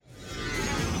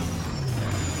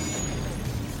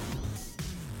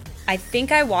I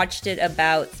think I watched it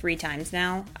about 3 times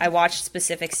now. I watched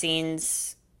specific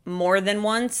scenes more than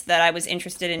once that I was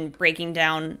interested in breaking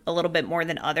down a little bit more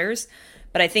than others.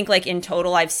 But I think like in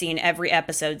total, I've seen every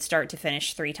episode start to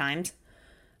finish 3 times.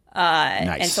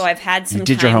 Nice. And so I've had some you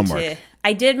did time your homework.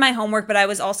 I did my homework, but I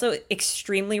was also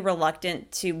extremely reluctant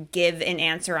to give an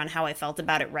answer on how I felt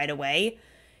about it right away.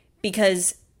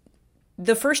 Because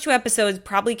the first 2 episodes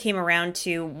probably came around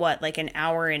to like an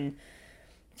hour and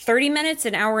 30 minutes,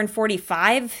 an hour and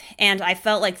 45. And I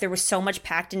felt like there was so much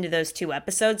packed into those 2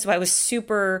 episodes. So I was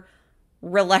super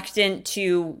reluctant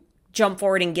to jump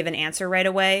forward and give an answer right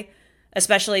away.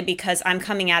 Especially because I'm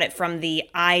coming at it from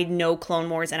I know Clone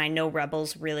Wars and I know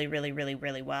Rebels really, really, really,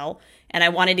 really well. And I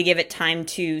wanted to give it time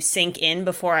to sink in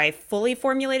before I fully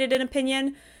formulated an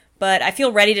opinion. But I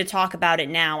feel ready to talk about it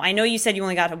now. I know you said you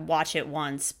only got to watch it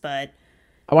once, but...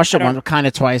 I watched it kind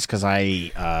of twice because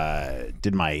I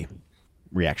did my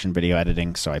reaction video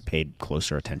editing, so I paid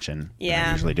closer attention than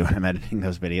I usually do when I'm editing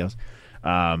those videos.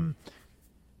 And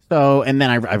then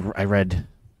I read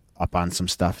up on some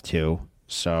stuff too.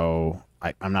 So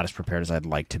I'm not as prepared as I'd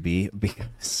like to be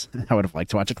because I would have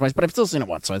liked to watch it twice, but I've still seen it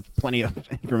once, so I have plenty of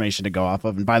information to go off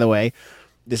of. And by the way,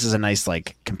 this is a nice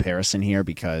comparison here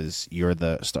because you're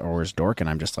the Star Wars dork and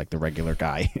I'm just like the regular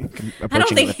guy. I don't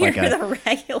think you're the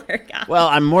regular guy. Well,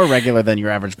 I'm more regular than your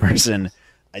average person,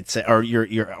 I'd say, or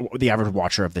you're the average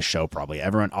watcher of the show probably.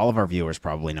 All of our viewers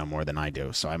probably know more than I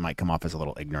do, so I might come off as a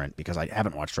little ignorant because I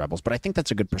haven't watched Rebels, but I think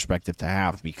that's a good perspective to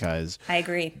have because I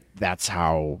agree. That's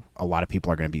how a lot of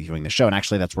people are going to be viewing the show, and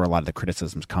actually that's where a lot of the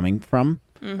criticism's coming from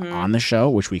on the show,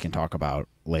 which we can talk about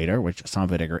later, which some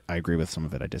of it I agree with, some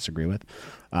of it I disagree with.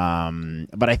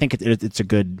 But I think it's a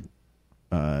good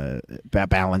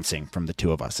balancing from the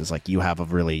two of us is like you have a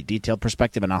really detailed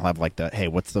perspective and I'll have like hey,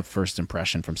 what's the first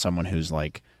impression from someone who's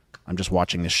like, I'm just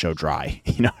watching this show dry,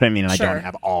 you know what I mean? And Sure. I don't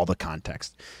have all the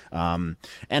context.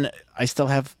 And I still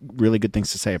have really good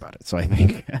things to say about it. So I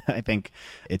think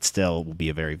it still will be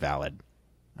a very valid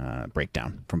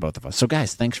breakdown from both of us. So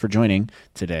guys, thanks for joining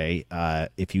today.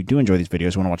 If you do enjoy these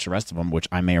videos, want to watch the rest of them, which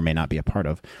I may or may not be a part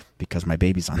of because my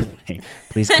baby's on the way,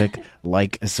 please click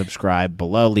like, subscribe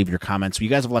below, leave your comments. You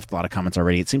guys have left a lot of comments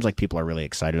already. It seems like people are really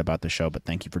excited about the show, but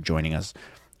thank you for joining us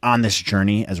on this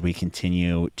journey as we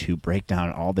continue to break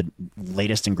down all the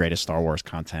latest and greatest Star Wars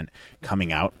content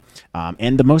coming out.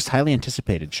 And the most highly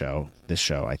anticipated this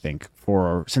show, I think,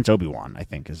 since Obi-Wan, I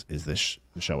think, is this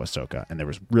show Ahsoka. And there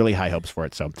was really high hopes for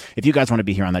it. So if you guys want to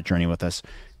be here on that journey with us,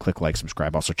 click like,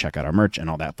 subscribe. Also check out our merch and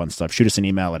all that fun stuff. Shoot us an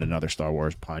email at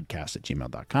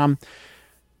anotherstarwarspodcast@gmail.com.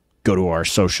 Go to our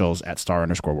socials at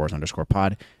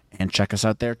 @star_wars_pod and check us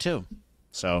out there too.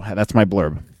 So that's my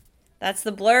blurb. That's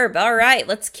the blurb. All right,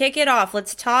 let's kick it off.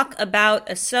 Let's talk about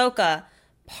Ahsoka,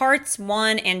 parts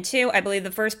 1 and 2. I believe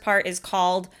the first part is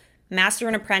called Master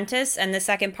and Apprentice, and the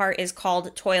second part is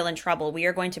called Toil and Trouble. We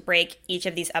are going to break each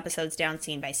of these episodes down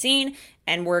scene by scene,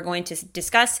 and we're going to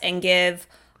discuss and give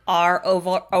our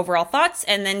overall thoughts,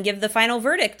 and then give the final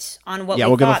verdict on what we thought. Yeah,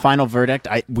 we'll give a final verdict.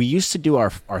 We used to do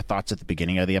our thoughts at the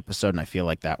beginning of the episode, and I feel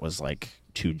like that was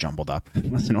too jumbled up. It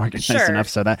wasn't organized enough.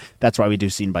 So that's why we do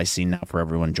scene by scene now for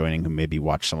everyone joining who maybe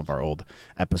watched some of our old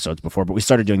episodes before. But we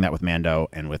started doing that with Mando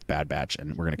and with Bad Batch,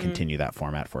 and we're going to continue that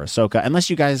format for Ahsoka, unless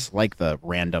you guys like the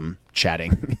random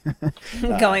chatting.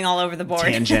 Going all over the board.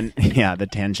 Tangent. Yeah, the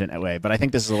tangent way. But I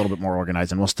think this is a little bit more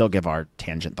organized, and we'll still give our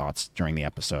tangent thoughts during the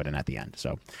episode and at the end.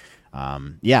 So,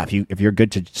 if you're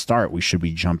good to start, should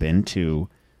we jump into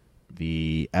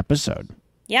the episode?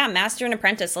 Yeah, Master and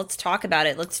Apprentice. Let's talk about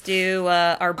it. Let's do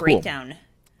our breakdown.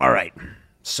 All right.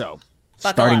 So,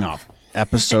 Buckle starting up. off,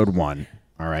 episode 1.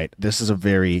 All right. This is a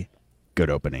very good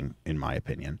opening, in my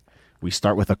opinion. We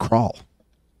start with a crawl.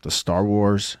 The Star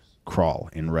Wars crawl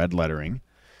in red lettering.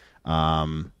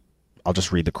 I'll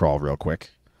just read the crawl real quick.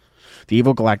 The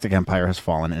evil galactic empire has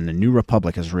fallen, and a new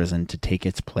republic has risen to take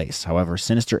its place. However,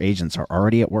 sinister agents are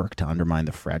already at work to undermine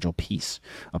the fragile peace.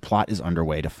 A plot is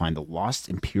underway to find the lost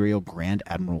Imperial Grand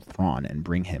Admiral Thrawn and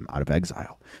bring him out of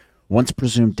exile. Once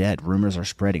presumed dead, rumors are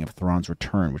spreading of Thrawn's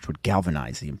return, which would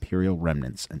galvanize the Imperial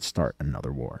remnants and start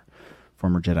another war.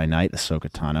 Former Jedi Knight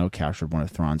Ahsoka Tano captured one of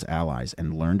Thrawn's allies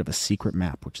and learned of a secret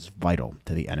map which is vital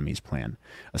to the enemy's plan.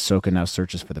 Ahsoka now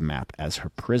searches for the map as her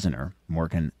prisoner,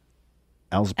 Morgan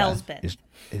Elsbeth.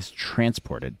 Is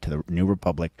transported to the New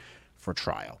Republic for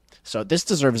trial. So this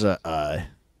deserves a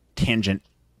tangent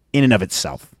in and of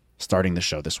itself, starting the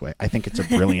show this way. I think it's a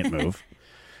brilliant move.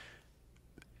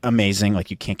 Amazing.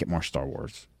 You can't get more Star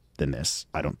Wars than this.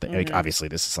 I don't think. Obviously,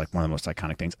 this is one of the most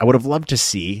iconic things. I would have loved to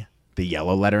see the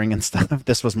yellow lettering and stuff.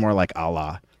 This was more like a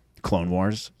la Clone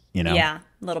Wars, Yeah,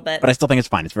 a little bit. But I still think it's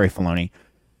fine. It's very Filoni.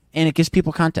 And it gives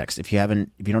people context. If you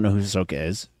don't know who Ahsoka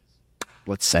is,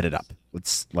 let's set it up.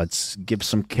 Let's give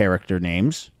some character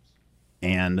names,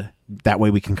 and that way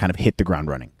we can kind of hit the ground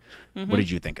running. What did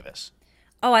you think of this?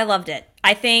 Oh, I loved it.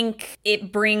 I think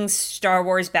it brings Star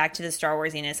Wars back to the Star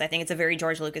Warsiness. I think it's a very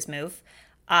George Lucas move.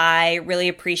 I really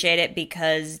appreciate it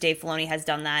because Dave Filoni has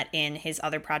done that in his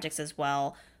other projects as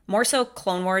well. More so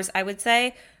Clone Wars, I would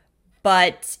say.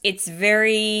 But it's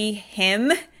very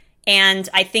him. And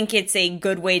I think it's a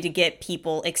good way to get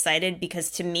people excited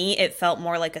because to me, it felt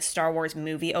more like a Star Wars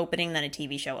movie opening than a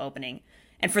TV show opening.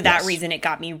 And for that reason, it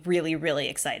got me really, really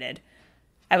excited.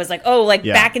 I was like, oh,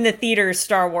 back in the theater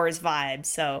Star Wars vibe.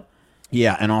 So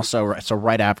yeah, and also, so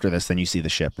right after this, then you see the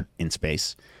ship in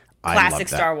space. Classic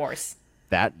Star Wars.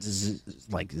 That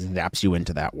zaps you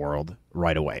into that world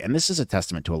right away. And this is a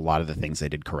testament to a lot of the things they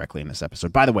did correctly in this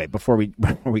episode. By the way, before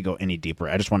we go any deeper,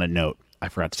 I just want to note, I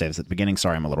forgot to say this at the beginning.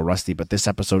 Sorry, I'm a little rusty, but this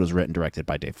episode was written and directed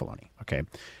by Dave Filoni. Okay.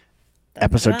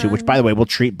 Episode 2, which by the way, we'll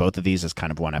treat both of these as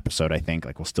kind of one episode, I think.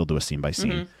 Like we'll still do a scene by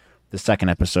scene. The second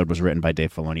episode was written by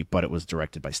Dave Filoni, but it was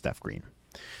directed by Steph Green.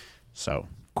 So,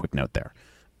 quick note there.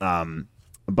 But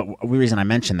the reason I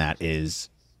mention that is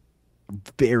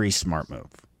very smart move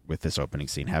with this opening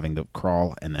scene, having the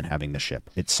crawl and then having the ship.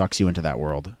 It sucks you into that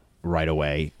world right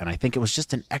away. And I think it was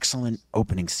just an excellent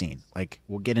opening scene. Like,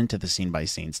 we'll get into the scene by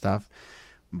scene stuff,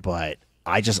 but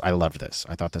I loved this.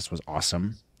 I thought this was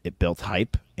awesome. It built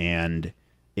hype and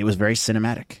it was very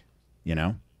cinematic, you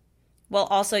know? Well,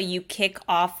 also you kick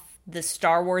off the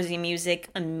Star Warsy music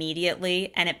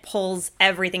immediately and it pulls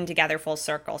everything together full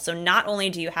circle. So not only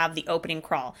do you have the opening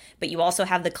crawl, but you also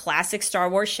have the classic Star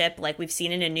Wars ship like we've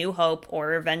seen in A New Hope or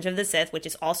Revenge of the Sith, which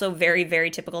is also very, very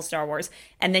typical Star Wars.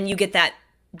 And then you get that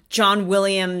John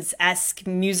Williams-esque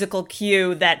musical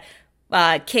cue that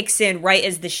kicks in right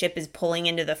as the ship is pulling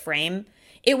into the frame.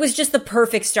 It was just the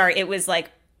perfect start. It was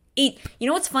like, you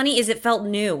know what's funny is it felt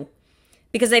new.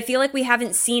 Because I feel like we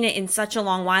haven't seen it in such a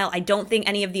long while. I don't think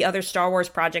any of the other Star Wars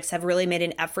projects have really made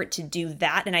an effort to do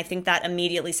that. And I think that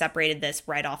immediately separated this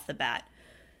right off the bat.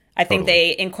 I think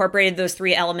they incorporated those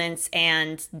 3 elements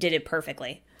and did it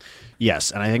perfectly.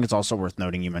 Yes, and I think it's also worth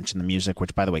noting you mentioned the music,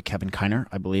 which, by the way, Kevin Kiner,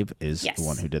 I believe, is the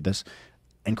one who did this.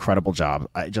 Incredible job.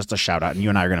 Just a shout out. And you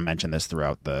and I are going to mention this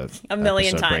throughout the a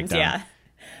million times, breakdown. Yeah.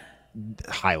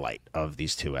 Highlight of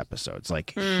these 2 episodes,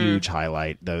 like huge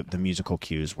highlight. The musical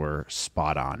cues were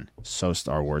spot on, so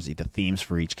Star Warsy. The themes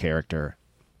for each character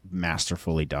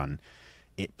masterfully done.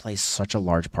 It plays such a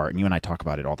large part, and you and I talk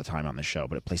about it all the time on the show,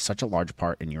 but it plays such a large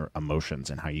part in your emotions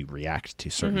and how you react to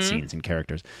certain scenes and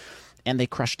characters. And they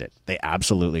crushed it. They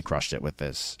absolutely crushed it with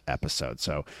this episode.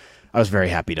 So I was very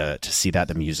happy to see that.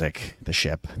 The music, the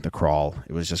ship, the crawl,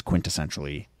 it was just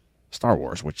quintessentially Star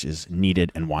Wars, which is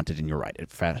needed and wanted, and you're right. It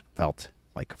felt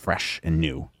like fresh and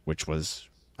new, which was,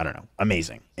 I don't know,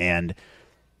 amazing. And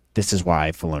this is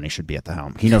why Filoni should be at the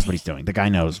helm. He knows what he's doing. The guy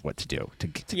knows what to do to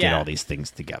get all these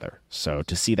things together. So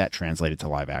to see that translated to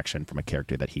live action from a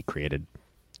character that he created,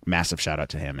 massive shout out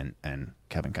to him and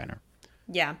Kevin Kiner.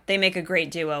 Yeah, they make a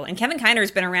great duo. And Kevin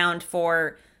Kiner's been around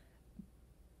for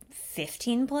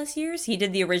 15 plus years. He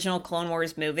did the original Clone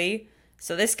Wars movie.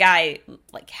 So this guy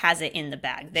has it in the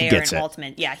bag. They are an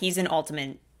ultimate. Yeah, he's an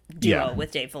ultimate duo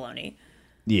with Dave Filoni.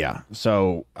 Yeah.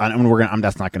 So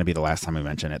that's not going to be the last time we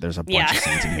mention it. There's a bunch of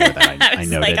scenes in here that I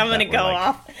noted. I'm going to go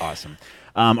off. Awesome.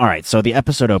 All right. So the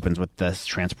episode opens with this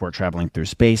transport traveling through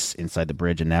space. Inside the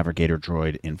bridge, a navigator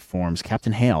droid informs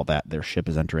Captain Hale that their ship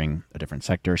is entering a different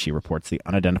sector. She reports the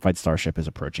unidentified starship is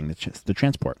approaching the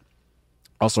transport.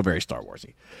 Also very Star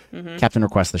Warsy. Captain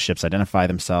requests the ships identify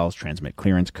themselves, transmit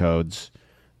clearance codes.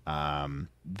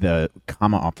 The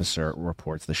comma officer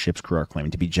reports the ship's crew are claiming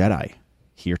to be Jedi,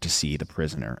 here to see the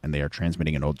prisoner, and they are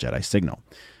transmitting an old Jedi signal.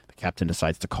 The captain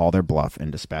decides to call their bluff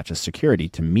and dispatches security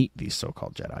to meet these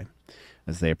so-called Jedi.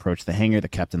 As they approach the hangar, the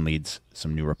captain leads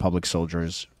some New Republic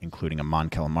soldiers, including a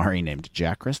Mon Calamari named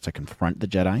Jacris, to confront the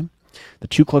Jedi. The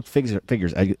 2 cloaked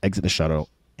figures exit the shuttle,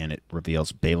 and it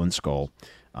reveals Baylan Skoll,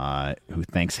 who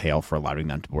thanks Hale for allowing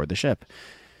them to board the ship.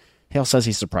 Hale says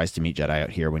he's surprised to meet Jedi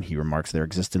out here when he remarks their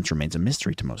existence remains a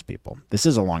mystery to most people. This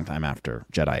is a long time after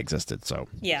Jedi existed, so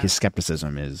his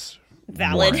skepticism is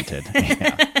valid. Warranted.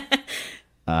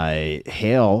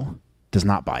 Hale does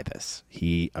not buy this.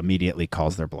 He immediately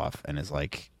calls their bluff and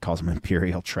calls them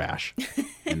Imperial trash.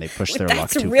 And they push their luck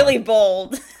too far. That's really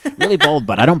bold. Really bold,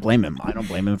 but I don't blame him. I don't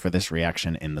blame him for this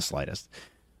reaction in the slightest.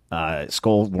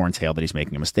 Skoll warns Hale that he's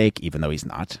making a mistake, even though he's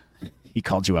not. He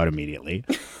called you out immediately.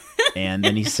 And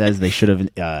then he says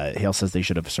Hale says they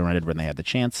should have surrendered when they had the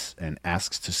chance and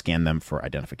asks to scan them for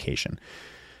identification.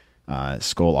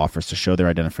 Skoll offers to show their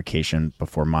identification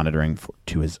before monitoring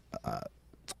to his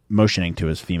motioning to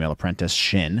his female apprentice,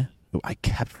 Shin, who I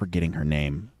kept forgetting her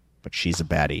name, but she's a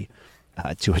baddie,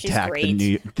 to attack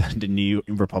the new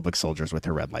Republic soldiers with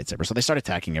her red lightsaber. So they start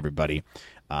attacking everybody.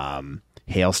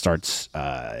 Hale starts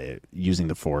using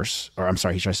the Force, or I'm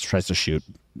sorry, he tries to shoot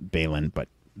Balin, but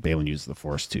Balin uses the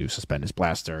Force to suspend his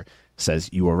blaster, says,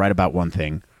 "You were right about one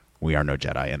thing. We are no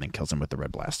Jedi," and then kills him with the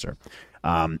red blaster.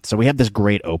 So we have this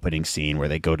great opening scene where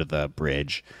they go to the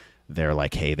bridge. They're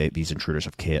like, hey, these intruders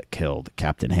have killed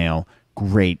Captain Hale.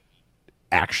 Great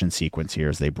action sequence here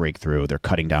as they break through. They're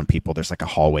cutting down people. There's like a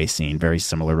hallway scene, very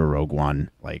similar to Rogue One,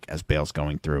 like as Bale's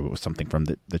going through. It was something from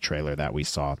the trailer that we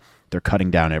saw. They're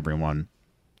cutting down everyone.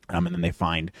 And then they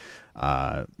find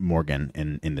Morgan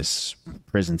in this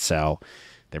prison cell.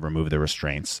 They remove the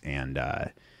restraints, and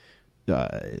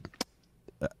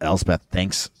Elsbeth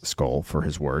thanks Skoll for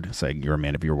his word, saying, "You're a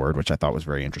man of your word," which I thought was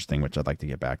very interesting, which I'd like to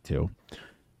get back to,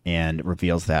 and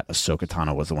reveals that Ahsoka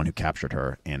Tano was the one who captured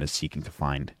her and is seeking to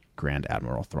find Grand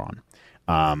Admiral Thrawn.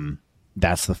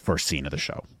 That's the first scene of the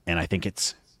show, and I think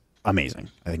it's amazing.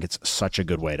 I think it's such a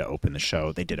good way to open the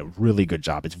show. They did a really good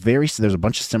job. There's a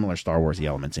bunch of similar Star Wars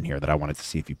elements in here that I wanted to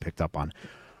see if you picked up on.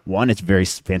 One, it's very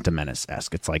Phantom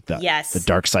Menace-esque. It's like the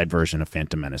dark side version of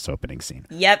Phantom Menace opening scene.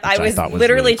 Yep, I was literally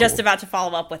really just about to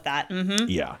follow up with that. Mm-hmm.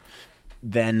 Yeah.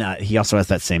 Then he also has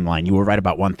that same line. "You were right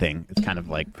about one thing." It's kind of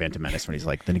like Phantom Menace when he's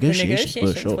like, the negotiations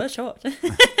were short.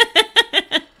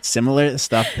 Similar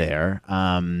stuff there.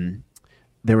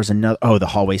 There was another. Oh, the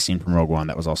hallway scene from Rogue One.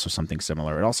 That was also something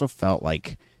similar. It also felt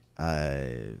like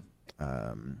it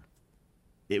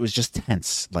was just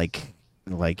tense.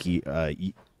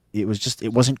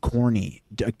 It wasn't corny,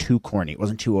 too corny. It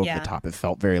wasn't too over the top. It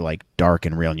felt very like dark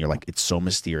and real. And you're like, it's so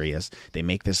mysterious. They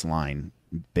make this line.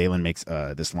 Balin makes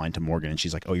this line to Morgan, and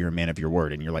she's like, "Oh, you're a man of your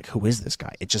word." And you're like, who is this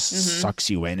guy? It just sucks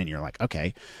you in, and you're like,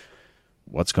 okay,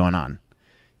 what's going on?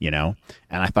 And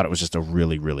I thought it was just a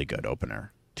really, really good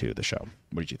opener to the show.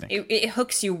 What did you think? It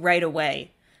hooks you right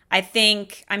away. I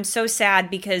think I'm so sad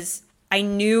because I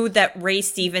knew that Ray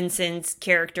Stevenson's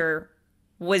character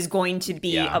was going to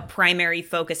be a primary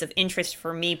focus of interest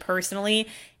for me personally,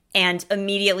 and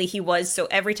immediately he was. So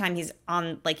every time he's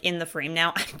on, like, in the frame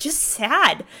now, I'm just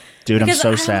sad. Dude, I'm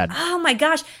so sad. Oh my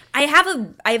gosh. I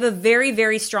have a very,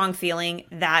 very strong feeling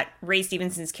that Ray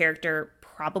Stevenson's character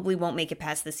probably won't make it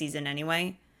past the season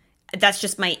anyway. That's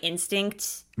just my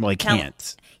instinct. Well, he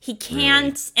can't. He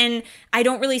can't, really. And I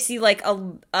don't really see like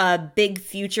a big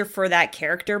future for that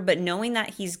character, but knowing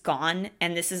that he's gone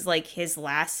and this is like his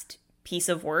last piece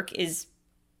of work is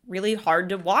really hard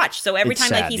to watch. So every time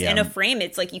sad, like he's in a frame,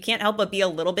 it's like you can't help but be a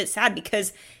little bit sad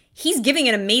because he's giving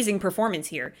an amazing performance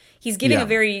here. He's giving a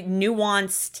very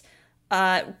nuanced,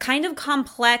 kind of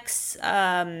complex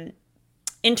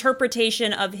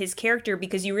interpretation of his character,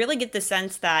 because you really get the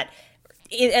sense that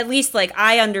at least like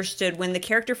I understood when the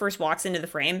character first walks into the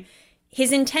frame,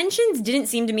 his intentions didn't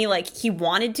seem to me like he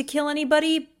wanted to kill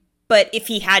anybody, but if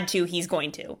he had to, he's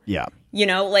going to. Yeah.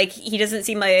 Like he doesn't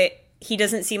seem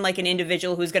like an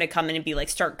individual who's going to come in and be like,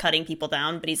 start cutting people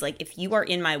down. But he's like, if you are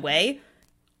in my way,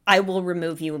 I will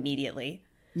remove you immediately.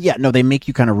 Yeah, no, they make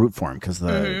you kind of root for him because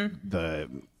the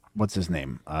what's his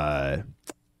name? The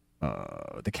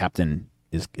captain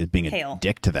is being a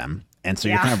dick to them. And so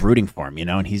you're kind of rooting for him,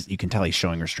 and you can tell he's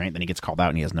showing restraint. Then he gets called out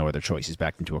and he has no other choice. He's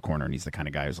backed into a corner and he's the kind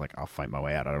of guy who's like, I'll fight my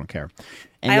way out. I don't care.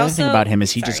 And the other thing about him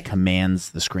is he just commands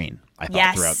the screen. I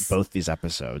thought throughout both these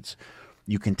episodes,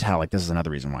 you can tell, like, this is another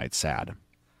reason why it's sad.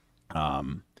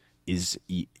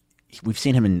 We've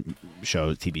seen him in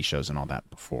shows, TV shows and all that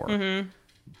before. Mm-hmm.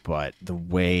 But the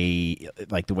way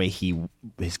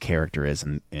his character is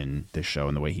in this show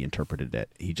and the way he interpreted it,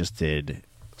 he just did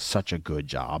such a good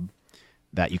job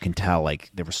that you can tell, like,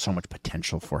 there was so much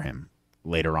potential for him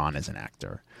later on as an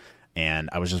actor. And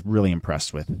I was just really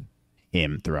impressed with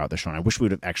him throughout the show. And I wish we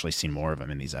would have actually seen more of him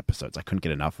in these episodes. I couldn't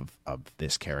get enough of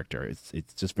this character.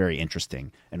 It's just very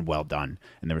interesting and well done.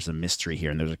 And there was a mystery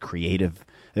here, and there's a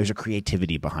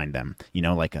creativity behind them. We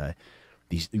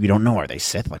don't know, are they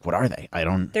Sith? Like, what are they?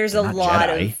 There's a lot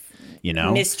Jedi,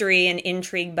 of mystery and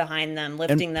intrigue behind them,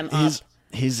 lifting them up.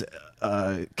 His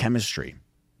chemistry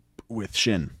with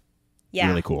Shin. Yeah.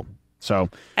 Really cool. So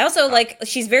I also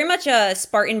she's very much a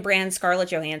Spartan brand Scarlett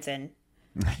Johansson.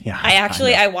 Yeah.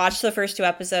 I watched the first 2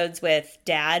 episodes with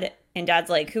Dad, and Dad's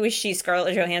like, who is she,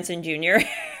 Scarlett Johansson Jr.?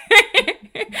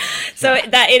 So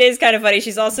that it is kind of funny.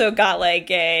 She's also got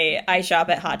like a I shop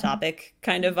at Hot Topic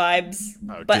kind of vibes.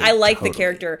 Oh, but dude, I like the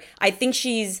character. I think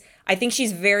she's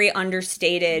very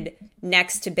understated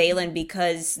next to Balin,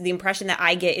 because the impression that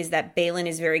I get is that Balin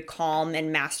is very calm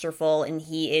and masterful, and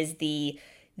he is the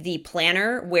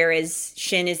planner, whereas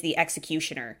Shin is the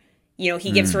executioner. You know,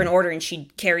 he gives her an order and she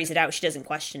carries it out. She doesn't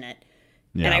question it.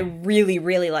 And Yeah. I really,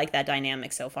 really like that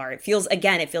dynamic so far. It feels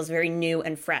very new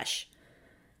and fresh.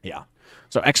 Yeah.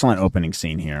 So excellent opening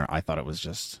scene here. I thought it was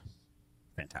just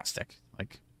fantastic.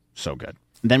 Like, so good.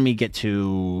 Then we get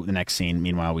to the next scene.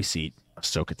 Meanwhile, we see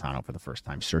Ahsoka Tano for the first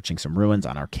time searching some ruins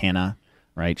on Arcana,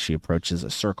 right? She approaches a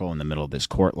circle in the middle of this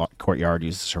courtyard,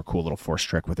 uses her cool little force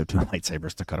trick with her two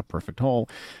lightsabers to cut a perfect hole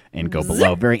and go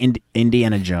below. Very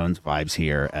Indiana Jones vibes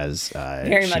here as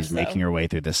Very much she's so. making her way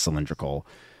through this cylindrical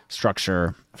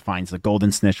structure, finds the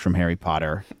golden snitch from Harry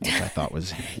Potter, which I thought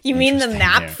was You mean the interesting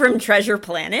map there. from Treasure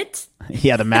Planet?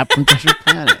 Yeah, the map from Treasure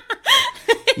Planet.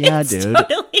 Yeah, dude.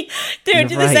 Totally. Dude, You're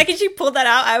the right. second she pulled that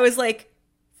out, I was like,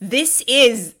 this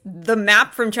is the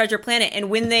map from Treasure Planet. And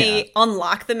when they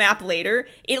unlock the map later,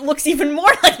 it looks even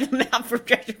more like the map from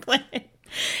Treasure Planet.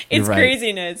 It's right.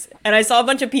 craziness. And I saw a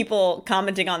bunch of people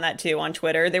commenting on that too on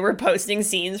Twitter. They were posting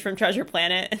scenes from Treasure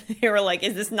Planet. And they were like,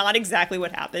 is this not exactly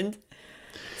what happened?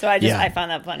 So I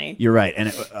found that funny. You're right.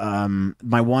 And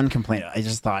my one complaint, I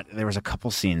just thought there was a couple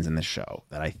scenes in the show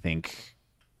that I think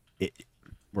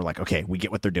we're like, okay, we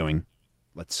get what they're doing.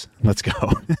 Let's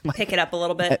go. Pick it up a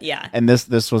little bit. Yeah. And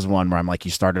this was one where I'm like, you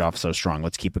started off so strong.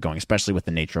 Let's keep it going, especially with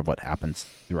the nature of what happens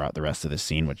throughout the rest of this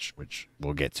scene, which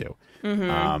we'll get to.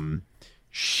 Mm-hmm.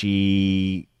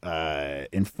 She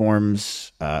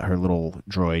informs her little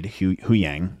droid, Hu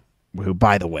Yang, who,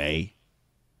 by the way,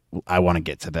 I want to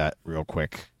get to that real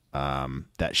quick.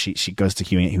 That she goes to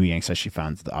Hu Yang, says she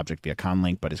found the object via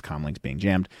comlink, but his comlink's being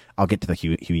jammed. I'll get to the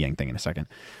Hu Yang thing in a second.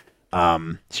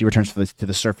 She returns to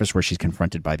the surface where she's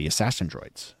confronted by the assassin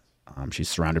droids. She's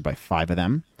surrounded by 5 of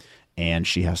them, and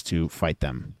she has to fight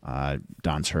them.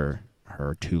 Dons her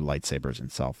 2 lightsabers in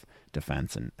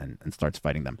self-defense and starts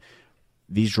fighting them.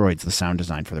 These droids, the sound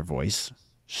design for their voice,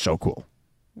 so cool.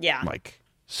 Yeah. Like,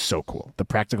 so cool. The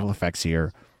practical effects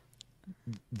here,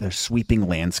 the sweeping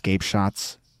landscape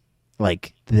shots,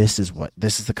 like this is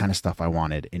the kind of stuff I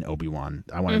wanted in Obi-Wan.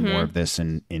 I wanted more of this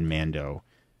in Mando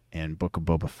and Book of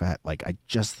Boba Fett. Like, I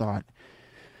just thought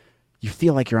you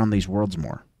feel like you're on these worlds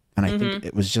more, and I think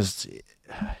it was just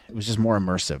more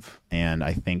immersive. And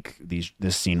I think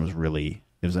this scene was really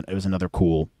it was another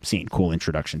cool scene, cool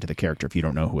introduction to the character. If you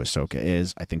don't know who Ahsoka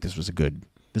is, I think this was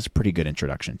a pretty good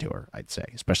introduction to her, I'd say,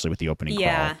 especially with the opening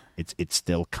crawl. It's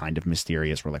still kind of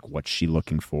mysterious. We're like, what's she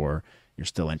looking for? You're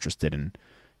still interested in,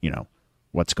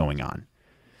 what's going on.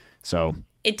 So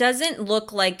it doesn't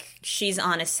look like she's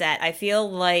on a set. I feel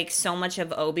like so much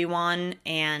of Obi-Wan,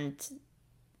 and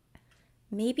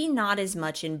maybe not as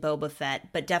much in Boba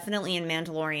Fett, but definitely in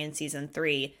Mandalorian Season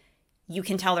 3, you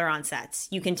can tell they're on sets.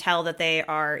 You can tell that they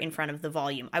are in front of the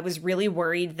volume. I was really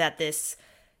worried that this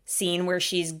scene where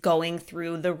she's going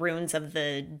through the ruins of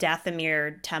the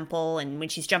Dathomir temple, and when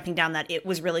she's jumping down that, it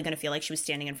was really going to feel like she was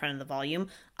standing in front of the volume.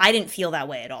 I didn't feel that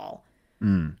way at all.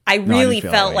 I really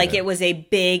felt like it was a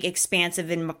big,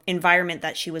 expansive environment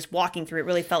that she was walking through. It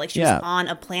really felt like she was on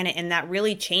a planet, and that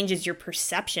really changes your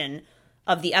perception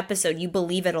of the episode. You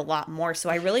believe it a lot more.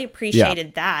 So I really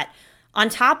appreciated that. On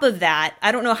top of that,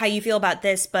 I don't know how you feel about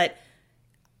this, but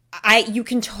you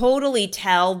can totally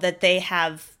tell that they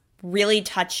have really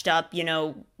touched up,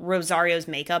 Rosario's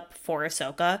makeup for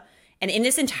Ahsoka. And in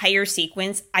this entire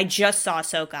sequence, I just saw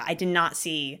Ahsoka. I did not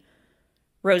see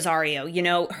Rosario.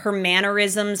 Her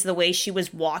mannerisms, the way she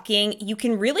was walking, you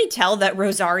can really tell that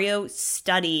Rosario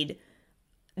studied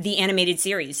the animated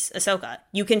series, Ahsoka.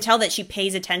 You can tell that she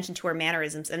pays attention to her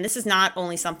mannerisms. And this is not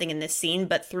only something in this scene,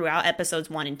 but throughout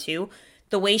episodes 1 and 2.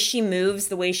 The way she moves,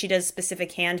 the way she does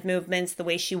specific hand movements, the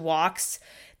way she walks,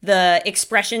 the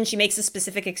expression, she makes a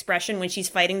specific expression when she's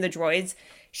fighting the droids.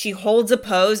 She holds a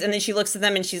pose and then she looks at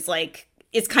them and she's like,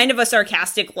 it's kind of a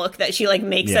sarcastic look that she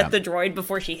makes at the droid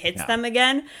before she hits them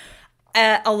again.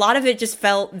 A lot of it just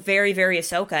felt very, very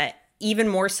Ahsoka, even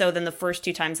more so than the first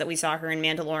 2 times that we saw her in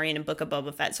Mandalorian and Book of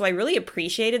Boba Fett. So I really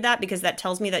appreciated that, because that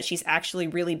tells me that she's actually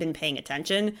really been paying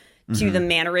attention to the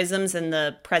mannerisms and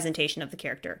the presentation of the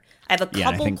character. I have a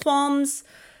couple qualms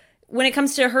when it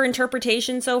comes to her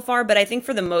interpretation so far, but I think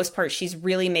for the most part, she's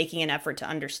really making an effort to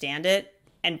understand it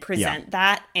and present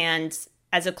that. And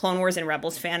as a Clone Wars and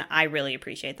Rebels fan, I really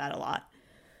appreciate that a lot.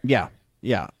 Yeah.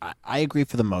 I agree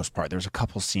for the most part. There's a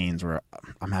couple scenes where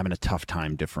I'm having a tough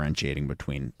time differentiating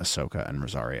between Ahsoka and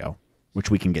Rosario, which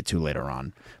we can get to later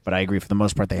on. But I agree for the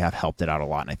most part, they have helped it out a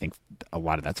lot. And I think a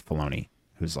lot of that's Filoni,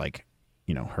 who's like,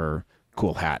 her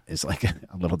cool hat is like a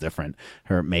little different.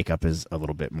 Her makeup is a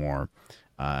little bit more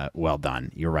well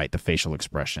done. You're right. The facial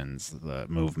expressions, the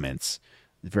movements,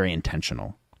 very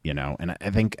intentional, And I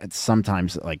think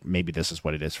sometimes, maybe this is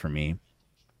what it is for me.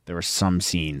 There were some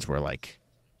scenes where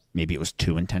maybe it was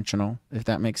too intentional, if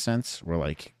that makes sense. Where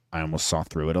like I almost saw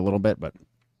through it a little bit, but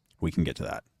we can get to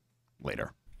that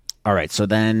later. All right, so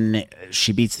then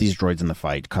she beats these droids in the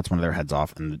fight, cuts one of their heads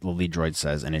off, and the lead droid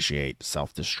says initiate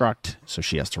self-destruct. So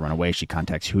she has to run away. She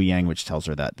contacts Hu Yang, which tells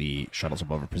her that the shuttle's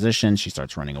above her position. She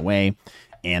starts running away,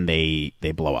 and they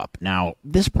blow up. Now,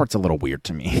 this part's a little weird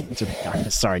to me, to be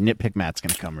honest. Sorry, Nitpick Matt's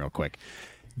going to come real quick.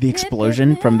 The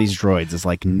explosion from these droids is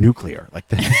like nuclear, like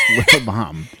this little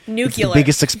bomb. Nuclear. It's the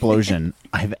biggest explosion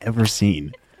I've ever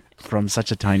seen from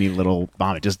such a tiny little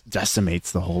bomb. It just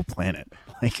decimates the whole planet.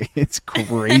 Like, it's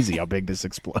crazy how big this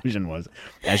explosion was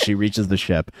as she reaches the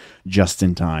ship just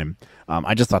in time.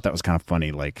 I just thought that was kind of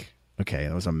funny. Like, okay,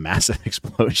 that was a massive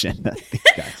explosion that these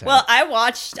guys had. Well, I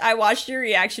watched your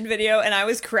reaction video and I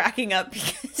was cracking up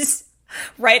because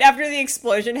right after the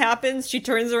explosion happens, she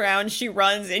turns around, she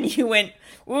runs, and you went,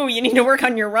 "Ooh, you need to work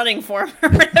on your running form," or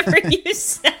whatever you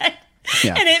said.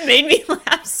 Yeah. And it made me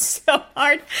laugh so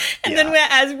hard. And then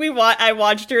as I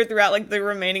watched her throughout like the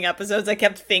remaining episodes, I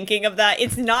kept thinking of that.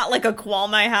 It's not like a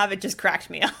qualm I have. It just cracked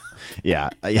me up.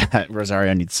 Yeah.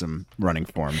 Rosario needs some running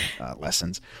form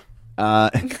lessons.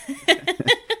 So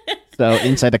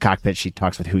inside the cockpit, she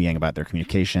talks with Hu Yang about their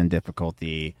communication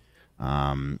difficulty.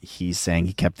 He's saying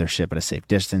he kept their ship at a safe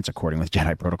distance according with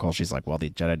Jedi protocol. She's like, well,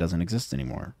 the Jedi doesn't exist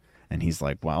anymore. And he's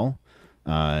like, well,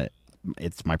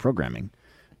 it's my programming.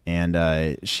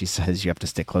 And she says, you have to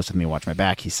stick close with me, watch my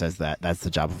back. He says that's the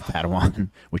job of a Padawan,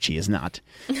 which he is not,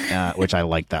 which I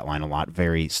liked that line a lot.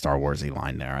 Very Star Wars-y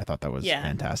line there. I thought that was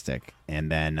fantastic.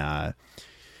 And then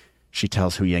she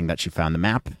tells Hu Yang that she found the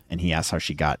map, and he asks how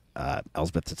she got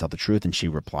Elsbeth to tell the truth, and she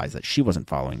replies that she wasn't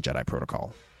following Jedi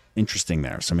protocol. Interesting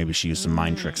there. So maybe she used some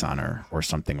mind tricks on her or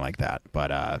something like that.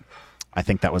 But I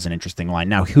think that was an interesting line.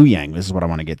 Now, Hu Yang, this is what I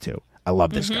want to get to. I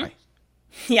love this guy.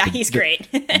 Yeah, he's great.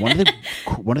 one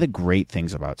of the great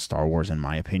things about Star Wars, in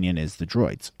my opinion, is the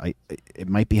droids. It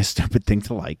might be a stupid thing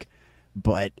to like,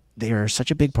 but they are such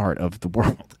a big part of the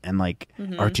world. And like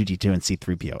R2-D2 and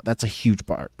C-3PO, that's a huge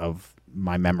part of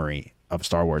my memory of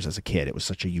Star Wars as a kid. It was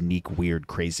such a unique, weird,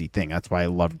 crazy thing. That's why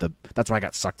I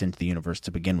got sucked into the universe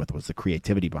to begin with, was the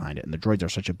creativity behind it. And the droids are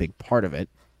such a big part of it.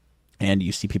 And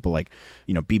you see people like,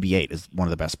 BB-8 is one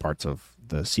of the best parts of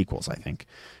the sequels, I think.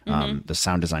 The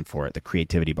sound design for it, the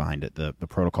creativity behind it, the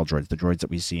protocol droids, the droids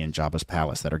that we see in Jabba's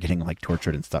palace that are getting like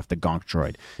tortured and stuff, the Gonk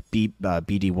droid,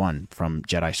 BD-1 from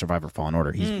Jedi Survivor Fallen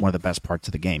Order. He's one of the best parts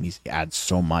of the game. He adds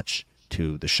so much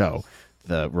to the show.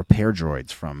 The repair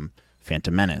droids from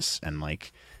Phantom Menace and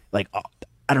like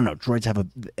I don't know, droids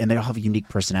and they all have unique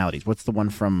personalities. What's the one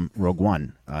from Rogue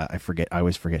One? I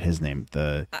always forget his name.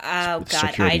 The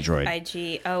security droid.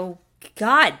 IG. Oh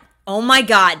God. Oh my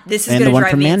God. This is going to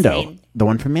drive me insane. The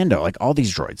one from Mando. Like all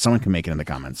these droids. Someone can make it in the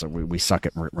comments. We suck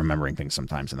at remembering things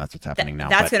sometimes, and that's what's happening now.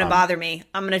 That's going to bother me.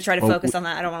 I'm going to try to focus on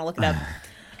that. I don't want to look it up.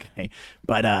 Okay.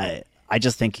 But I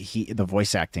just think the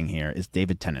voice acting here is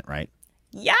David Tennant, right?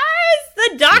 Yes,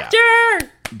 the Doctor. Yeah.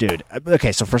 Dude,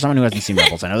 okay, so for someone who hasn't seen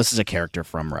Rebels, I know this is a character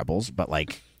from Rebels, but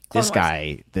like this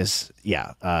character, this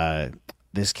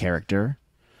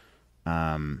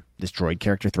droid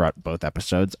character throughout both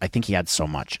episodes, I think he had so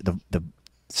much. The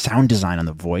sound design on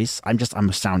the voice, I'm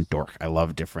a sound dork. I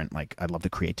love I love the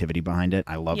creativity behind it.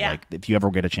 I love like if you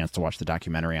ever get a chance to watch the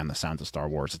documentary on the sounds of Star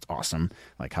Wars, it's awesome.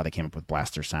 Like how they came up with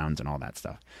blaster sounds and all that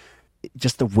stuff.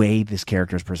 Just the way this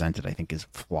character is presented, I think, is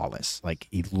flawless. Like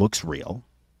he looks real.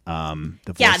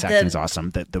 The voice acting is awesome.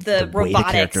 The way the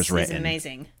character's written, is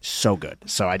amazing. So good.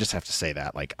 So I just have to say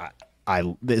that, like,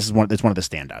 it's one of the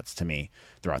standouts to me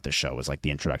throughout this show, was like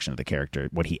the introduction of the character,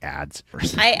 what he adds.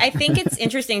 I think it's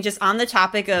interesting, just on the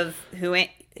topic of Hu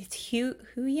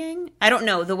Yang. I don't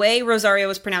know, the way Rosario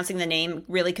was pronouncing the name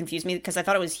really confused me because I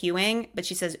thought it was Huang, but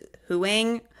she says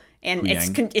Huang, and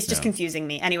it's just confusing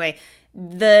me. Anyway.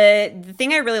 The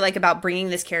thing I really like about bringing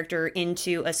this character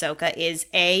into Ahsoka is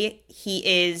he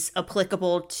is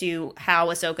applicable to how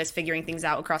Ahsoka is figuring things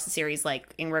out across the series,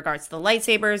 like in regards to the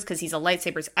lightsabers, because he's a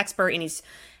lightsabers expert and he's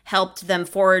helped Jedi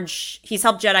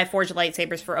forge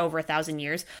lightsabers for over 1,000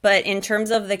 years. But in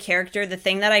terms of the character, the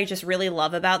thing that I just really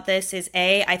love about this is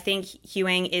I think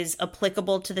Huang is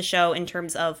applicable to the show in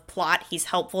terms of plot. He's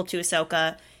helpful to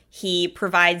Ahsoka. He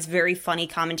provides very funny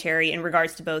commentary in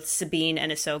regards to both Sabine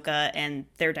and Ahsoka and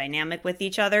their dynamic with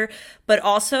each other. But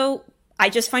also, I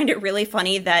just find it really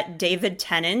funny that David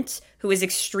Tennant, who is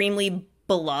extremely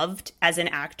beloved as an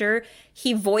actor,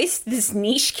 he voiced this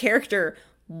niche character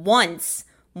once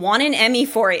won an Emmy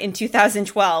for it in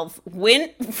 2012,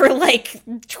 went for like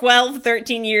 12,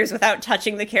 13 years without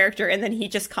touching the character, and then he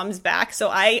just comes back. So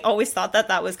I always thought that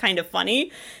that was kind of funny,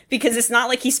 because it's not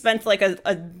like he spent like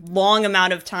a long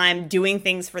amount of time doing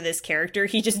things for this character.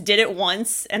 He just did it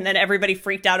once, and then everybody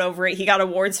freaked out over it. He got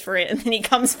awards for it, and then he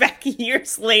comes back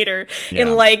years later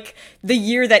in like the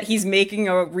year that he's making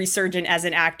a resurgence as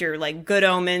an actor, like Good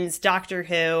Omens, Doctor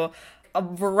Who, a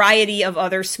variety of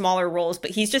other smaller roles,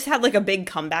 but he's just had like a big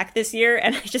comeback this year,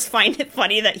 and I just find it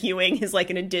funny that Hewing is like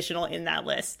an additional in that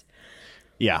list.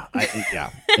 Yeah,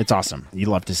 it's awesome. You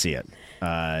love to see it.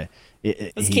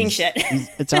 It's king shit.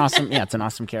 It's awesome. Yeah, it's an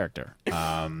awesome character.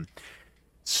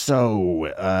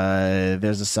 So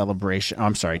there's a celebration. Oh,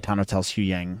 I'm sorry. Tano tells Hu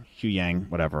Yang,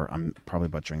 whatever. I'm probably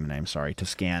butchering the name. Sorry. To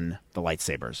scan the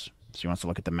lightsabers. She wants to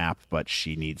look at the map, but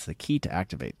she needs the key to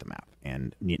activate the map,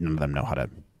 and none of them know how to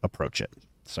approach it.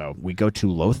 So we go to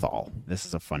Lothal. This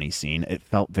is a funny scene. It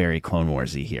felt very Clone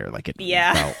Wars-y here. Like it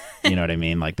felt, you know what I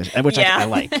mean? Like this, which I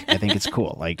like. I think it's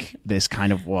cool. Like this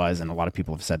kind of was, and a lot of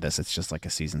people have said this, it's just like a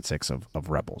season 6 of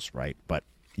Rebels, right? But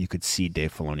you could see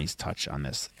Dave Filoni's touch on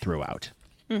this throughout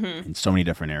in so many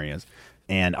different areas.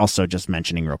 And also just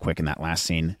mentioning real quick in that last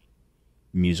scene,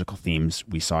 musical themes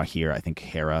we saw here. I think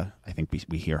Hera,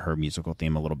 we hear her musical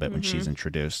theme a little bit when she's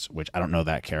introduced, which I don't know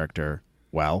that character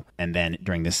well. And then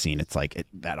during this scene, it's like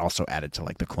that also added to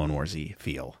like the Clone Wars-y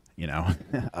feel, you know.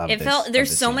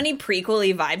 There's so many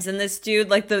prequel-y vibes in this, dude.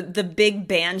 Like the big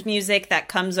band music that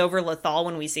comes over Lothal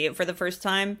when we see it for the first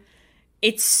time.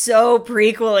 It's so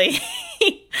prequel-y,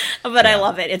 but I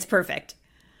love it. It's perfect.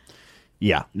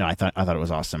 Yeah, no, I thought it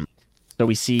was awesome. So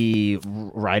we see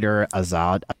writer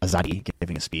Azadi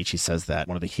giving a speech. He says that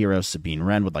one of the heroes, Sabine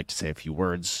Wren, would like to say a few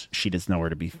words. She is nowhere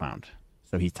to be found.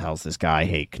 So he tells this guy,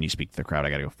 hey, can you speak to the crowd? I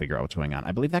got to go figure out what's going on.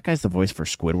 I believe that guy's the voice for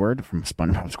Squidward from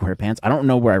SpongeBob SquarePants. I don't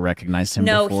know where I recognized him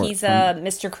before. No, he's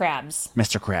Mr. Krabs.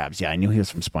 Mr. Krabs, yeah, I knew he was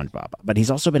from SpongeBob. But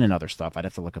he's also been in other stuff. I'd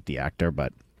have to look up the actor,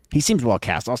 but he seems well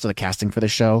cast. Also, the casting for the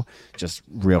show, just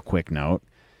real quick note,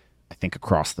 I think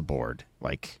across the board,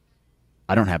 like,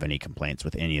 I don't have any complaints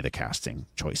with any of the casting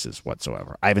choices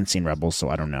whatsoever. I haven't seen Rebels, so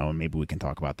I don't know. Maybe we can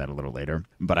talk about that a little later.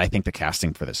 But I think the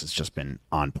casting for this has just been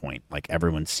on point. Like,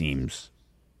 everyone seems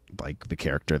like the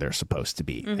character they're supposed to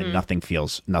be, and nothing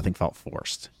felt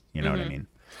forced. You know what I mean?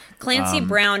 Clancy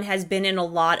Brown has been in a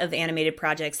lot of animated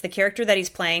projects. The character that he's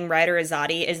playing, Ryder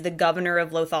Azadi, is the governor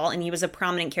of Lothal, and he was a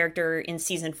prominent character in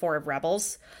season 4 of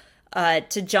Rebels.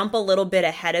 To jump a little bit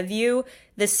ahead of you,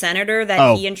 the senator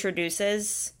that he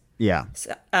introduces... Yeah.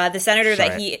 The senator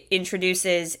that he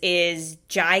introduces is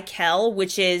Jai Kell,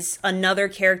 which is another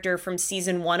character from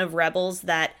season 1 of Rebels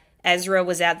that Ezra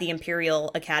was at the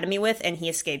Imperial Academy with, and he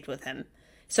escaped with him.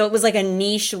 So it was like a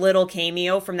niche little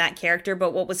cameo from that character.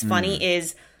 But what was funny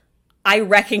is I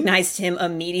recognized him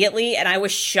immediately, and I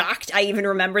was shocked. I even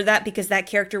remember that because that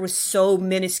character was so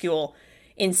minuscule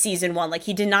in season 1. Like,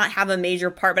 he did not have a major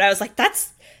part, but I was like,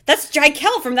 that's Jai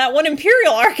Kell from that one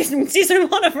Imperial arc in season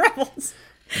 1 of Rebels.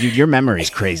 Dude, your memory's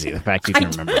crazy. The fact you can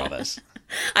remember all this.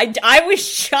 I was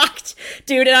shocked,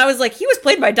 dude. And I was like, he was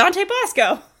played by Dante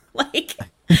Bosco. Like,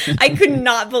 I could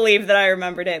not believe that I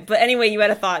remembered it. But anyway, you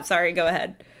had a thought. Sorry, go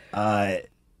ahead.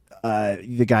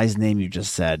 The guy's name you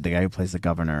just said, the guy who plays the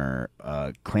governor,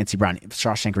 Clancy Brown,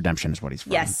 Shawshank Redemption is what he's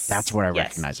from. Yes. That's where I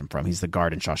recognize him from. He's the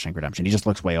guard in Shawshank Redemption. He just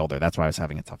looks way older. That's why I was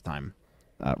having a tough time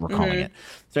recalling it.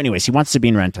 So anyways, he wants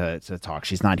Sabine Wren to talk.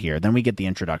 She's not here. Then we get the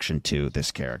introduction to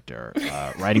this character,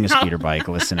 riding a speeder bike,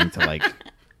 listening to like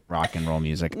rock and roll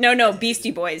music. No,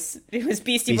 Beastie Boys. It was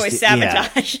Beastie Boys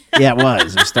Sabotage. Yeah, it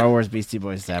was Star Wars Beastie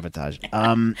Boys Sabotage.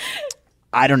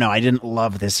 I don't know. I didn't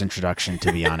love this introduction,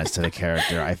 to be honest, to the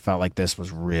character. I felt like this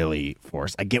was really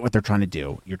forced. I get what they're trying to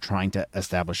do. You're trying to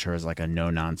establish her as like a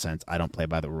no-nonsense, I don't play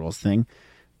by the rules thing.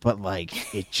 But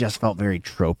like, it just felt very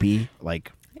tropey.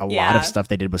 Like, a lot of stuff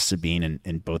they did with Sabine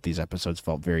in both these episodes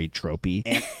felt very tropey.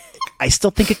 And I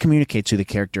still think it communicates who the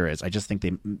character is. I just think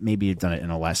they maybe have done it in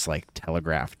a less like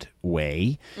telegraphed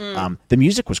way. The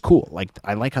music was cool. Like,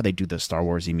 I like how they do the Star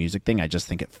Wars-y music thing. I just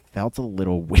think it felt a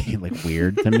little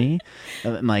weird to me.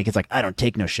 And like, it's like, I don't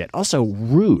take no shit. Also,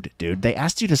 rude, dude. They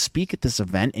asked you to speak at this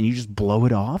event and you just blow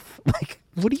it off. Like,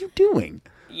 what are you doing?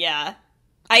 Yeah.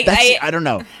 I don't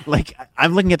know. Like,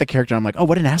 I'm looking at the character and I'm like, oh,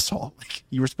 what an asshole. Like,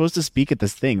 you were supposed to speak at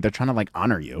this thing. They're trying to like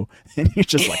honor you. And you're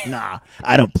just like, nah,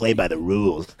 I don't play by the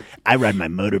rules. I ride my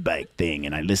motorbike thing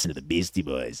and I listen to the Beastie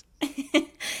Boys.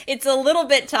 It's a little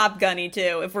bit Top Gunny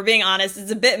too, if we're being honest.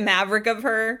 It's a bit Maverick of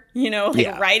her,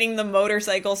 riding the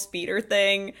motorcycle speeder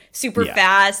thing super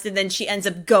fast, and then she ends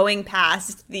up going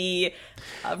past the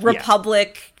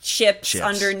Republic ships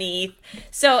underneath.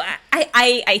 So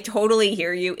I totally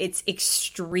hear you. It's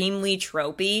extremely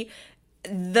tropey.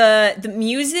 The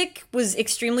music was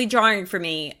extremely jarring for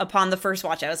me upon the first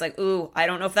watch. I was like, ooh, I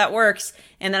don't know if that works.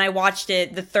 And then I watched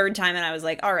it the third time and I was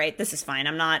like, all right, this is fine.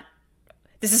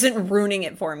 This isn't ruining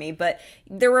it for me. But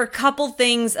there were a couple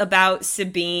things about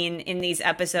Sabine in these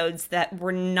episodes that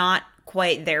were not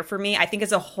quite there for me. I think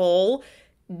as a whole,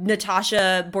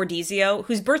 Natasha Bordizio,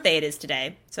 whose birthday it is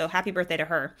today, so happy birthday to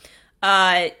her.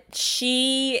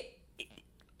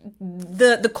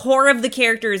 The core of the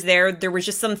character is there. There was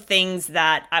just some things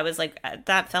that I was like,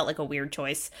 that felt like a weird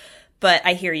choice. But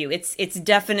I hear you. It's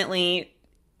definitely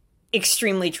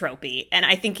extremely tropey, and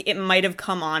I think it might have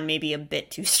come on maybe a bit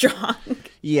too strong.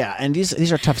 Yeah, and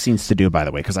these are tough scenes to do, by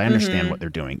the way, because I understand what they're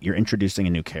doing. You're introducing a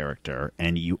new character,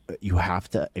 and you have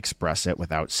to express it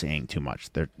without saying too much.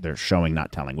 They're showing,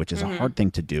 not telling, which is a hard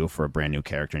thing to do for a brand new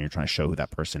character, and you're trying to show who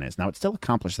that person is. Now, it still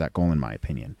accomplished that goal, in my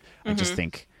opinion. I just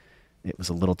think it was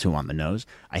a little too on the nose.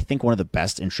 I think one of the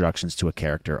best introductions to a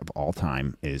character of all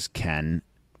time is Kendall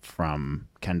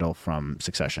from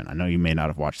Succession. I know you may not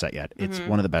have watched that yet. It's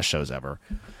one of the best shows ever.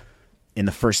 In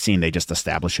the first scene, they just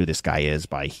establish who this guy is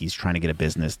by he's trying to get a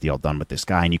business deal done with this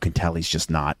guy, and you can tell he's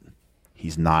not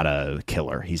a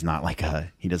killer. He's not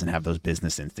he doesn't have those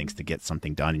business instincts to get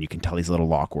something done, and you can tell he's a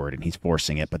little awkward and he's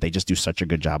forcing it, but they just do such a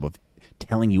good job of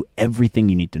telling you everything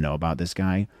you need to know about this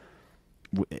guy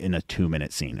in a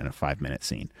 2-minute scene, in a 5-minute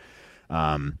scene.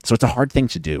 So it's a hard thing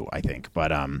to do, I think,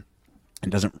 but it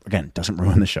doesn't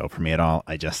ruin the show for me at all.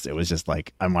 It was just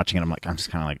like, I'm watching it, I'm just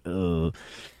kind of like, ugh.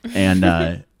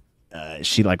 And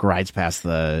she like rides past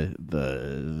the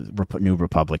New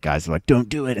Republic guys. They're like, don't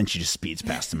do it. And she just speeds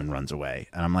past them and runs away.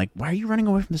 And I'm like, why are you running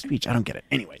away from the speech? I don't get it.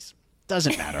 Anyways,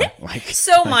 doesn't matter. Like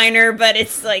so minor, but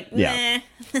it's like, yeah.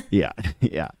 Yeah.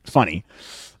 Funny.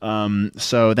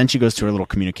 So then she goes to her little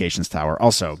communications tower.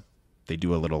 Also, they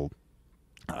do a little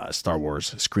Star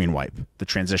Wars screen wipe. The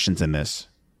transitions in this,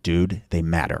 dude, they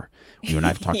matter. You and I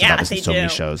have talked about this in so many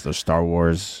shows. Those Star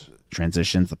Wars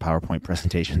transitions, the PowerPoint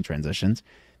presentation transitions,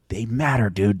 they matter,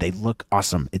 dude. They look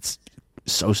awesome. It's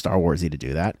so Star Warsy to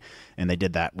do that. And they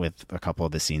did that with a couple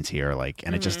of the scenes here.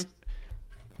 And it just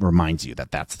reminds you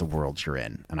that that's the world you're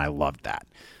in. And I loved that.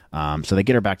 So they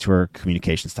get her back to her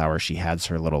communications tower. She has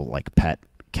her little like pet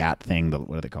cat thing.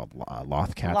 What are they called?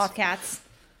 Loth cats? Loth cats.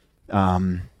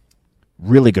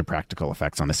 Really good practical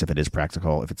effects on this, if it is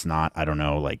practical. If it's not, I don't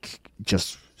know. Like,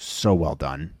 just so well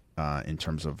done in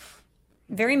terms of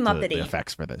very Muppety the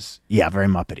effects for this. Yeah, very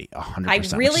Muppety.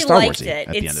 100%. I really liked it.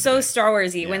 It's so Star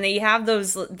Warsy when they have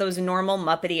those normal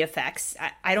Muppety effects.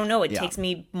 I don't know. It takes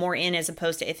me more in as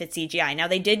opposed to if it's CGI. Now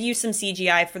they did use some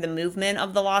CGI for the movement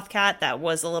of the Loth cat that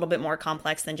was a little bit more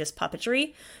complex than just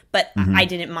puppetry, but I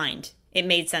didn't mind. It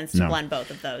made sense to blend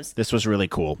both of those. This was really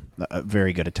cool.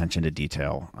 Very good attention to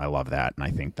detail. I love that, and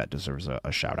I think that deserves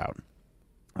a shout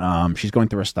out. She's going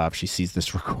through her stuff. She sees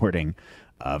this recording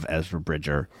of Ezra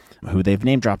Bridger, who they've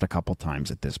name dropped a couple times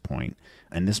at this point.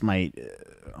 And this might,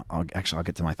 I'll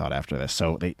get to my thought after this.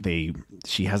 So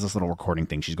she has this little recording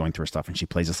thing. She's going through her stuff, and she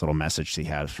plays this little message she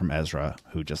has from Ezra,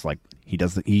 who just like he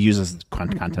uses the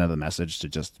content of the message to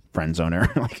just friend zone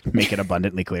her, like make it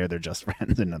abundantly clear they're just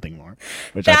friends and nothing more.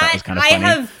 Which I thought was kind of funny. I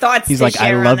have thoughts. He's to like,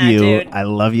 share I love on that, you, dude. I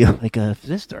love you like a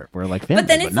sister. We're like family, but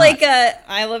then it's like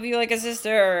I love you like a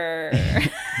sister.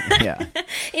 Yeah.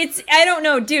 I don't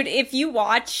know, dude. If you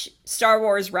watch Star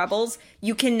Wars Rebels,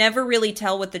 you can never really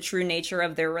tell what the true nature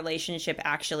of their relationship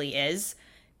actually is,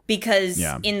 because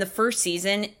in the first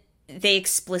season they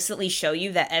explicitly show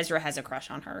you that Ezra has a crush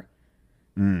on her.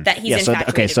 That he's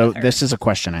infatuated with her. This is a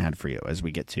question I had for you as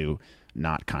we get to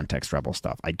not context Rebel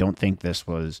stuff. I don't think this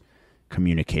was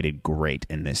communicated great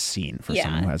in this scene for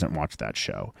someone who hasn't watched that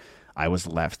show. I was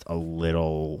left a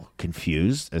little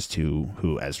confused as to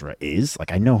who Ezra is.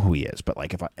 Like, I know who he is, but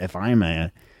like if I'm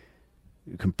a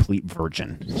complete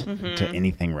virgin to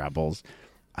anything Rebels,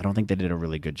 I don't think they did a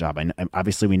really good job.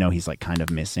 Obviously we know he's like kind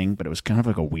of missing, but it was kind of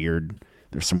like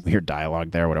there's some weird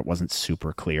dialogue there where it wasn't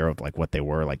super clear of like what they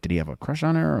were. Like, did he have a crush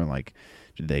on her, or like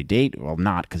did they date? Well,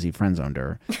 not, because he friend zoned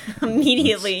her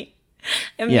immediately.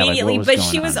 Like, but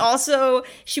she was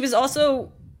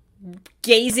also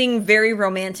gazing very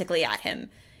romantically at him.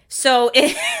 So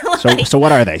so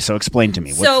what are they? So explain to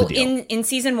me. What's the deal? In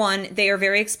season 1, they are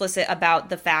very explicit about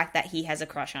the fact that he has a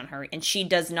crush on her, and she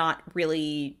does not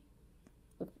really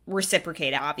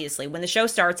reciprocate, obviously. When the show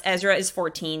starts, Ezra is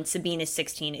 14, Sabine is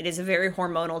 16. It is a very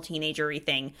hormonal teenager-y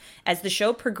thing. As the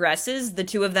show progresses, the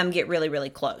two of them get really, really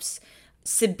close.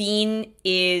 Sabine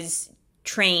is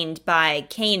trained by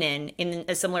Kanan in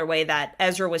a similar way that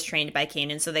Ezra was trained by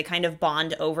Kanan, so they kind of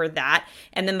bond over that.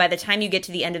 And then by the time you get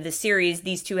to the end of the series,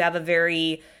 these two have a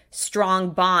very strong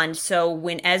bond. So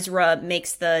when Ezra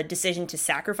makes the decision to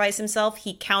sacrifice himself,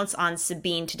 he counts on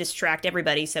Sabine to distract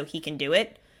everybody so he can do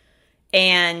it.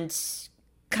 And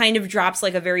kind of drops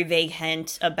like a very vague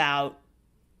hint about,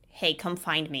 hey, come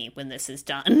find me when this is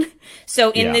done.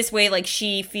 So in this way, like,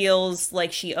 she feels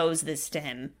like she owes this to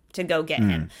him to go get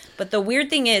him. But the weird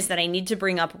thing is that I need to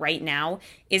bring up right now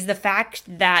is the fact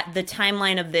that the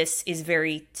timeline of this is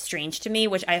very strange to me,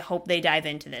 which I hope they dive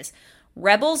into this.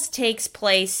 Rebels takes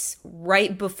place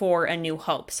right before A New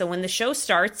Hope. So when the show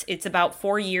starts, it's about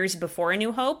 4 years before A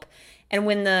New Hope. And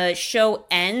when the show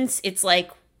ends, it's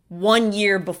like 1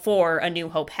 year before A New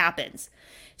Hope happens.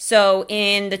 So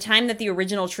in the time that the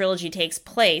original trilogy takes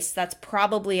place, that's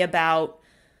probably about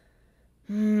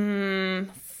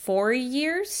 4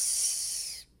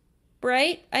 years,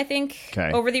 right? I think,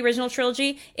 over the original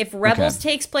trilogy. If Rebels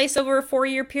takes place over a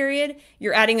 4-year period,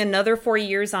 you're adding another 4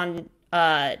 years on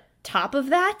top of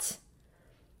that.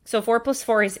 So 4 plus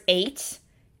 4 is 8.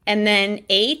 And then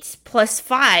 8 plus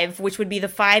 5, which would be the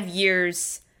 5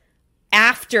 years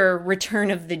after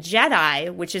Return of the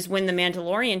Jedi, which is when The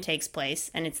Mandalorian takes place,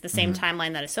 and it's the same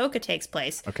timeline that Ahsoka takes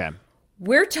place. Okay.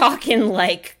 We're talking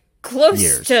like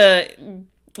close to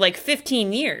like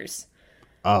 15 years.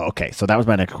 Oh, okay. So that was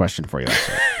my next question for you,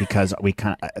 actually, because we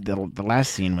kind of the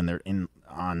last scene when they're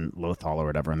on Lothal or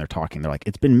whatever, and they're talking, they're like,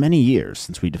 "It's been many years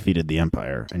since we defeated the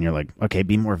Empire," and you're like, "Okay,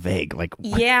 be more vague. Like,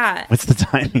 what's the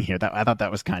timing here?" I thought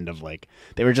that was kind of like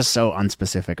they were just so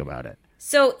unspecific about it.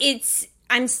 So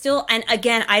I'm still, and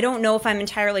again, I don't know if I'm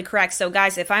entirely correct. So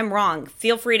guys, if I'm wrong,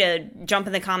 feel free to jump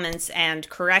in the comments and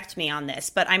correct me on this.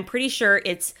 But I'm pretty sure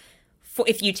it's,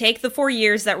 if you take the 4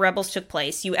 years that Rebels took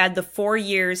place, you add the 4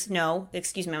 years, no,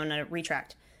 excuse me, I'm going to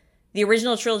retract. The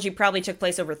original trilogy probably took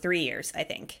place over 3 years, I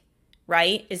think.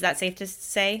 Right? Is that safe to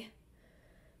say?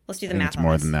 Let's do the math on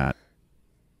more this. than that.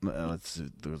 Let's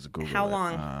Google How it.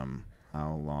 long?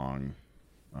 How long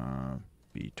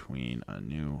between A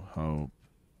New Hope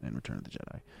and Return of the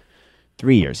Jedi?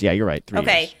 3 years. Yeah, you're right. 3 years.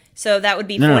 Okay, so that would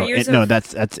be no, 4 years. No,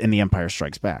 that's in The Empire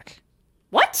Strikes Back.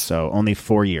 What? So only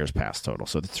 4 years passed total.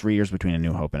 So the 3 years between A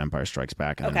New Hope and Empire Strikes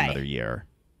Back, and then another year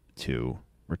to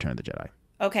Return of the Jedi.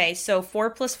 Okay, so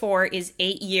 4 plus 4 is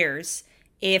 8 years.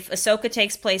 If Ahsoka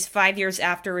takes place 5 years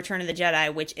after Return of the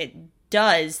Jedi, which it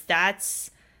does, that's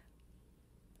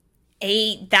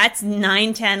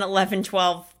 9, 10, 11,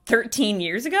 12, 13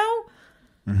 years ago?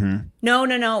 Mm-hmm. No.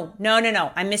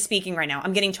 I'm misspeaking right now.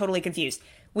 I'm getting totally confused.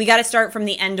 We got to start from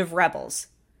the end of Rebels.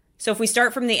 So if we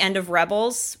start from the end of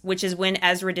Rebels, which is when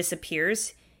Ezra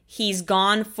disappears, he's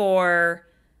gone for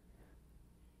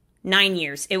 9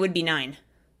 years. It would be 9.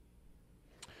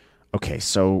 Okay,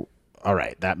 so, all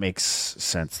right, that makes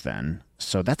sense then.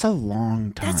 So that's a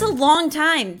long time. That's a long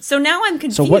time. So now I'm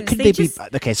confused. So what could they be?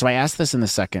 Okay, so I asked this in the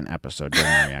second episode during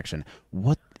my reaction.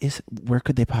 Where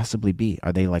could they possibly be?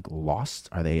 Are they like lost?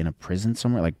 Are they in a prison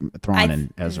somewhere? Like Thrawn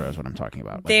and Ezra is what I'm talking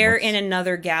about. Like, they're in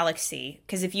another galaxy.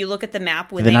 Because if you look at the map,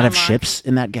 do they not have ships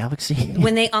in that galaxy?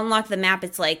 When they unlock the map,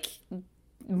 it's like,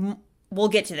 we'll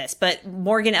get to this, but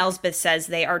Morgan Elsbeth says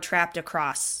they are trapped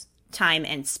across time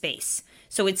and space.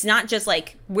 So it's not just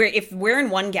like if we're in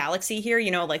one galaxy here,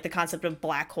 you know, like the concept of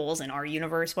black holes in our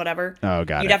universe, whatever. Oh,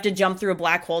 got it. You'd have to jump through a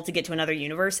black hole to get to another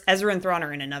universe. Ezra and Thrawn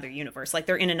are in another universe. Like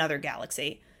they're in another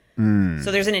galaxy.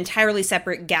 So there's an entirely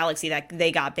separate galaxy that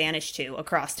they got banished to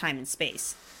across time and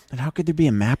space. And how could there be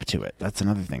a map to it? That's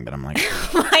another thing that I'm like,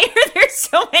 why are there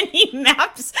so many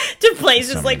maps to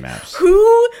places? So like maps.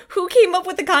 who came up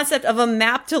with the concept of a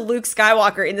map to Luke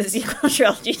Skywalker in the sequel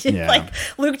trilogy? Did like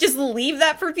Luke just leave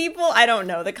that for people? I don't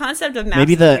know. The concept of maps.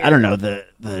 Maybe I don't know,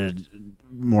 the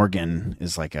Morgan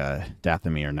is like a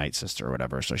Dathomir Night Sister or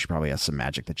whatever, so she probably has some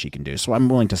magic that she can do. So I'm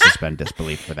willing to suspend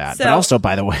disbelief for that. But also,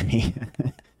 by the way,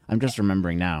 I'm just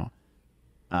remembering now,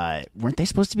 weren't they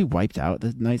supposed to be wiped out,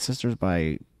 the Night Sisters,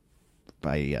 by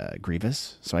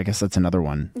Grievous? So I guess that's another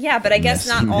one. Yeah, but I guess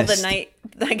not all the night.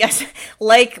 I guess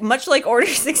much like Order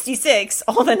 66,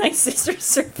 all the Night Sisters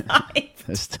survived.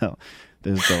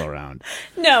 They're still around.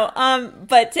 No,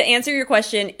 but to answer your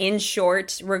question in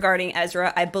short regarding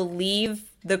Ezra, I believe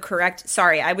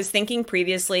I was thinking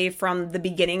previously from the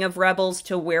beginning of Rebels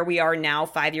to where we are now,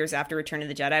 5 years after Return of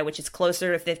the Jedi, which is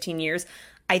closer to 15 years.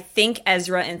 I think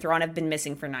Ezra and Thrawn have been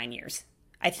missing for 9 years.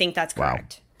 I think that's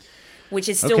correct. Wow. Which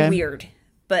is still weird.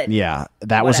 but Yeah,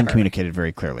 that wasn't whatever. communicated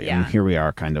very clearly, and Yeah. here we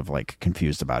are, kind of like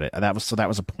confused about it. That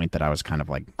was a point that I was kind of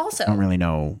like, I don't Also, really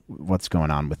know what's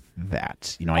going on with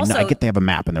that. I also, get they have a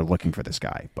map and they're looking for this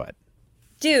guy, but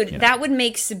dude, you know, that would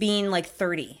make Sabine like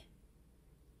 30.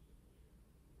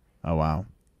 oh wow,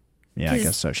 yeah, I guess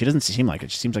Because so. She doesn't seem like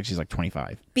it. She seems like she's like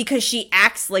 25. because she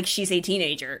acts like she's a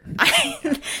teenager.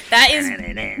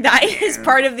 That is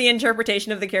part of the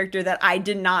interpretation of the character that I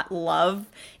did not love,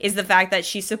 is the fact that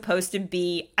she's supposed to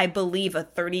be, I believe, a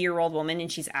 30-year-old woman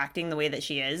and she's acting the way that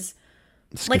she is.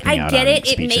 Like, Skipping I out get on it.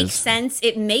 It makes speeches. sense.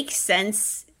 It makes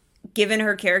sense given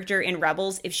her character in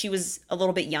Rebels if she was a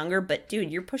little bit younger, but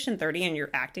dude, you're pushing 30 and you're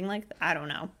acting like, I don't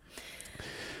know.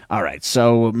 All right,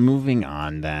 so moving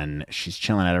on then. She's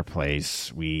chilling at her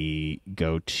place. We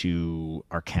go to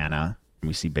Arcana, and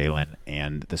we see Balin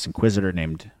and this Inquisitor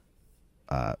named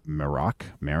Merrick.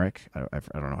 I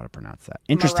don't know how to pronounce that.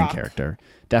 Interesting Marok. character.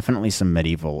 Definitely some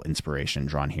medieval inspiration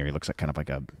drawn here. He looks like kind of like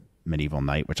a medieval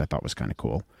knight, which I thought was kind of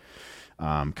cool.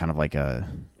 Kind of like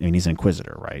he's an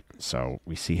Inquisitor, right? So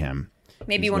we see him.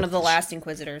 Maybe He's one with of the last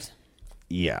Inquisitors.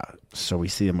 Yeah. So we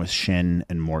see them with Shin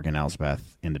and Morgan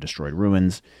Elsbeth in the destroyed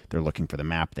ruins. They're looking for the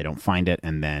map. They don't find it.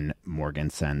 And then Morgan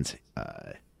sends,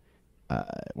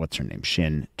 what's her name?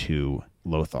 Shin to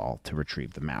Lothal to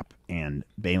retrieve the map. And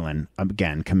Balin,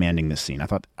 again, commanding this scene. I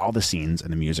thought all the scenes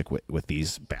and the music with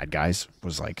these bad guys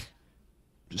was like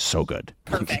so good.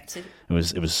 Perfect. It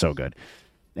was so good.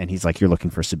 And he's like, you're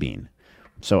looking for Sabine.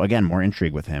 So again, more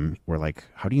intrigue with him. We're like,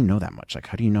 how do you know that much? Like,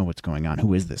 how do you know what's going on?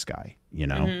 Who is this guy?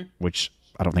 Which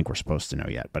I don't think we're supposed to know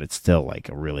yet, but it's still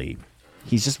like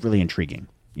he's just really intriguing.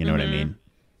 You know what I mean?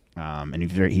 And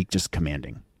he's just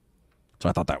commanding. So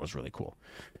I thought that was really cool.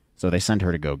 So they send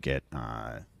her to go get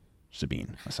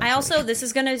Sabine. I also, this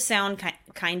is going to sound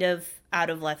kind of out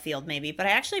of left field maybe, but I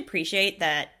actually appreciate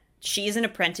that she is an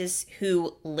apprentice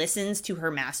who listens to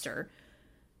her master.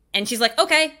 And she's like,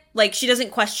 okay, like she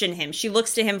doesn't question him. She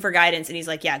looks to him for guidance and he's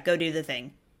like, yeah, go do the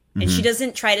thing. And she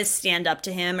doesn't try to stand up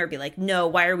to him or be like, no,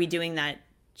 why are we doing that?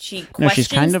 She questions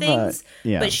she's kind of things,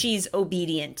 yeah. but she's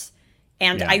obedient.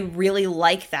 And Yeah. I really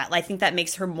like that. I think that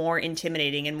makes her more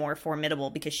intimidating and more formidable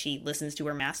because she listens to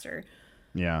her master.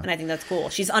 Yeah. And I think that's cool.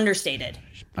 She's understated.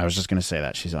 I was just going to say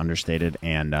that. She's understated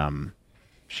and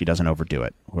she doesn't overdo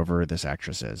it. Whoever this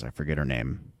actress is, I forget her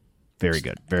name. Very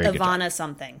good. Very good. Ivana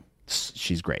something.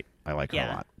 She's great. I like her a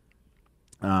Yeah. lot.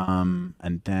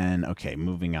 And then, okay,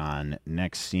 moving on.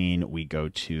 Next scene, we go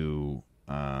to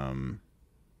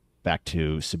back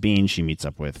to Sabine. She meets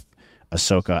up with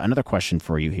Ahsoka. Another question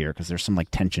for you here, because there's some like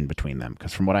tension between them.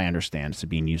 Because from what I understand,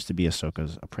 Sabine used to be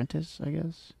Ahsoka's apprentice, I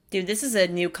guess. Dude, this is a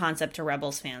new concept to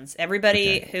Rebels fans.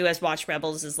 Everybody who has watched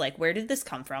Rebels is like, where did this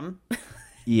come from?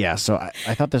 Yeah, so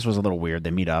I thought this was a little weird.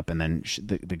 They meet up, and then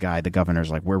the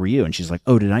governor's like, "Where were you?" And she's like,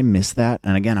 "Oh, did I miss that?"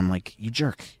 And again, I'm like, "You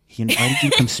jerk! He invited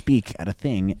you to come speak at a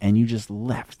thing, and you just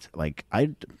left." Like, I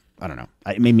don't know.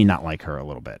 It made me not like her a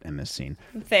little bit in this scene.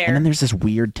 Fair. And then there's this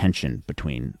weird tension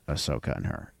between Ahsoka and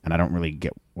her, and I don't really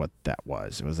get what that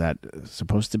was. Was that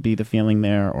supposed to be the feeling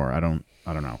there, or I don't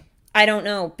know. I don't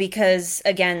know, because,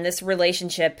 again, this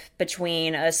relationship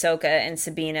between Ahsoka and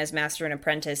Sabine as master and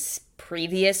apprentice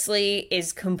previously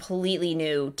is completely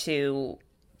new to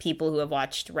people who have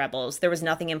watched Rebels. There was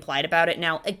nothing implied about it.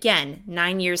 Now, again,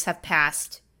 9 years have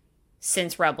passed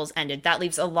since Rebels ended. That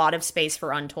leaves a lot of space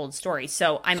for untold stories.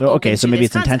 So I'm So open okay, so to maybe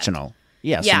this it's concept. intentional.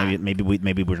 Yeah, so Yeah.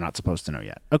 maybe we're not supposed to know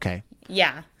yet. Okay,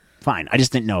 Yeah. fine. I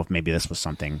just didn't know if maybe this was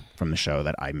something from the show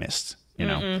that I missed. You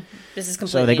know. This is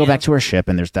completely So they go new. back to her ship,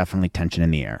 and there's definitely tension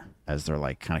in the air as they're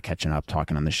like kind of catching up,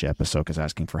 talking on the ship. Ahsoka's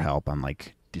asking for help on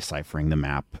like deciphering the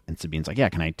map, and Sabine's like, "Yeah,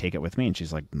 can I take it with me?" And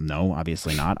she's like, "No,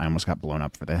 obviously not. I almost got blown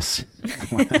up for this.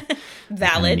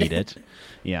 Valid. I need it."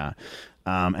 Yeah,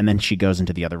 and then she goes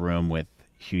into the other room with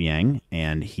Hu Yang,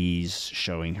 and he's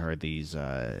showing her these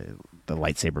the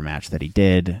lightsaber match that he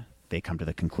did. They come to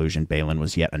the conclusion Balin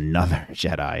was yet another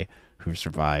Jedi who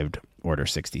survived Order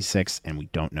 66, and we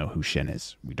don't know who Shin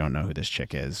is. We don't know who this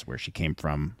chick is, where she came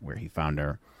from, where he found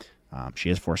her. She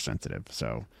is force sensitive,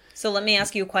 so So let me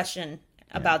ask you a question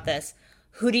about this.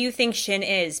 Who do you think Shin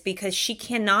is? Because she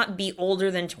cannot be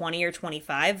older than 20 or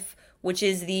 25, which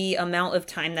is the amount of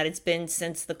time that it's been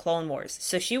since the Clone Wars.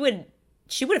 So she would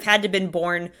have had to been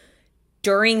born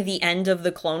during the end of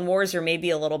the Clone Wars, or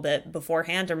maybe a little bit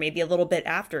beforehand, or maybe a little bit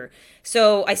after.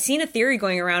 So I seen a theory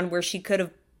going around where she could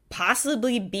have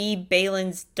possibly be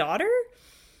Balin's daughter.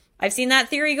 I've seen that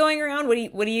theory going around.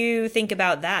 What do you think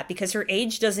about that? Because her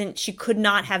age doesn't, she could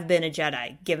not have been a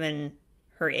Jedi given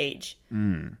her age.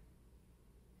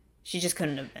 She just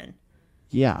couldn't have been.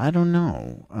 yeah, I don't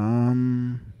know.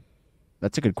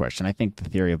 That's a good question. I think the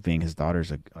theory of being his daughter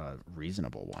is a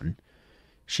reasonable one.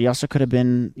 She also could have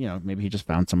been, maybe he just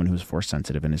found someone who's force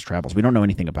sensitive in his travels. We don't know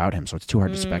anything about him, so it's too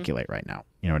hard to speculate right now.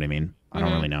 You know what I mean? I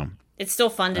don't really know. It's still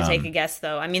fun to take a guess,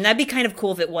 though. I mean, that'd be kind of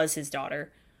cool if it was his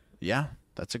daughter. Yeah,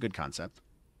 that's a good concept.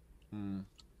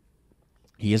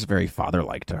 He is very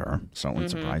father-like to her, so it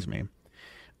wouldn't surprise me.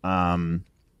 So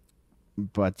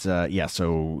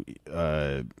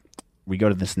we go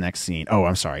to this next scene. Oh,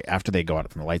 I'm sorry. After they go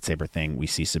out from the lightsaber thing, we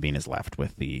see Sabine is left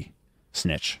with the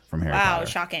snitch from Harry Potter. Wow,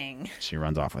 shocking. She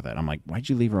runs off with it. I'm like, why'd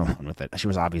you leave her alone with it? She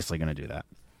was obviously going to do that.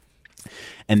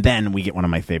 And then we get one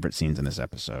of my favorite scenes in this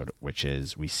episode, which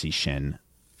is we see Shin,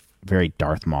 very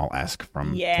Darth Maul-esque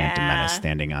from Phantom Menace,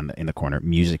 standing in the corner.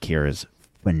 Music here is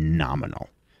phenomenal.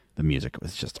 The music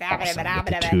was just awesome. With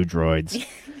the two droids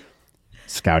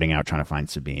scouting out, trying to find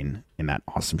Sabine in that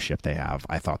awesome ship they have.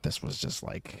 I thought this was just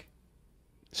like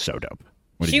so dope.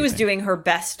 She was doing her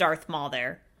best Darth Maul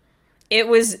there. It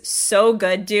was so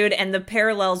good, dude, and the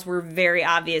parallels were very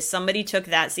obvious. Somebody took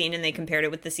that scene and they compared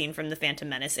it with the scene from The Phantom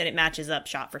Menace, and it matches up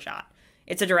shot for shot.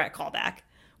 It's a direct callback,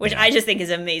 which I just think is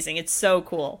amazing. It's so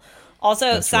cool. Also,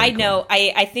 that's side really cool. note,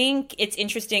 I think it's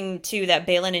interesting, too, that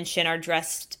Baylan and Shin are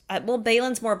dressed...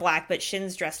 Baylan's more black, but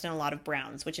Shin's dressed in a lot of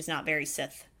browns, which is not very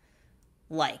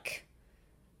Sith-like.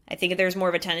 I think there's more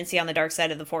of a tendency on the dark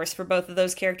side of the Force for both of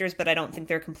those characters, but I don't think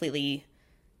they're completely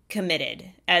committed,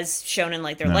 as shown in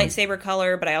like their lightsaber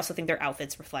color, but I also think their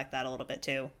outfits reflect that a little bit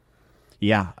too.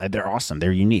 Yeah, they're awesome.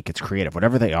 They're unique. It's creative.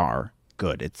 Whatever they are,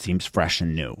 good. It seems fresh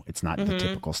and new. It's not the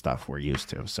typical stuff we're used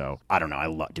to. So I don't know. I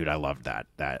loved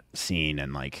that scene,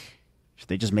 and like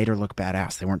they just made her look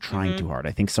badass. They weren't trying too hard.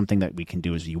 I think something that we can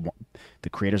do is the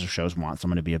creators of shows want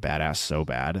someone to be a badass so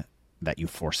bad that you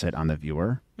force it on the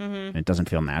viewer, and it doesn't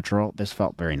feel natural. This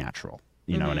felt very natural.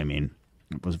 You know what I mean?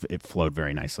 It flowed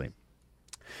very nicely.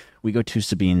 We go to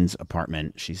Sabine's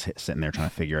apartment. She's sitting there trying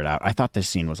to figure it out. I thought this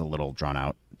scene was a little drawn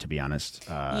out, to be honest.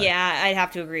 Yeah, I'd have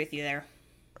to agree with you there.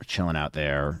 Chilling out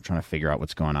there, trying to figure out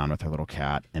what's going on with her little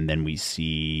cat. And then we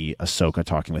see Ahsoka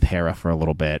talking with Hera for a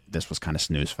little bit. This was kind of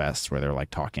snooze fest where they're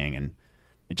like talking, and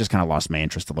it just kind of lost my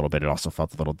interest a little bit. It also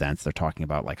felt a little dense. They're talking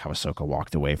about like how Ahsoka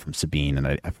walked away from Sabine, and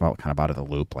I felt kind of out of the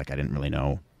loop. Like I didn't really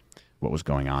know what was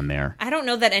going on there. I don't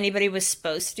know that anybody was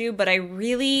supposed to, but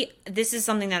this is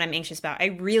something that I'm anxious about. I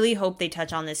really hope they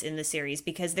touch on this in the series,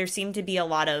 because there seemed to be a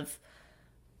lot of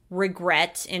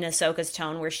regret in Ahsoka's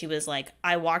tone where she was like,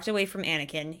 I walked away from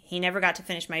Anakin. He never got to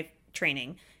finish my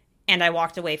training. And I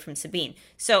walked away from Sabine.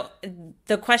 So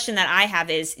the question that I have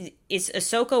is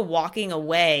Ahsoka walking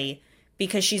away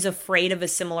because she's afraid of a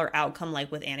similar outcome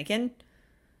like with Anakin?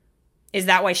 Is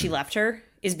that why she left her?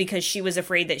 Is because she was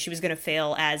afraid that she was going to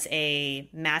fail as a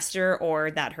master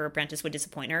or that her apprentice would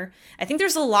disappoint her? I think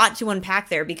there's a lot to unpack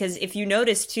there, because if you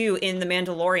notice, too, in The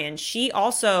Mandalorian, she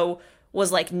also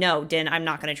was like, no, Din, I'm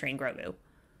not going to train Grogu.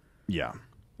 Yeah.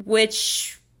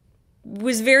 Which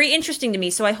was very interesting to me,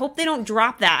 so I hope they don't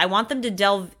drop that. I want them to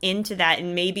delve into that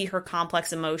and maybe her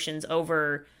complex emotions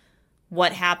over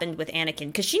what happened with Anakin,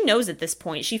 because she knows at this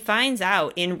point. She finds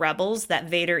out in Rebels that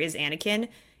Vader is Anakin,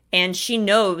 and she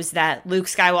knows that Luke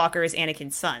Skywalker is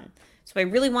Anakin's son. So I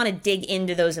really want to dig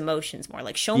into those emotions more.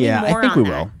 Like, show me more on that.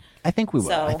 Yeah, I think we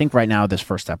will. I think right now, this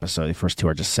first episode, the first two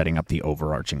are just setting up the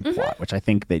overarching plot, which I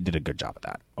think they did a good job of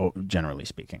that, generally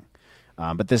speaking.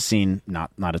 But this scene,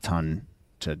 not a ton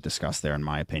to discuss there, in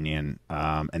my opinion.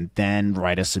 And then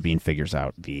right as Sabine figures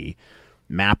out the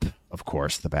map, of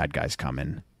course, the bad guys come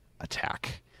and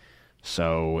attack.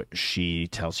 So she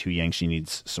tells Hu Yang she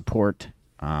needs support.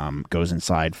 Goes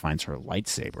inside, finds her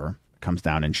lightsaber, comes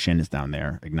down, and Shin is down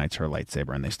there, ignites her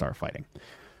lightsaber, and they start fighting.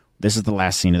 This is the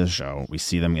last scene of the show. We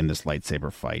see them in this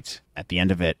lightsaber fight. At the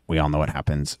end of it, we all know what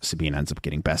happens. Sabine ends up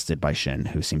getting bested by Shin,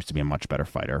 who seems to be a much better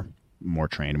fighter, more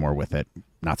trained, more with it.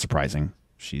 Not surprising.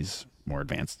 She's more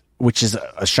advanced, which is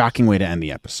a shocking way to end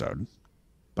the episode.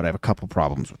 But I have a couple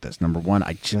problems with this. Number one,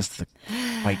 the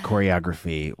fight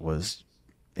choreography was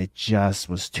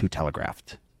too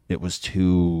telegraphed. It was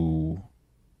too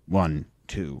 1,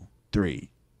 2, 3,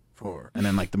 4, and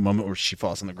then like the moment where she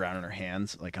falls on the ground and her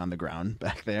hands like on the ground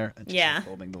back there, and she's like,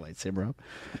 holding the lightsaber up.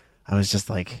 I was just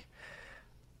like,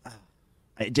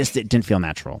 it didn't feel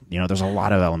natural. There's a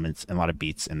lot of elements and a lot of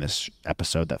beats in this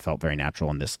episode that felt very natural,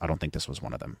 and I don't think this was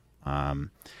one of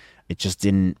them. It just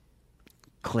didn't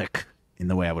click in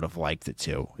the way I would have liked it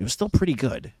to. It was still pretty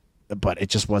good, but it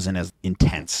just wasn't as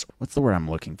intense. What's the word I'm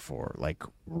looking for? Like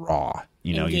raw.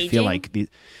 Engaging? You feel like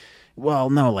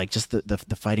just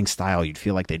the fighting style. You'd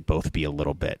feel like they'd both be a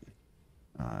little bit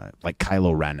like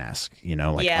Kylo Ren-esque,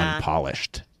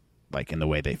 unpolished. like in the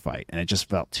way they fight, and it just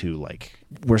felt too like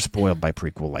we're spoiled by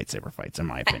prequel lightsaber fights, in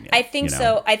my opinion. I think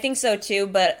so. I think so too,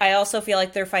 but I also feel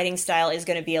like their fighting style is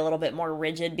going to be a little bit more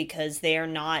rigid because they are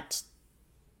not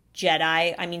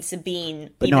Jedi. I mean,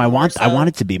 Sabine. But no, I wanted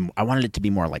it to be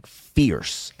more like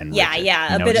fierce and rigid,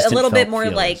 a little bit more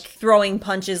like throwing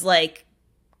punches, like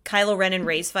Kylo Ren and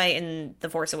Rey's fight in The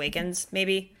Force Awakens,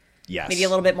 maybe. Yes. Maybe a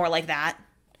little bit more like that.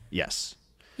 Yes.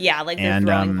 Yeah, like they're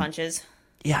throwing punches.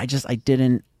 Yeah, I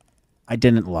didn't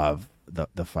love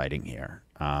the fighting here.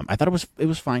 I thought it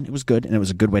was fine. It was good, and it was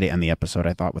a good way to end the episode,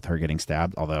 I thought, with her getting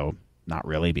stabbed, although not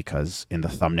really, because in the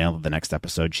thumbnail of the next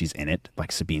episode, she's in it,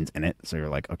 like Sabine's in it. So you're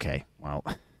like, okay, well.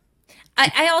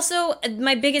 I also,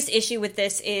 my biggest issue with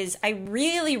this is I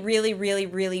really, really, really,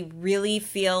 really, really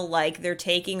feel like they're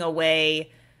devaluing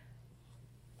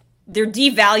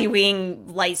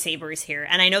lightsabers here.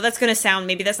 And I know that's going to sound,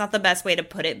 maybe that's not the best way to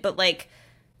put it, but like,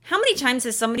 how many times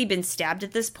has somebody been stabbed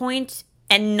at this point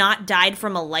and not died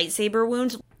from a lightsaber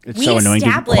wound? It's so annoying.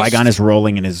 Qui-Gon is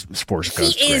rolling in his Force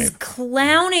Ghost grave. He is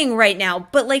clowning right now.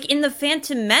 But like in the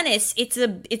Phantom Menace, it's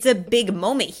a big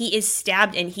moment. He is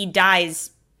stabbed and he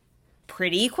dies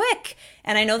pretty quick.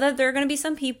 And I know that there are going to be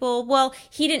some people, well,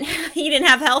 he didn't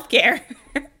have healthcare.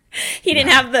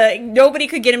 Nobody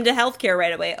could get him to healthcare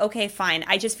right away. Okay, fine.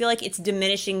 I just feel like it's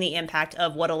diminishing the impact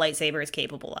of what a lightsaber is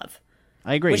capable of.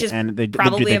 I agree, which is and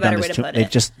probably a better way to put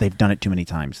it. They've done it too many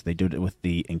times. They did it with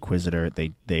the Inquisitor.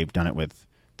 They've done it with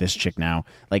this chick now.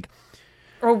 Like,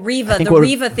 or Reva. The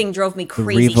Reva thing drove me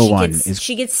crazy.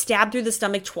 She gets stabbed through the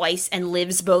stomach twice and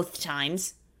lives both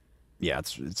times. Yeah,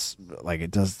 it's like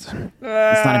it's not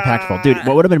impactful, dude.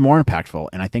 What would have been more impactful,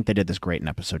 and I think they did this great in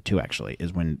episode 2, actually,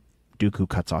 is when Dooku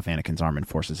cuts off Anakin's arm and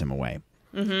forces him away.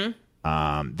 Mm-hmm.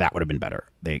 That would have been better.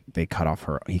 They cut off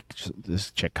this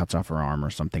chick cuts off her arm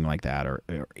or something like that, or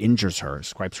injures her,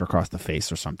 swipes her across the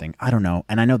face or something. I don't know.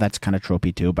 And I know that's kind of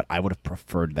tropey too, but I would have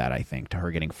preferred that, I think, to her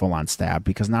getting full on stabbed,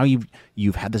 because now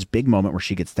you've had this big moment where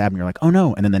she gets stabbed and you're like, oh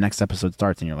no, and then the next episode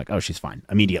starts and you're like, oh, she's fine.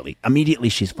 Immediately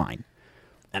she's fine.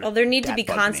 And well, there need to be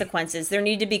consequences. There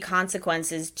need to be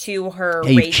consequences to her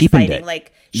rage fighting. It.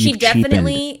 Like she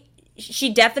definitely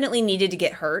needed to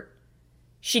get hurt.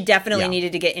 She definitely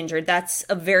needed to get injured. That's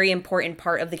a very important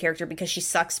part of the character because she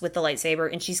sucks with the lightsaber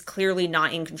and she's clearly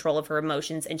not in control of her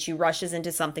emotions and she rushes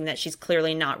into something that she's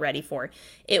clearly not ready for.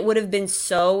 It would have been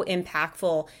so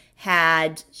impactful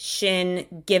had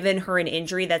Shin given her an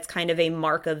injury that's kind of a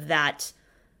mark of that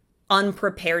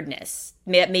unpreparedness.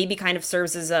 Maybe kind of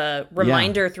serves as a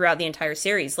reminder throughout the entire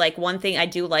series. Like, one thing I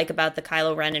do like about the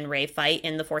Kylo Ren and Rey fight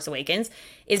in The Force Awakens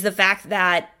is the fact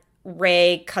that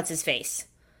Rey cuts his face.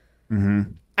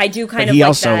 Mm-hmm. I do kind but of he like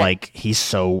also that. Like, he's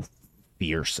so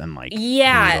fierce and like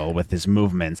brutal with his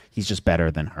movements. He's just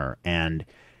better than her. And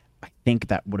I think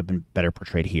that would have been better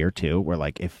portrayed here too, where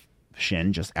like if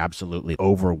Shin just absolutely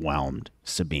overwhelmed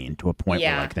Sabine to a point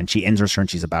where like then she injures her and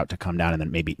she's about to come down, and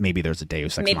then maybe there's a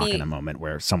Deus Ex Machina moment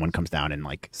where someone comes down and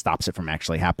like stops it from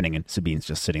actually happening, and Sabine's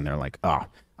just sitting there like, oh,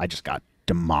 I just got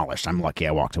demolished. I'm lucky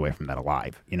I walked away from that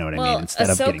alive. You know what I mean? Instead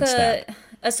of getting stabbed.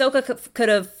 Ahsoka could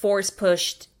have force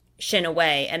pushed Shin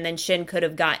away, and then Shin could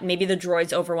have maybe the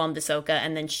droids overwhelmed Ahsoka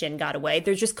and then Shin got away.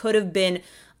 There just could have been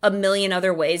a million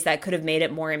other ways that could have made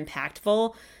it more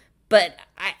impactful. But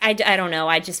I don't know.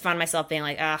 I just found myself being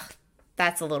like,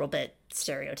 that's a little bit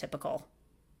stereotypical.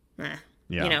 Yeah.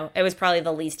 You know, it was probably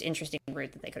the least interesting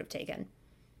route that they could have taken.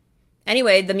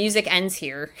 Anyway, the music ends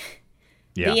here.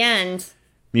 Yeah. The end.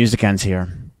 Music ends here.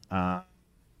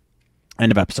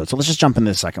 End of episode. So let's just jump into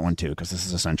the second one too, because this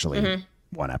is essentially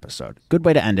one episode. Good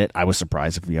way to end it. I was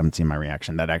surprised if you haven't seen my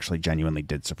reaction. That actually genuinely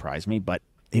did surprise me, but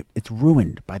it's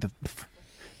ruined by the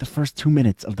first 2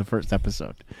 minutes of the first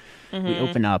episode. We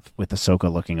open up with Ahsoka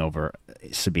looking over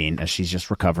Sabine as she's just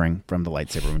recovering from the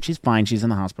lightsaber room. She's fine. She's in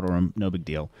the hospital room. No big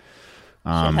deal. She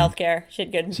had healthcare. She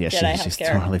had good Jedi healthcare. She's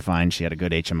totally fine. She had a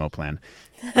good HMO plan.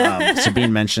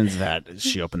 Sabine mentions that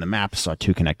she opened the map, saw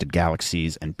 2 connected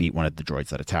galaxies, and beat one of the droids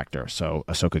that attacked her. So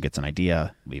Ahsoka gets an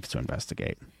idea, leaves to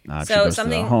investigate. She goes to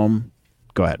the home.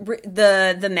 Go ahead.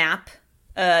 The map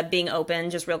being open,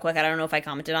 just real quick, I don't know if I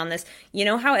commented on this. You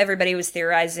know how everybody was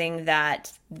theorizing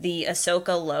that the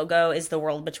Ahsoka logo is the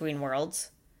world between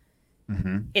worlds?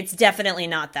 Mm-hmm. It's definitely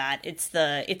not that. It's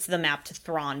the map to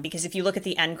Thrawn, because if you look at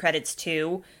the end credits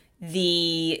too,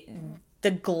 the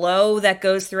glow that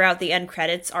goes throughout the end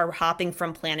credits are hopping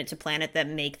from planet to planet that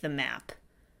make the map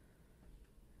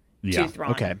to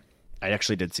Thrawn. Okay. I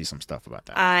actually did see some stuff about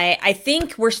that. I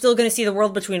think we're still going to see the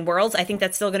world between worlds. I think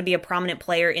that's still going to be a prominent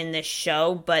player in this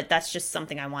show, but that's just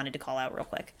something I wanted to call out real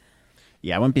quick.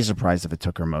 Yeah, I wouldn't be surprised if it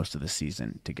took her most of the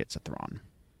season to get to Thrawn,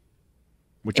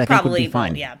 which I think would be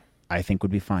fine. Yeah, I think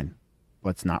would be fine.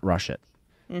 let's not rush it.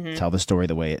 Tell the story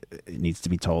the way it needs to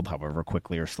be told, however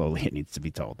quickly or slowly it needs to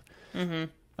be told.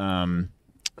 So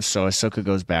Ahsoka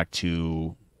goes back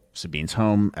to Sabine's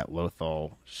home at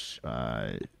Lothal.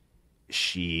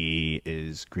 She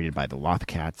is greeted by the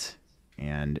Lothcat,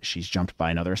 and she's jumped by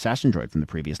another assassin droid from the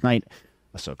previous night.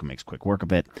 Ahsoka makes quick work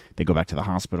of it. They go back to the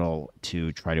hospital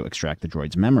to try to extract the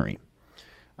droid's memory.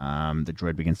 The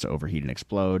droid begins to overheat and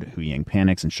explode. Hu Yang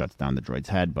panics and shuts down the droid's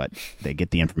head, but they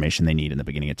get the information they need in the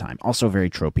beginning of time. Also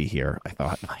very tropey here. I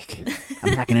thought, like,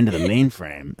 I'm hacking into the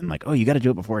mainframe, and like, oh, you got to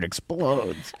do it before it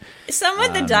explodes. Some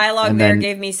of the dialogue there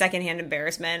gave me secondhand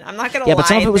embarrassment. I'm not going to lie. Yeah, but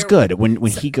some of it was good. When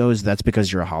he goes, that's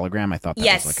because you're a hologram, I thought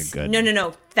that was like a good...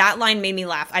 No. That line made me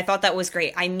laugh. I thought that was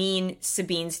great. I mean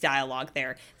Sabine's dialogue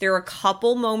there. There are a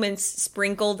couple moments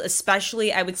sprinkled,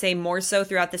 especially, I would say, more so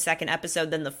throughout the second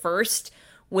episode than the first,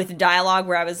 with dialogue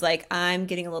where I was like, I'm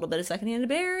getting a little bit of secondhand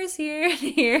embarrassment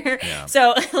here. Yeah.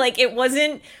 So, like, it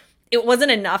wasn't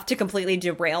enough to completely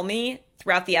derail me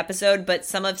throughout the episode, but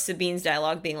some of Sabine's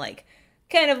dialogue being like,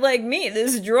 kind of like me,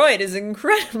 this droid is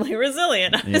incredibly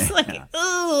resilient. I was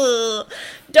ugh,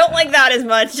 don't like that as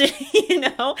much, you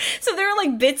know? So there are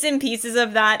like bits and pieces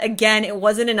of that. Again, it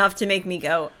wasn't enough to make me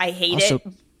go, I hate it,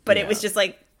 but it was just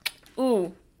like,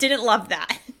 ooh, didn't love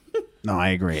that. No, I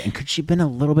agree. And could she have been a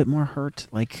little bit more hurt?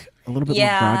 Like, a little bit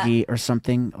more groggy or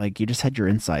something? Like, you just had your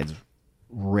insides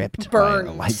ripped Burned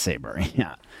by a lightsaber.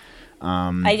 Yeah.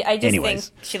 I just think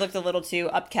she looked a little too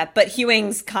upkept. But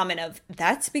Hewing's comment of,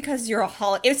 that's because you're a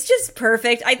holo... It's just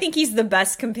perfect. I think he's the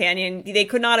best companion. They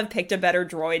could not have picked a better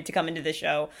droid to come into the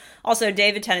show. Also,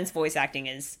 David Tennant's voice acting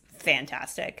is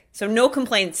fantastic. So no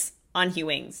complaints on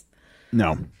Hewing's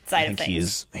side of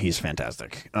things. He's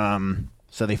fantastic.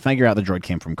 So they figure out the droid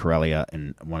came from Corellia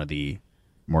in one of the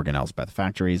Morgan Elsbeth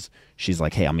factories. She's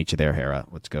like, hey, I'll meet you there, Hera.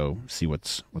 Let's go see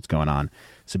what's going on.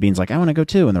 Sabine's like, I want to go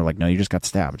too. And they're like, no, you just got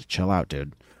stabbed. Chill out,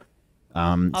 dude.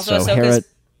 Also, so Ahsoka's Hera,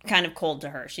 kind of cold to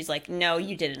her. She's like, no,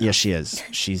 you didn't. Yeah, she is.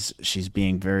 She's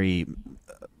being very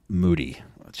moody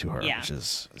to her, which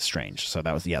is strange. So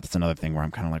that's another thing where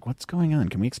I'm kind of like, what's going on?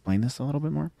 Can we explain this a little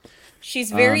bit more? She's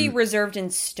very reserved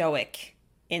and stoic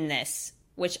in this,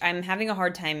 which I'm having a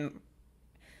hard time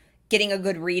getting a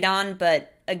good read on,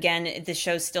 but again, the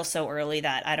show's still so early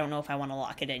that I don't know if I want to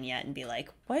lock it in yet and be like,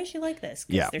 why is she like this?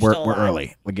 Yeah, we're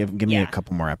early. Well, give me a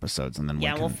couple more episodes and then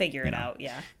we'll figure it out.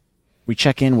 Yeah. We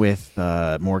check in with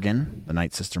Morgan, the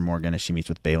Night Sister Morgan, as she meets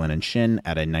with Baylan and Shin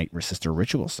at a Night Sister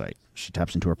ritual site. She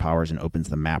taps into her powers and opens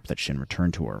the map that Shin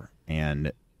returned to her,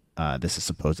 and this is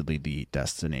supposedly the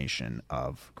destination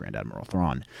of Grand Admiral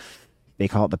Thrawn. They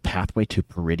call it the Pathway to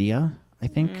Peridia, I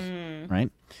think,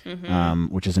 right? Mm-hmm.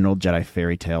 Which is an old Jedi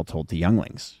fairy tale told to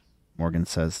younglings. Morgan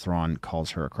says Thrawn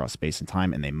calls her across space and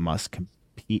time, and they must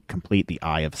complete the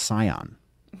Eye of Sion.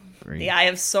 The Eye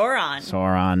of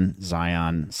Sauron.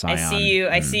 Zion.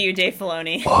 I see you, Dave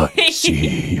Filoni. I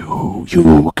see you.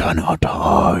 You cannot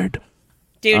hide.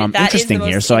 Dude, that interesting is the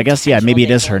here. most So I guess maybe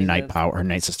it is her Dave Filoni her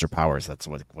Night Sister powers. That's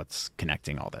what's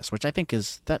connecting all this, which I think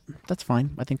is that's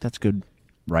fine. I think that's good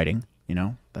writing. You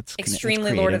know, that's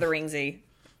extremely Lord of the Ringsy.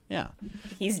 Yeah,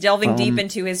 he's delving deep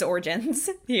into his origins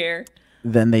here.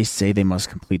 Then they say they must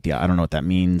complete I don't know what that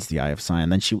means, the Eye of Sion.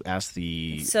 Then she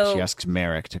asks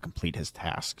Merrick to complete his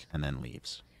task and then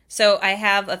leaves. So I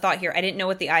have a thought here. I didn't know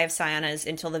what the Eye of Sion is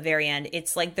until the very end.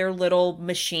 It's like their little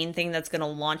machine thing that's going to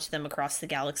launch them across the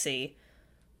galaxy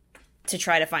to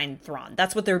try to find Thrawn.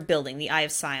 That's what they're building. The Eye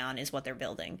of Sion is what they're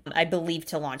building, I believe,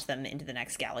 to launch them into the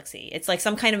next galaxy. It's like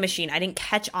some kind of machine. I didn't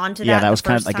catch on to that. Yeah, that was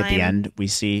kind of like at the end we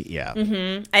see. Yeah.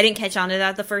 Mm-hmm. I didn't catch on to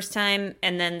that the first time,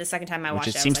 and then the second time I watched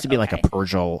it, seems to be like a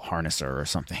Purgil harnesser or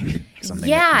something.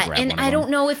 Yeah, and I don't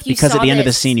know if you because saw at the end of the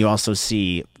this scene you also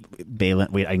see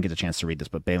Baylan. Wait, I didn't get a chance to read this,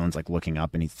 but Baylan's like looking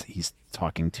up and he's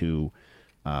talking to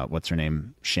what's her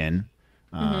name, Shin.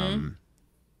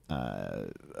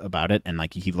 About it, and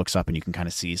like he looks up and you can kind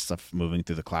of see stuff moving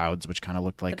through the clouds, which kind of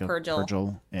looked like a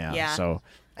Purgil. Yeah. So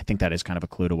I think that is kind of a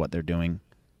clue to what they're doing.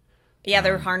 Yeah,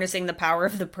 they're harnessing the power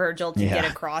of the Purgil to get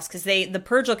across, because the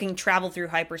Purgil can travel through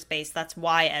hyperspace. That's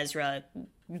why Ezra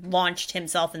launched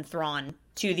himself and Thrawn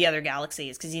to the other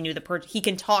galaxies, because he knew he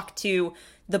can talk to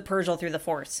the Purgil through the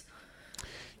Force.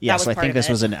 Yeah, so I think this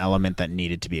was an element that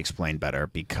needed to be explained better,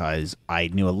 because I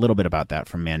knew a little bit about that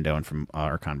from Mando and from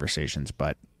our conversations,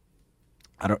 but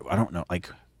I don't know. Like,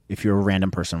 if you're a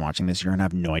random person watching this, you're gonna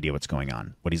have no idea what's going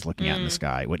on, what he's looking at in the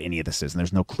sky, what any of this is, and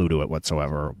there's no clue to it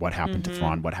whatsoever. What happened to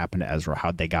Thrawn? What happened to Ezra?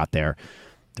 How'd they got there?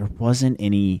 There wasn't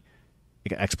any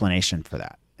explanation for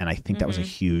that, and I think that was a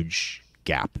huge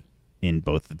gap in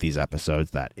both of these episodes.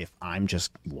 That if I'm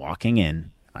just walking in,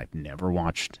 I've never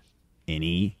watched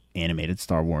any animated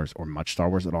Star Wars or much Star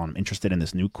Wars at all, I'm interested in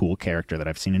this new cool character that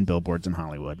I've seen in billboards in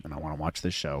Hollywood, and I want to watch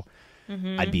this show,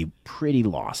 I'd be pretty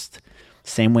lost.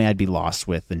 Same way I'd be lost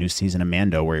with the new season of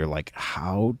Mando, where you're like,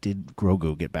 how did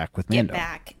Grogu get back with Mando? Get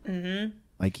back.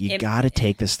 Like, you got to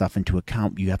take this stuff into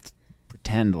account. You have to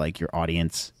pretend like your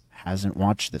audience hasn't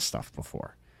watched this stuff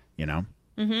before, you know?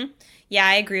 Yeah,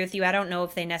 I agree with you. I don't know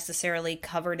if they necessarily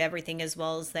covered everything as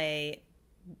well as they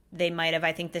might have.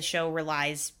 I think the show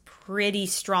relies pretty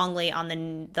strongly on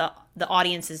the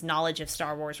audience's knowledge of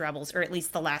Star Wars Rebels, or at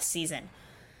least the last season,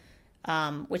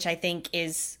 which I think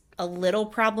is a little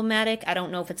problematic. I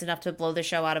don't know if it's enough to blow the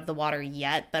show out of the water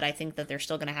yet, but I think that they're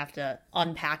still going to have to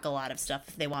unpack a lot of stuff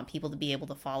if they want people to be able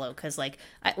to follow. Because, like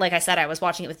I said, I was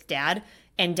watching it with Dad,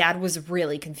 and Dad was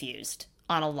really confused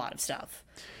on a lot of stuff.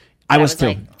 I was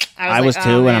too. I was too,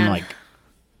 oh, and man.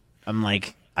 I'm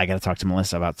like, I got to talk to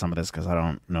Melissa about some of this because I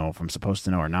don't know if I'm supposed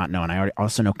to know or not know, and I already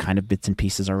also know kind of bits and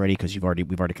pieces already because we've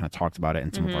already kind of talked about it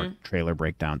in some of our trailer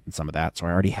breakdowns and some of that, so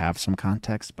I already have some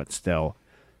context, but still,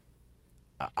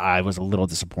 I was a little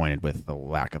disappointed with the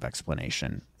lack of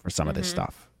explanation for some of this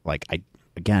stuff. Like, I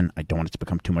don't want it to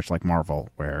become too much like Marvel,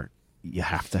 where you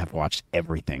have to have watched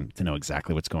everything to know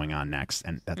exactly what's going on next,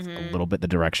 and that's a little bit the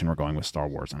direction we're going with Star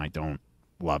Wars, and I don't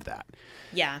love that.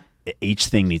 Yeah. Each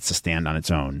thing needs to stand on its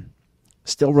own,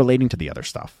 still relating to the other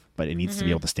stuff, but it needs to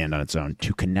be able to stand on its own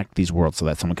to connect these worlds so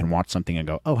that someone can watch something and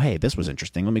go, oh, hey, this was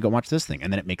interesting. Let me go watch this thing.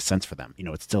 And then it makes sense for them. You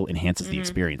know, it still enhances the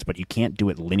experience, but you can't do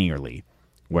it linearly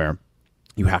where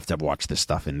you have to watch this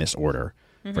stuff in this order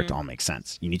for it to all make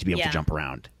sense. You need to be able to jump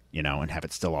around, you know, and have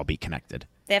it still all be connected.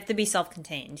 They have to be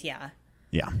self-contained, yeah.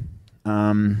 Yeah.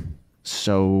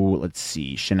 So let's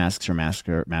see. Shin asks her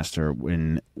master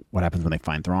what happens when they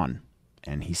find Thrawn,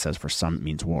 and he says, for some it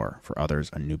means war, for others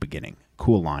a new beginning.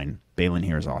 Cool line. Balin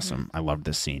here is awesome. I love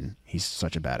this scene. He's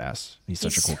such a badass. He's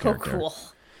such a cool character. Cool.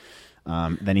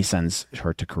 Then he sends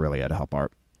her to Corellia to help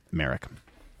out Merrick.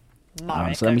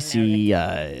 Marek So let me and see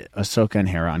Ahsoka and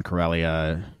Hera on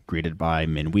Corellia, greeted by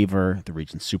Min Weaver, the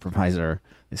region's supervisor.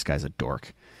 This guy's a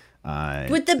dork.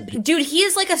 With dude, he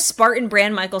is like a Spartan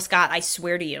brand Michael Scott, I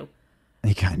swear to you.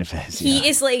 He kind of is. He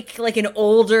is like an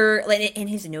older, and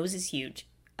his nose is huge.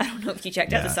 I don't know if you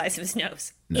checked out the size of his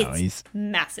nose. No, he's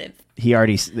massive. He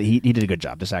did a good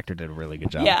job. This actor did a really good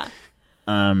job. Yeah.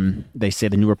 They say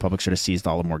the New Republic should have seized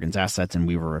all of Morgan's assets, and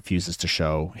Weaver refuses to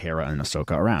show Hera and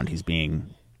Ahsoka around. He's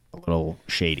being a little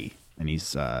shady, and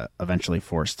he's eventually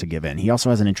forced to give in. He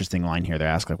also has an interesting line here. They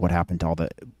ask, like, what happened to all the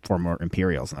former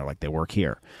Imperials? And they're like, they work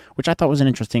here, which I thought was an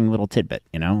interesting little tidbit,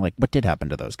 you know? Like, what did happen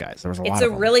to those guys? There was a lot of them.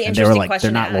 It's a really And they were interesting like,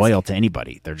 question they're to not ask. loyal to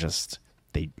anybody.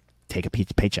 They take a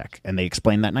paycheck, and they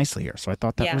explain that nicely here. So I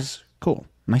thought that was cool.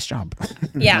 Nice job.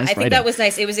 Yeah, Nice I think writing. that was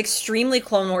nice. It was extremely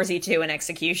Clone Wars-y too in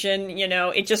execution. You know,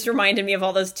 it just reminded me of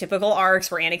all those typical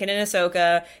arcs where Anakin and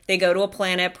Ahsoka, they go to a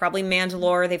planet, probably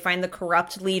Mandalore, they find the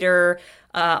corrupt leader,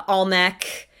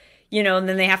 Almec, you know, and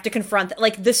then they have to confront.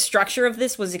 Like, the structure of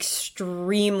this was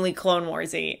extremely Clone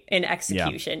Wars-y in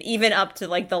execution, even up to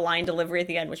like the line delivery at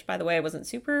the end, which, by the way, I wasn't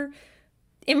super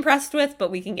impressed with,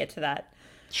 but we can get to that.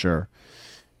 Sure.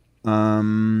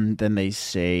 Then they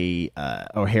say,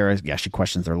 Hera, she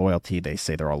questions their loyalty. They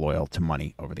say they're all loyal to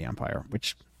money over the Empire,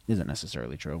 which isn't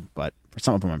necessarily true, but for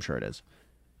some of them, I'm sure it is.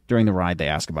 During the ride, they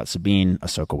ask about Sabine.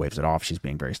 Ahsoka waves it off. She's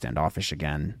being very standoffish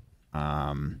again.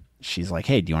 She's like,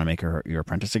 hey, do you want to make her your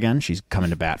apprentice again? She's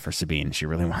coming to bat for Sabine. She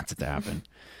really wants it to happen.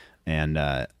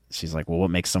 And she's like, well,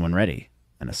 what makes someone ready?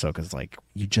 And Ahsoka's like,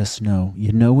 you just know.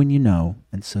 You know when you know,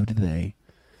 and so do they.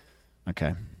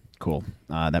 Okay. Cool.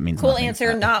 That means Cool nothing.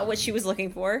 answer, not what she was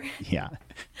looking for. Yeah.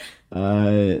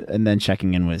 And then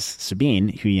checking in with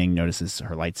Sabine, Huyang notices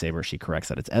her lightsaber. She corrects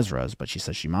that it's Ezra's, but she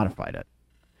says she modified it.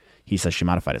 He says she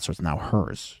modified it, so it's now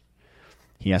hers.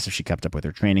 He asks if she kept up with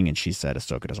her training, and she said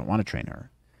Ahsoka doesn't want to train her.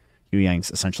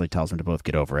 Huyang essentially tells them to both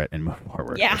get over it and move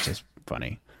forward, which is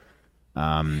funny.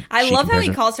 I love how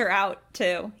he calls her out,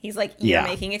 too. He's like, you're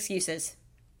making excuses.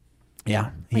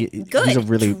 Yeah, Good. He's a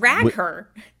really drag her.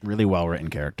 really well written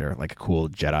character, like a cool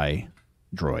Jedi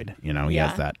droid. You know, he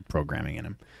has that programming in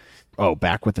him. Oh,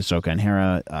 back with Ahsoka and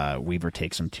Hera, Weaver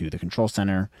takes him to the control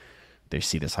center. They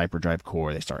see this hyperdrive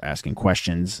core. They start asking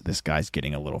questions. This guy's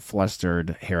getting a little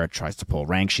flustered. Hera tries to pull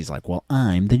rank. She's like, "Well,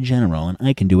 I'm the general, and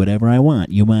I can do whatever I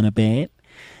want. You want to bet?"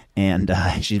 And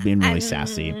she's being really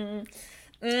sassy.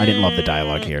 I didn't love the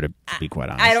dialogue here, to be quite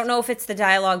honest. I don't know if it's the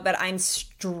dialogue, but I'm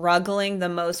struggling the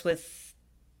most with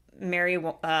Mary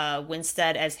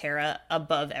Winstead as Hera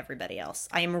above everybody else.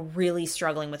 I am really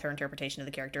struggling with her interpretation of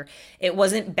the character. It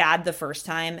wasn't bad the first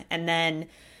time, and then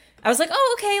I was like,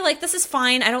 oh, okay, like this is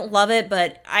fine. I don't love it,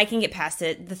 but I can get past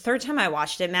it. The third time I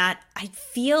watched it, Matt, I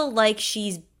feel like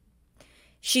she's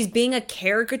being a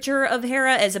caricature of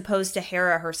Hera as opposed to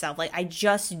Hera herself. Like I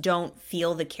just don't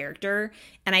feel the character,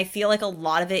 and I feel like a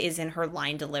lot of it is in her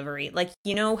line delivery. Like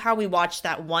you know how we watched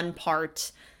that one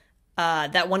part,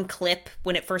 that one clip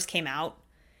when it first came out.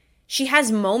 She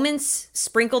has moments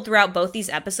sprinkled throughout both these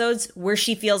episodes where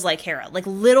she feels like Hera, like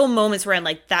little moments where I'm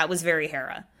like, that was very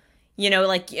Hera, you know,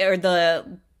 like or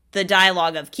the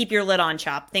dialogue of "keep your lid on,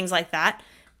 Chop," things like that.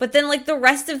 But then like the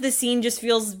rest of the scene just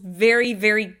feels very,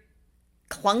 very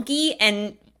clunky,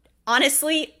 and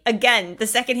honestly, again, the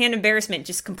secondhand embarrassment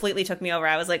just completely took me over.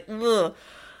 I was like, ugh.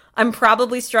 I'm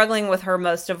probably struggling with her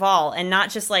most of all, and not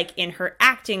just like in her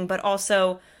acting, but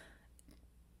also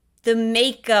the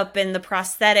makeup and the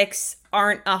prosthetics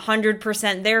aren't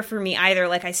 100% there for me either.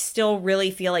 Like I still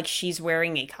really feel like she's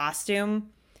wearing a costume,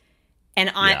 and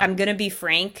I'm gonna be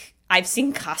frank, I've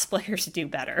seen cosplayers do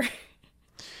better.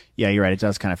 Yeah, you're right. It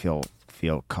does kind of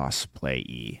feel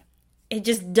cosplay-y. It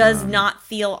just does not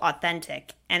feel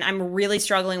authentic, and I'm really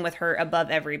struggling with her above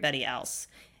everybody else.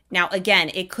 Now, again,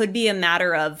 it could be a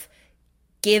matter of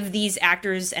give these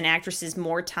actors and actresses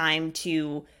more time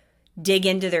to dig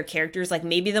into their characters. Like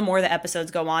maybe the more the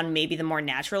episodes go on, maybe the more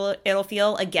natural it'll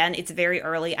feel. Again, it's very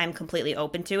early. I'm completely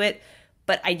open to it,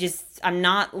 but I'm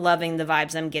not loving the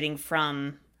vibes I'm getting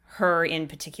from her in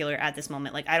particular at this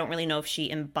moment. Like I don't really know if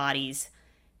she embodies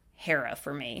Hera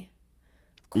for me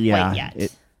quite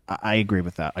yet. I agree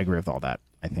with that. I agree with all that.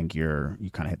 I think you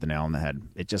kind of hit the nail on the head.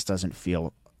 It just doesn't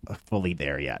feel fully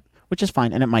there yet, which is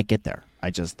fine, and it might get there.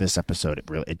 This episode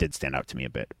it did stand out to me a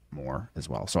bit more as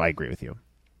well. So I agree with you.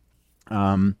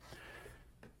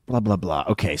 Blah blah blah.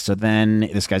 Okay, so then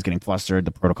this guy's getting flustered.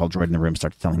 The protocol droid in the room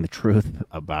starts telling the truth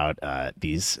about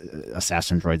these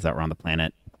assassin droids that were on the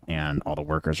planet, and all the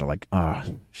workers are like, "Oh,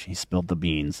 she spilled the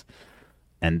beans."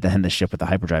 And then the ship with the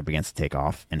hyperdrive begins to take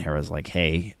off, and Hera's like,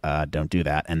 "Hey, don't do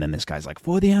that." And then this guy's like,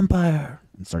 "For the Empire,"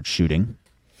 and starts shooting.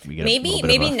 We get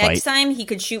maybe next time he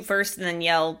could shoot first and then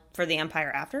yell for the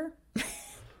Empire after.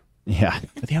 Yeah,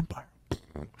 for the Empire.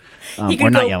 Or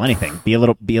not yell anything. Be a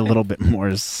little bit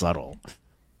more subtle.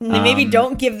 Maybe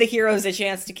don't give the heroes a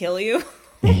chance to kill you.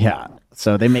 Yeah.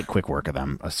 So they make quick work of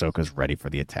them. Ahsoka's ready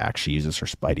for the attack. She uses her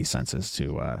spidey senses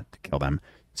to kill them.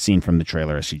 Seen from the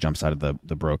trailer as she jumps out of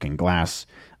the broken glass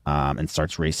and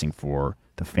starts racing for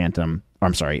the Phantom.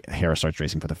 Hera starts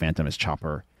racing for the Phantom as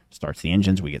Chopper starts the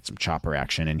engines. We get some Chopper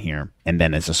action in here. And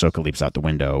then as Ahsoka leaps out the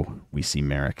window, we see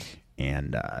Merrick,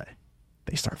 and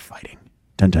they start fighting.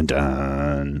 Dun, dun,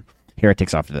 dun. Hera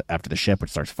takes off after the ship, which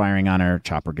starts firing on her.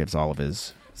 Chopper gives all of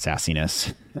his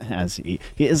sassiness, as he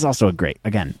is also a great,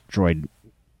 again, droid,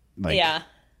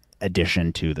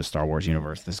 addition to the Star Wars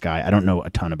universe. This guy, I don't know a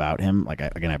ton about him. Like,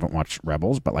 I haven't watched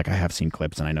Rebels, but like I have seen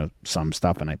clips and I know some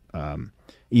stuff. And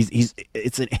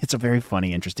it's a very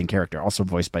funny, interesting character. Also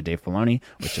voiced by Dave Filoni,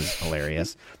 which is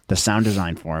hilarious. The sound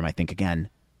design for him, I think, again,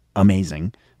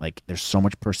 amazing. Like, there's so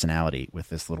much personality with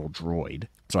this little droid.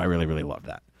 So I really, really love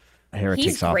that. Hera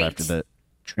takes off after the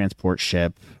transport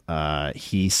ship.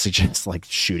 He suggests like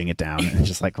shooting it down and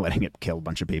just like letting it kill a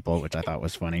bunch of people, which I thought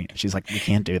was funny. She's like, "We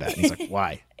can't do that." And he's like,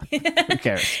 "Why? Who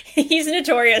cares?" He's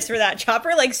notorious for that.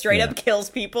 Chopper like straight up kills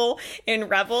people in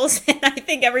Rebels, and I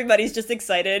think everybody's just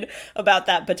excited about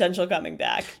that potential coming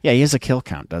back. Yeah, he has a kill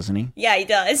count, doesn't he? Yeah, he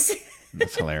does.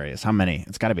 That's hilarious. How many?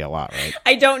 It's got to be a lot, right?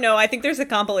 I don't know. I think there's a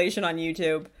compilation on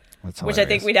YouTube, which I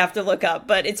think we'd have to look up,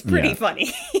 but it's pretty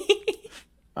funny.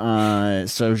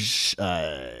 Ahsoka's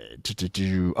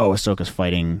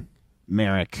fighting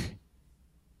Merrick.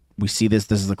 We see this.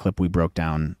 This is the clip we broke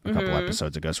down a couple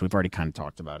episodes ago, so we've already kind of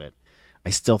talked about it. I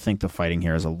still think the fighting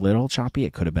here is a little choppy.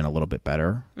 It could have been a little bit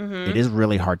better. It is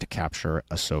really hard to capture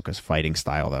Ahsoka's fighting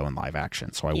style, though, in live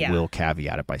action, so I will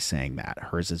caveat it by saying that.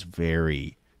 Hers is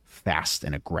very fast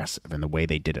and aggressive, and the way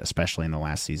they did it, especially in the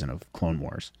last season of Clone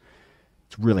Wars,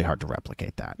 it's really hard to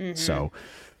replicate that. So...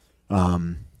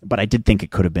 but I did think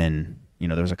it could have been,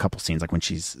 there was a couple scenes like when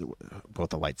both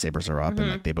the lightsabers are up and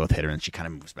like they both hit her and she kind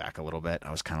of moves back a little bit.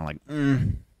 I was kind of like,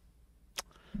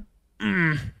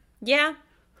 Yeah.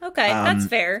 Okay, that's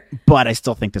fair. But I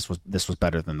still think this was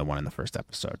better than the one in the first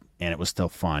episode, and it was still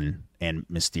fun and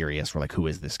mysterious. We're like, who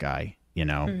is this guy?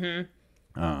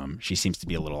 She seems to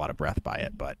be a little out of breath by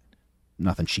it, but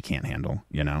nothing she can't handle.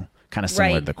 Kind of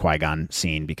similar to the Qui-Gon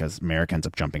scene, because Merrick ends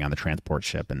up jumping on the transport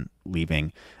ship and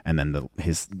leaving, and then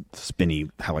his spinny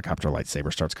helicopter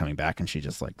lightsaber starts coming back, and she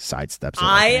just like sidesteps it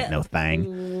like no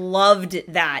thing. loved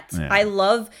that. Yeah. I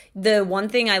love the one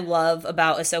thing I love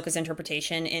about Ahsoka's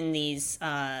interpretation in these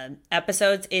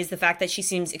episodes is the fact that she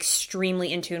seems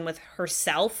extremely in tune with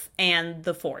herself and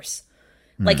the Force.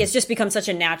 Like, it's just become such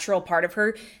a natural part of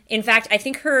her. In fact, I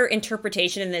think her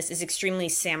interpretation in this is extremely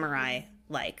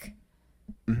samurai-like.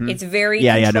 It's very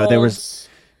No, there was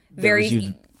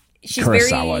very. She's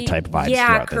Kurosawa very type vibes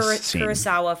throughout this scene.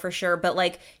 Kurosawa for sure, but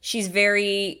like she's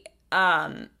very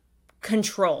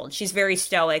controlled. She's very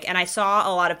stoic, and I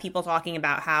saw a lot of people talking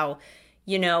about how,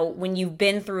 you know, when you've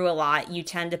been through a lot, you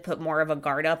tend to put more of a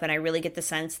guard up, and I really get the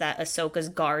sense that Ahsoka's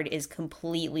guard is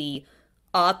completely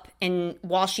up, and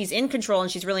while she's in control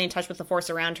and she's really in touch with the Force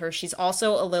around her, she's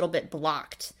also a little bit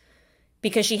blocked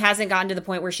because she hasn't gotten to the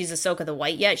point where she's Ahsoka the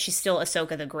White yet. She's still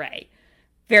Ahsoka the Gray.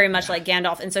 Very much like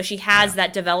Gandalf. And so she has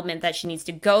that development that she needs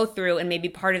to go through. And maybe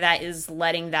part of that is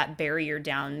letting that barrier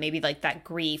down. Maybe like that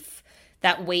grief,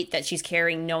 that weight that she's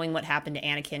carrying, knowing what happened to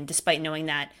Anakin, despite knowing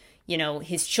that, you know,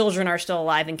 his children are still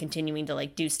alive and continuing to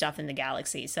like do stuff in the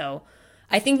galaxy. So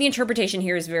I think the interpretation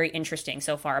here is very interesting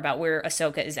so far about where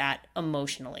Ahsoka is at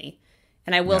emotionally.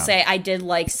 And I will say I did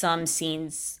like some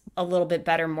scenes a little bit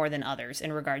better more than others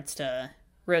in regards to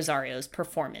Rosario's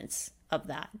performance of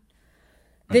that.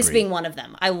 This being one of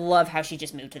them. I love how she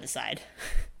just moved to the side.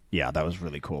 Yeah, that was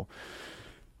really cool.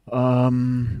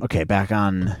 Okay, back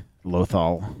on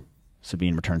Lothal.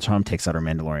 Sabine returns home, takes out her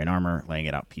Mandalorian armor, laying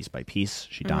it out piece by piece.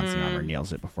 She dons the armor,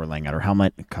 nails it before laying out her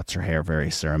helmet, cuts her hair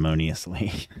very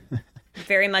ceremoniously.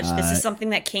 Very much. This is something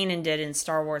that Kanan did in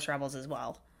Star Wars Rebels as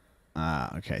well.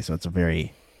 Okay, so it's a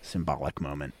very symbolic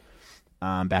moment.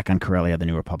 Back on Corellia, the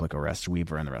New Republic arrests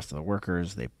Weaver and the rest of the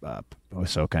workers. They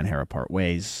Ahsoka and Hera part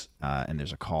ways, and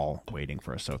there's a call waiting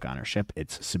for Ahsoka on her ship.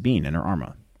 It's Sabine in her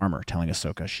armor telling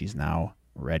Ahsoka she's now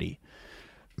ready.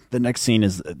 The next scene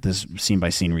is this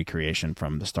scene-by-scene recreation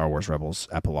from the Star Wars Rebels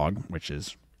epilogue, which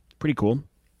is pretty cool.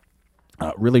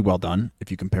 Really well done if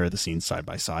you compare the scenes side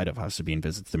by side of how Sabine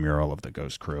visits the mural of the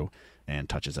Ghost crew and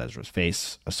touches Ezra's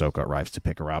face. Ahsoka arrives to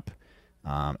pick her up,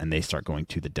 and they start going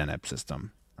to the Deneb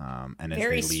system. And as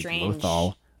Very they leave strange.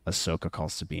 Lothal, Ahsoka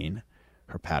calls Sabine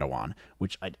her Padawan,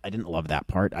 which I didn't love that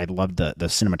part. I loved the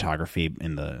cinematography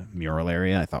in the mural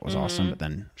area. I thought was awesome. But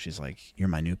then she's like, "You're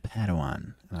my new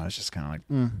Padawan," and I was just kind of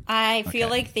like, I feel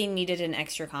like they needed an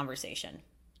extra conversation.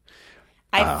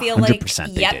 I feel like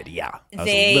 100% they did. Yeah, I was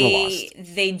a little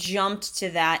lost. They jumped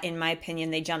to that. In my opinion,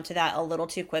 they jumped to that a little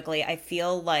too quickly. I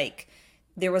feel like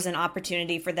there was an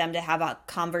opportunity for them to have a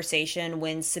conversation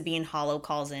when Sabine Hollow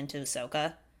calls into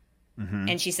Ahsoka.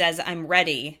 And she says, "I'm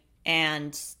ready,"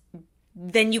 and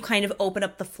then you kind of open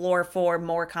up the floor for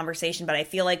more conversation. But I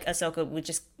feel like Ahsoka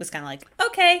was kind of like,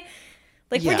 "Okay,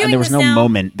 like we're doing and there was this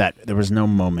now." There was no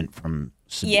moment from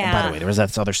Sabine. Yeah. By the way, there was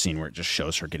that other scene where it just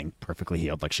shows her getting perfectly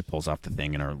healed, like she pulls off the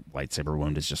thing and her lightsaber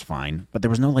wound is just fine. But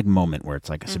there was no like moment where it's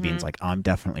like Sabine's like, "I'm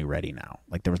definitely ready now."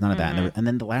 Like there was none of that. And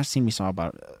then the last scene we saw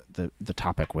about the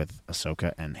topic with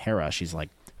Ahsoka and Hera, she's like,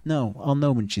 "No, I'll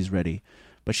know when she's ready."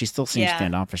 But she still seems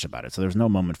standoffish about it. So there's no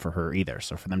moment for her either.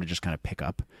 So for them to just kind of pick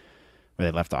up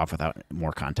where they left off without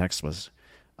more context was,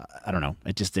 I don't know.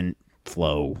 It just didn't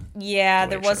flow. Yeah,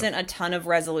 there wasn't a ton of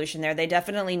resolution there. They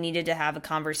definitely needed to have a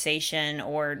conversation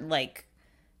or like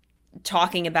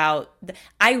talking about.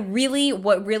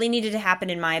 What really needed to happen,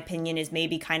 in my opinion, is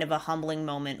maybe kind of a humbling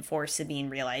moment for Sabine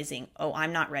realizing, "Oh,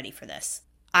 I'm not ready for this.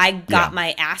 I got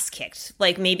my ass kicked."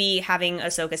 Like maybe having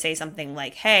Ahsoka say something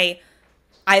like, "Hey,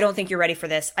 I don't think you're ready for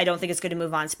this. I don't think it's good to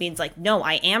move on." Sabine's like, "No,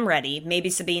 I am ready."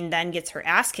 Maybe Sabine then gets her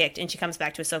ass kicked and she comes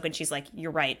back to Ahsoka and she's like,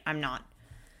 "You're right, I'm not."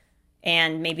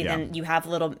 And maybe then you have a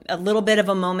little bit of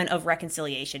a moment of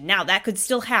reconciliation. Now, that could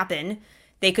still happen.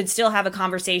 They could still have a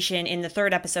conversation in the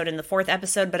third episode and the fourth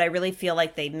episode, but I really feel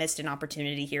like they missed an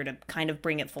opportunity here to kind of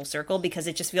bring it full circle because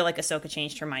it just feels like Ahsoka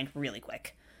changed her mind really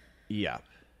quick. Yeah.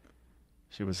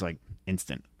 She was like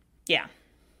instant. Yeah.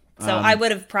 So I would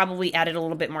have probably added a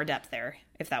little bit more depth there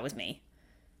if that was me.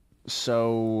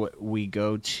 So we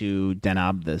go to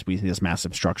Denab, this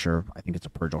massive structure. I think it's a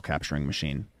Purgil capturing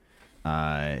machine.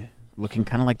 Looking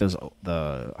kind of like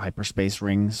the hyperspace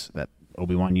rings that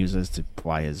Obi-Wan uses to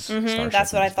fly his starship.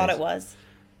 That's what I thought it was.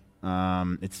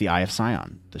 It's the Eye of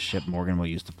Sion, the ship Morgan will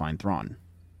use to find Thrawn.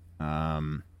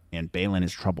 And Balin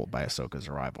is troubled by Ahsoka's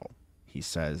arrival. He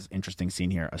says, interesting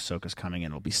scene here, Ahsoka's coming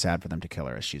and it'll be sad for them to kill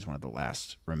her as she's one of the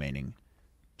last remaining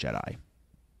Jedi.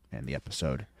 And the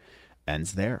episode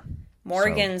ends there.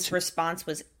 Morgan's response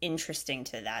was interesting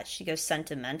to that. She goes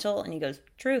sentimental and he goes,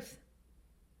 truth.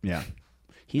 Yeah.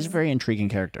 He's a very intriguing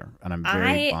character, and I'm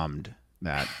very bummed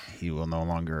that he will no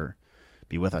longer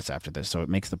be with us after this. So it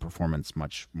makes the performance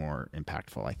much more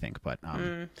impactful, I think. But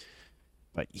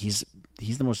but he's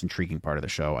the most intriguing part of the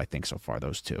show, I think, so far.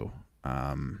 Those two.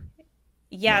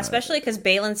 Yeah, especially because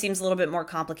Balin seems a little bit more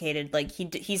complicated. Like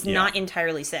he's Yeah. not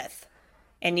entirely Sith,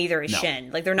 and neither is No.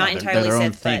 Shin. Like they're No, not they're entirely their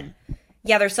own Sith, but thing.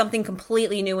 yeah, there's something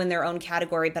completely new in their own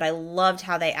category. But I loved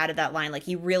how they added that line. Like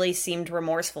he really seemed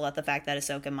remorseful at the fact that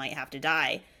Ahsoka might have to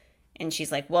die. And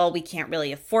she's like, well, we can't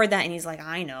really afford that. And he's like,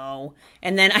 I know.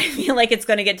 And then I feel like it's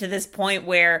going to get to this point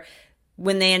where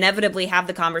when they inevitably have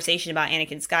the conversation about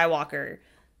Anakin Skywalker,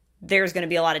 there's going to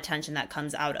be a lot of tension that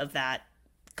comes out of that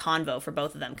convo for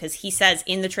both of them. Because he says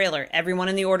in the trailer, everyone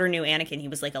in the Order knew Anakin. He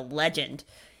was like a legend.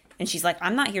 And she's like,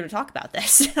 I'm not here to talk about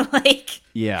this. Like,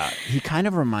 Yeah, he kind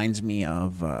of reminds me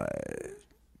of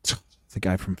the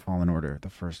guy from Fallen Order, the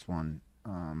first one,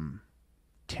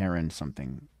 Terran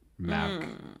something.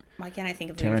 why can't I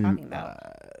think of who you're talking about?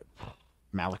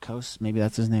 Malicos, maybe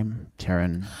that's his name.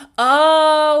 Terran.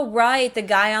 Oh, right. The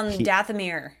guy on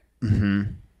Dathomir. He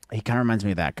kind of reminds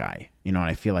me of that guy, you know. And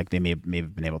I feel like they may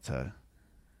have been able to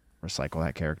recycle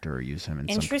that character or use him in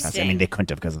some capacity. I mean, they couldn't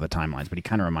have because of the timelines, but he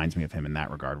kind of reminds me of him in that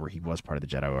regard, where he was part of the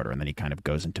Jedi Order, and then he kind of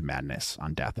goes into madness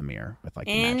on Dathomir with like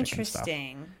the magic and stuff.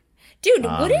 Interesting. Dude,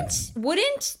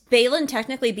 wouldn't Balin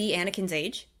technically be Anakin's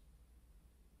age?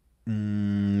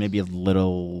 Maybe a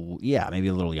little, yeah, maybe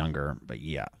a little younger, but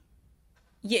yeah.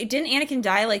 Yeah, didn't Anakin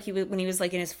die like when he was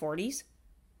like in his 40s?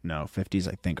 No, 50s,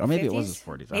 I think. Or maybe it was 50s? his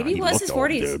 40s. Maybe it was his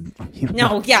 40s. Dude.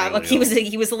 No, yeah, look, he was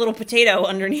a little potato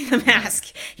underneath a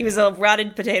mask. He was a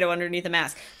rotted potato underneath a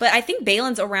mask. But I think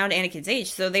Balin's around Anakin's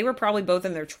age, so they were probably both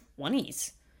in their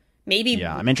 20s. Maybe.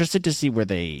 Yeah, I'm interested to see where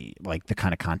they, like, the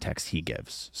kind of context he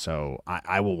gives. So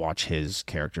I will watch his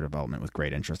character development with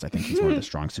great interest. I think he's one of the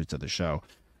strong suits of the show.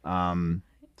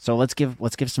 So let's give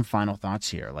some final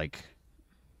thoughts here. Like,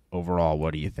 overall,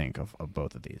 what do you think of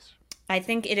both of these? I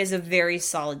think it is a very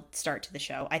solid start to the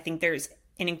show. I think there's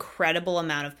an incredible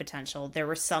amount of potential. There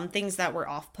were some things that were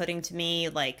off-putting to me,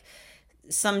 like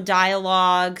some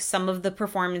dialogue, some of the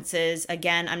performances.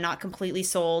 Again, I'm not completely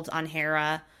sold on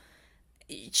Hera.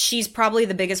 She's probably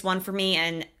the biggest one for me,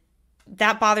 and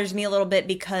that bothers me a little bit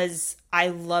because I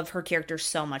love her character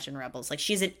so much in Rebels. Like,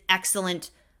 she's an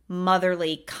excellent,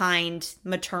 motherly, kind,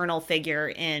 maternal figure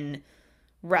in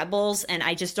Rebels, and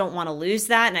I just don't want to lose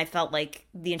that. And I felt like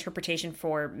the interpretation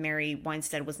for Mary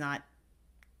Winstead was not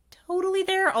totally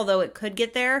there, although it could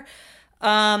get there.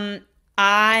 I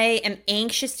am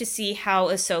anxious to see how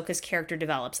Ahsoka's character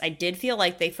develops. I did feel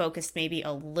like they focused maybe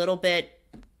a little bit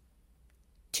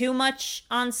too much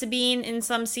on Sabine in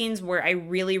some scenes, where I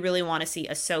really, really want to see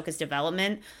Ahsoka's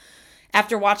development.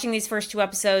 After watching these first two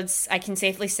episodes, I can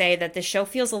safely say that the show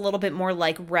feels a little bit more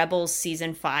like Rebels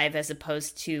Season 5 as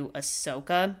opposed to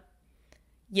Ahsoka.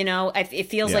 You know, it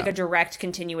feels like a direct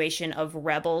continuation of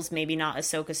Rebels, maybe not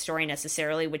Ahsoka's story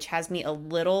necessarily, which has me a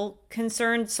little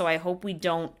concerned, so I hope we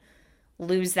don't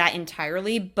lose that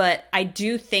entirely. But I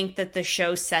do think that the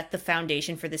show set the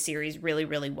foundation for the series really,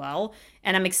 really well,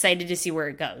 and I'm excited to see where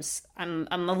it goes. I'm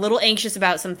a little anxious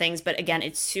about some things, but again,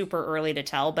 it's super early to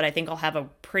tell, but I think I'll have a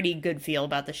pretty good feel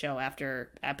about the show after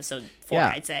episode 4,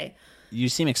 I'd say. You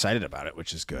seem excited about it,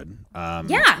 which is good. Go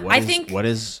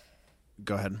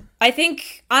ahead. I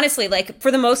think, honestly, like, for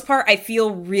the most part, I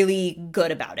feel really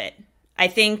good about it. I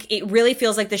think it really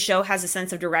feels like the show has a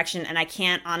sense of direction, and I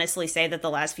can't honestly say that the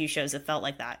last few shows have felt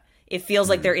like that. It feels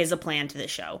like there is a plan to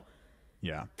this show.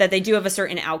 Yeah. That they do have a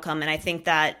certain outcome, and I think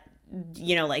that,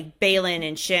 you know, like, Balin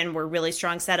and Shin were really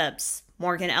strong setups.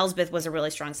 Morgan Elsbeth was a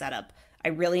really strong setup. I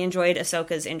really enjoyed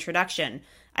Ahsoka's introduction.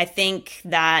 I think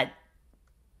that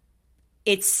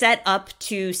it's set up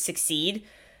to succeed.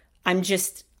 I'm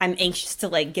anxious to,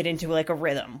 like, get into, like, a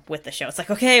rhythm with the show. It's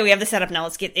like, okay, we have the setup now.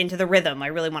 Let's get into the rhythm. I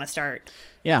really want to start.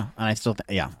 Yeah, and I still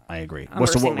I agree.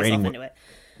 So what rating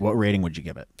would you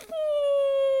give it?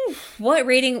 What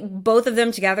rating? Both of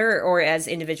them together or as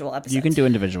individual episodes? You can do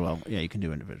individual. Yeah, you can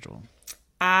do individual.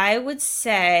 I would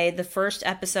say the first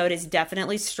episode is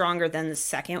definitely stronger than the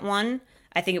second one.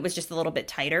 I think it was just a little bit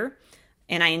tighter,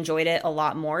 and I enjoyed it a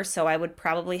lot more. So I would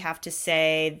probably have to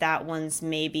say that one's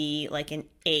maybe like an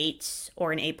 8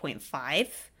 or an 8.5.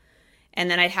 And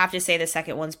then I'd have to say the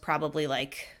second one's probably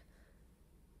like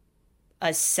a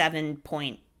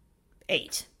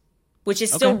 7.8, which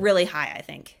is still really high, I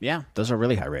think. Yeah, those are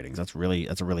really high ratings. That's a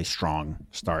really strong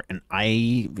start. And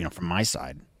I, from my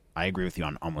side, I agree with you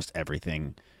on almost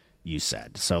everything you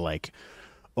said. So, like,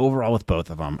 overall with both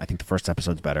of them, I think the first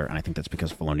episode's better, and I think that's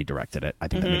because Filoni directed it. I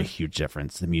think that made a huge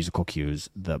difference. The musical cues,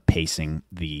 the pacing,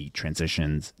 the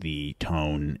transitions, the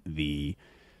tone, the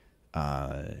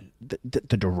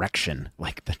the direction,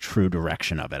 like the true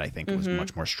direction of it, I think was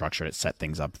much more structured. It set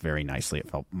things up very nicely. It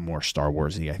felt more Star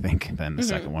Warsy, I think, than the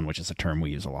second one, which is a term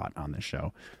we use a lot on this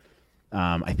show.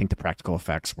 I think the practical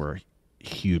effects were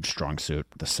huge strong suit.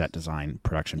 The set design,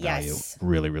 production value,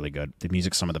 really, really good. The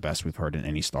music's some of the best we've heard in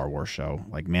any Star Wars show.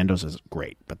 Like Mando's is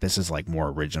great, but this is like more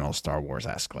original Star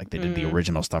Wars-esque. Like they did the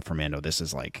original stuff for Mando. This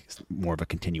is like more of a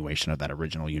continuation of that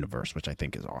original universe, which I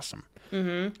think is awesome.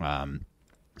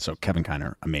 So Kevin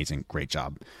Kiner, amazing, great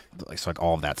job. Like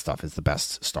all of that stuff is the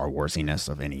best Star Warsiness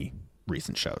of any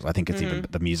recent shows. I think it's even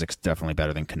the music's definitely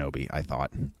better than Kenobi. I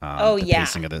thought. The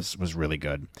pacing of this was really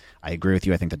good. I agree with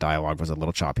you. I think the dialogue was a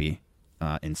little choppy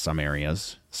in some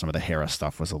areas. Some of the Hera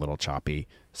stuff was a little choppy.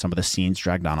 Some of the scenes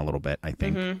dragged on a little bit. I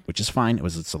think, which is fine.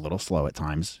 It's a little slow at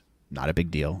times. Not a big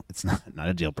deal. It's not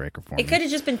a deal breaker for me. It could have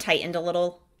just been tightened a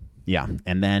little. Yeah,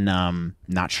 and then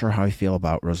not sure how I feel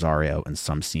about Rosario in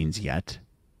some scenes yet.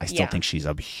 I still think she's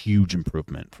a huge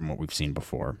improvement from what we've seen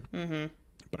before.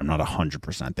 But I'm not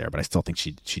 100% there. But I still think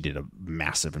she did a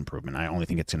massive improvement. I only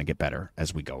think it's going to get better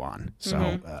as we go on.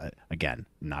 So, again,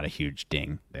 not a huge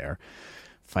ding there.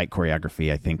 Fight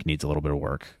choreography, I think, needs a little bit of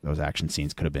work. Those action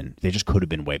scenes could have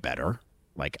been way better.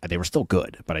 Like, they were still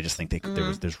good, but I just think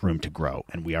there's room to grow.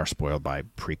 And we are spoiled by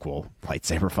prequel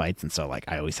lightsaber fights. And so, like,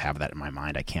 I always have that in my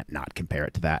mind. I can't not compare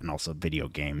it to that. And also video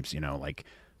games, like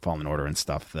Fallen Order and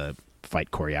stuff, the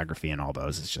fight choreography and all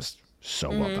those is just so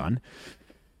well done.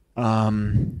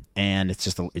 And it's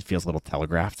just it feels a little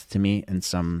telegraphed to me in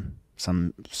some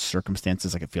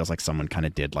circumstances. Like it feels like someone kind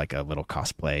of did like a little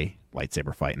cosplay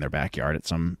lightsaber fight in their backyard at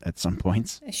some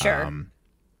points. Sure.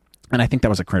 And I think that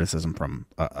was a criticism from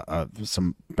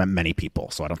many people.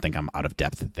 So I don't think I'm out of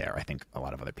depth there. I think a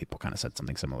lot of other people kind of said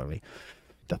something similarly.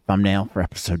 The thumbnail for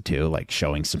episode 2, like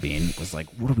showing Sabine, was like,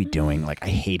 what are we doing? Like I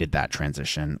hated that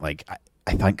transition. Like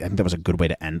I think that was a good way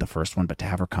to end the first one, but to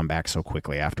have her come back so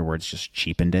quickly afterwards just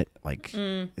cheapened it. Like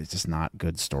it's just not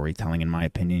good storytelling in my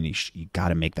opinion. You got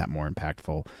to make that more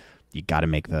impactful. You got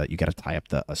to tie up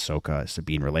the Ahsoka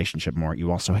Sabine relationship more.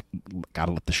 You also got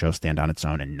to let the show stand on its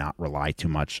own and not rely too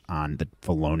much on the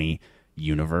Filoni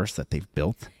universe that they've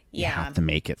built. You have to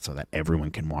make it so that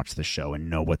everyone can watch the show and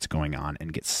know what's going on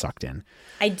and get sucked in.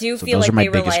 I do feel like they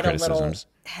relied a little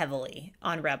heavily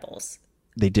on Rebels.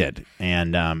 They did.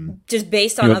 And just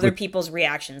based on other people's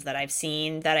reactions that I've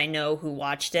seen, that I know who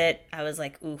watched it, I was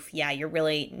like, oof, yeah, you're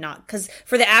really not. Because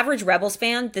for the average Rebels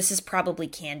fan, this is probably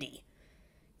candy.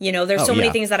 There's so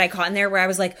many things that I caught in there where I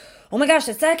was like, oh my gosh,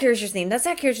 that's that character's name. That's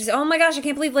that character's name. Oh my gosh, I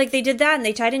can't believe like they did that. And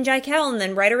they tied in Jaikel and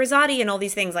then Ryder Rosati and all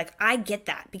these things. Like, I get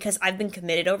that because I've been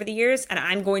committed over the years and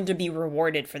I'm going to be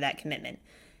rewarded for that commitment.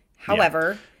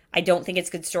 However, I don't think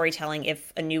it's good storytelling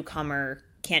if a newcomer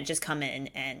can't just come in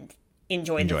and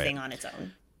enjoy the thing on its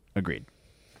own. Agreed.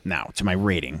 Now, to my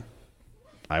rating,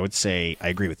 I would say I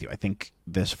agree with you. I think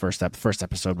this first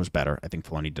episode was better. I think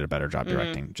Filoni did a better job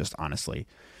directing, just honestly.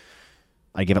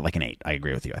 I give it like an 8. I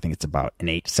agree with you. I think it's about an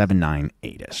 8, 7, 9,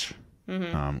 8-ish,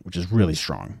 which is really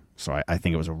strong. So I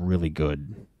think it was a really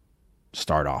good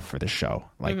start off for this show.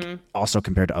 Like, also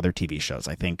compared to other TV shows,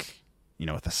 I think,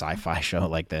 with a sci-fi show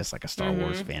like this, like a Star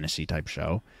Wars fantasy type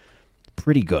show,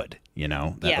 pretty good,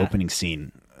 That opening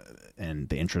scene and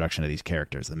the introduction of these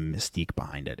characters, the mystique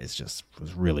behind it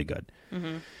was really good.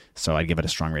 So I'd give it a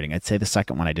strong rating. I'd say the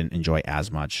second one I didn't enjoy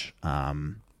as much,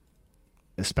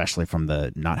 especially from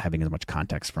the not having as much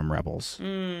context from Rebels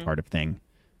part of thing.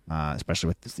 Especially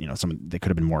with there could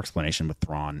have been more explanation with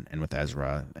Thrawn and with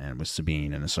Ezra and with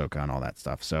Sabine and Ahsoka and all that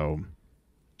stuff. So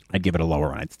I'd give it a lower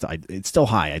one. It's still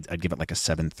high. I'd give it like a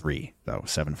 7.3 though,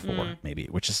 7.4 maybe,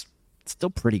 which is still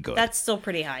pretty good. That's still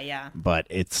pretty high, yeah. But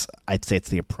I'd say it's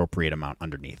the appropriate amount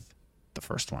underneath the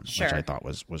first one, which I thought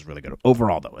was really good.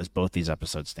 Overall, though, as both these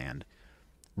episodes stand,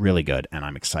 really good, and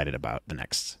I'm excited about the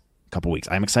next couple weeks.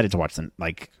 I'm excited to watch them,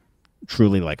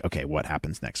 truly okay, what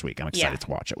happens next week? I'm excited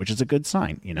to watch it, which is a good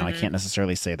sign. I can't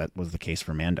necessarily say that was the case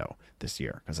for Mando this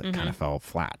year because it kind of fell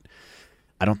flat.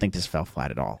 I don't think this fell flat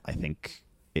at all. I think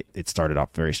it started off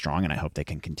very strong, and I hope they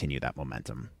can continue that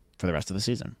momentum for the rest of the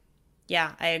season.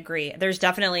 Yeah, I agree. There's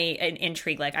definitely an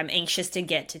intrigue. Like, I'm anxious to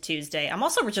get to Tuesday. I'm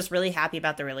also just really happy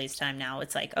about the release time now.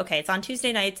 It's like, okay, it's on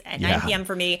Tuesday nights at 9 p.m.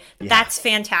 for me. Yeah. That's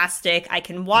fantastic. I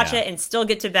can watch it and still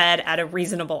get to bed at a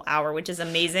reasonable hour, which is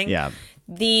amazing. Yeah.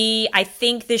 I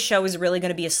think this show is really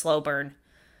going to be a slow burn.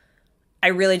 I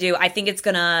really do. I think it's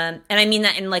gonna, and I mean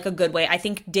that in like a good way. I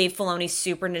think Dave Filoni's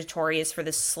super notorious for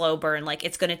this slow burn. Like,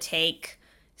 it's gonna take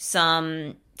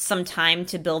some time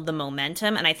to build the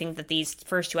momentum, and I think that these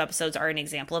first 2 episodes are an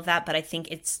example of that, but I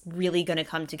think it's really going to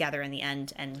come together in the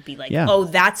end and be like, oh,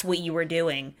 that's what you were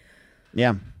doing.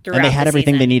 Yeah. throughout And they had the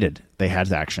everything they season. needed. They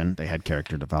had action, they had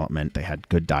character development, they had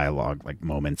good dialogue, like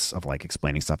moments of like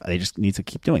explaining stuff. They just need to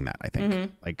keep doing that, I think. Mm-hmm.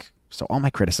 Like, so all my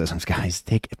criticisms, guys,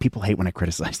 if people hate when I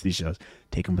criticize these shows,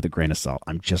 take them with a grain of salt.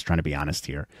 I'm just trying to be honest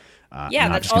here. Yeah, I'm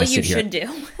not that's just gonna all you sit here. should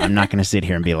do. I'm not going to sit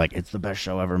here and be like, it's the best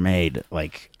show ever made.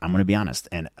 Like, I'm going to be honest.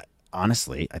 And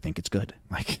honestly, I think it's good.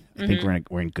 Like, I think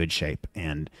we're in good shape.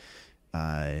 And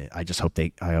I just hope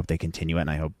I hope they continue it. And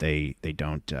I hope they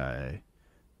don't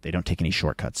take any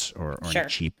shortcuts or Sure. any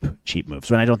cheap moves.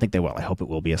 And I don't think they will. I hope it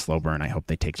will be a slow burn. I hope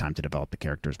they take time to develop the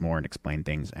characters more and explain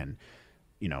things and,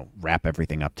 wrap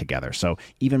everything up together. So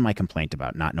even my complaint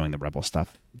about not knowing the Rebel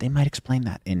stuff, they might explain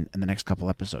that in the next couple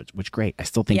episodes, which great. I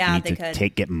still think Yeah, you they need could. to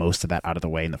get most of that out of the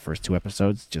way in the first 2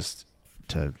 episodes just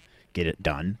to get it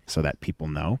done so that people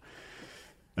know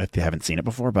if they haven't seen it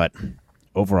before. But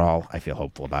overall, I feel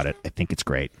hopeful about it. I think it's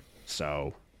great.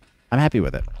 So I'm happy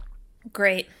with it.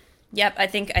 Great. Yep, I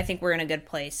think we're in a good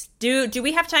place. Do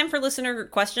we have time for listener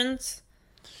questions?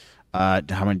 How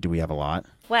many do we have? A lot?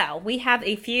 Well, we have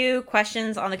a few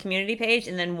questions on the community page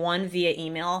and then one via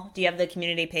email. Do you have the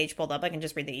community page pulled up? I can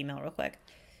just read the email real quick.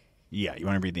 Yeah. You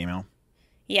want to read the email?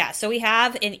 Yeah, so we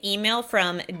have an email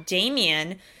from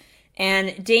Damien,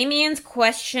 and Damien's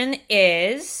question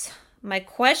is, my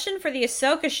question for the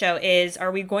Ahsoka show is,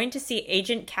 are we going to see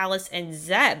Agent Kallus and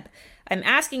Zeb? I'm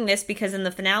asking this because in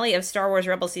the finale of Star Wars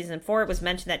Rebels Season 4, it was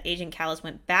mentioned that Agent Kallus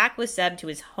went back with Zeb to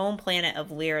his home planet of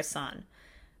Lyrasan.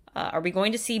 Are we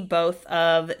going to see both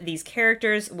of these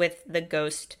characters with the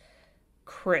Ghost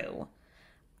crew?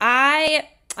 And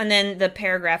then the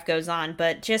paragraph goes on,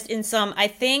 but just in sum, I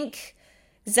think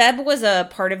Zeb was a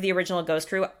part of the original Ghost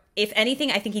crew. If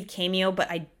anything, I think he'd cameo, but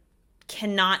I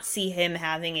cannot see him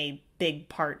having a big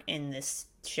part in this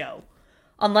show.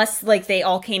 Unless, like, they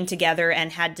all came together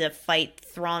and had to fight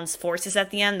Thrawn's forces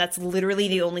at the end. That's literally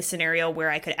the only scenario where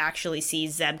I could actually see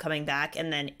Zeb coming back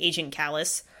and then Agent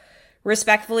Kallus.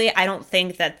 Respectfully, I don't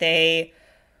think that they're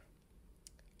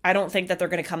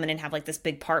going to come in and have like this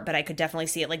big part, but I could definitely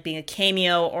see it like being a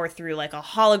cameo or through like a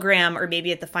hologram or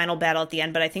maybe at the final battle at the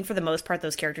end. But I think for the most part,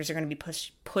 those characters are going to be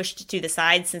pushed to the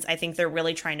side, since I think they're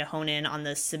really trying to hone in on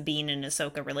the Sabine and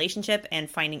Ahsoka relationship and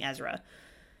finding Ezra.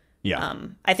 Yeah.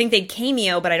 I think they'd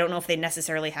cameo, but I don't know if they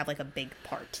necessarily have like a big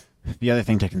part. The other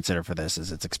thing to consider for this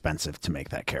is it's expensive to make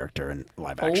that character in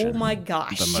live action. Oh my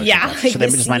gosh! The Yeah, motion. So they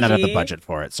just might not have the budget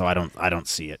for it. So I don't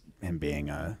see him being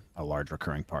a large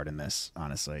recurring part in this,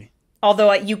 honestly.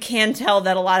 Although you can tell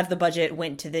that a lot of the budget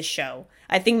went to this show.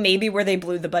 I think maybe where they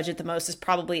blew the budget the most is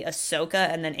probably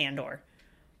Ahsoka and then Andor.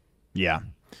 Yeah.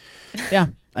 Yeah.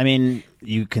 I mean,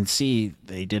 you can see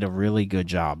they did a really good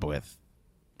job with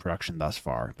production thus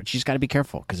far, but you just got to be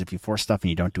careful, because if you force stuff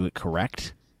and you don't do it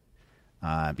correct,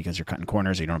 because you're cutting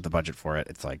corners or you don't have the budget for it,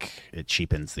 it's like it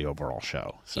cheapens the overall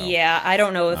show. So yeah, I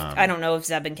don't know if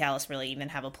Zeb and Kallus really even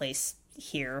have a place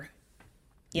here.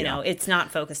 You know, it's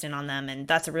not focused in on them, and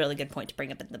that's a really good point to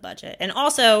bring up in the budget. And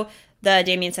also,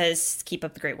 Damien says, keep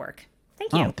up the great work.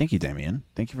 Thank you. Oh, thank you, Damien.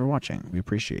 Thank you for watching. We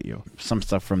appreciate you. Some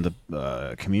stuff from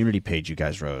the community page you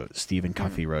guys wrote. Stephen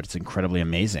Cuffey wrote, it's incredibly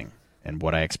amazing, and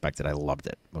what I expected, I loved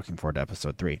it. Looking forward to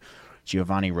episode 3.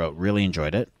 Giovanni wrote, really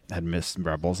enjoyed it. Had missed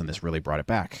Rebels, and this really brought it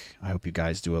back. I hope you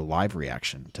guys do a live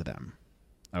reaction to them.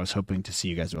 I was hoping to see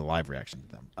you guys do a live reaction to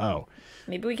them. Oh.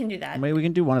 Maybe we can do that. Maybe we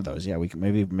can do one of those. Yeah, we can.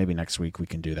 Maybe next week we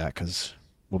can do that, because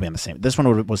we'll be on the same. This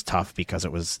one was tough because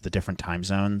it was the different time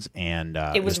zones, and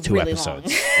it was 2 really episodes.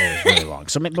 long. It was really long.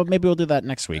 So maybe we'll do that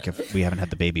next week if we haven't had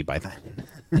the baby by then.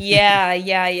 Yeah.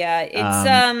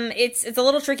 It's a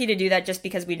little tricky to do that just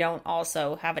because we don't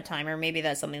also have a timer. Maybe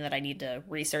that's something that I need to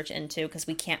research into, because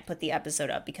we can't put the episode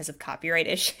up because of copyright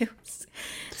issues.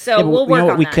 So Yeah, we'll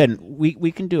work on we that.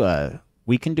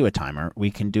 We can do a timer.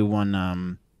 We can do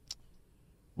one.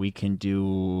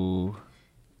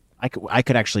 I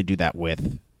could actually do that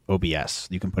with OBS.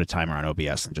 You can put a timer on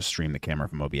OBS and just stream the camera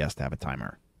from OBS to have a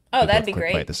timer. Oh, We that'd both be click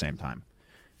great. play at the same time.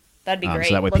 That'd be great.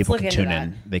 So that way Let's people look can into tune that.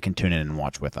 in. They can tune in and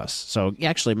watch with us. So yeah,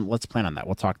 actually, let's plan on that.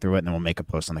 We'll talk through it, and then we'll make a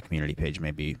post on the community page,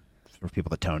 maybe for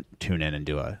people to tune in and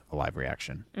do a live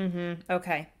reaction.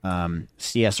 Okay.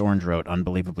 CS Orange wrote,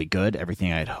 unbelievably good.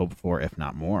 Everything I had hoped for, if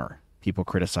not more. People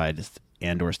criticized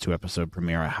Andor's 2-episode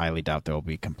premiere. I highly doubt there will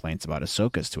be complaints about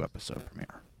Ahsoka's 2-episode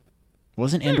premiere.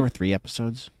 Wasn't Andor 3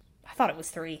 episodes? I thought it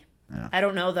was 3. Yeah. I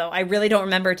don't know, though. I really don't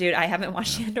remember, dude. I haven't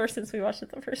watched Andor since we watched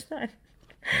it the first time.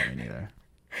 Yeah, me neither.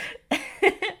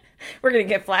 We're going to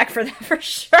get flack for that for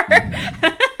sure.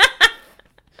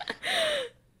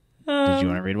 Did you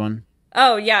want to read one?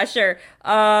 Oh, yeah, sure.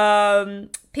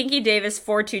 Pinky Davis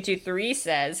 4223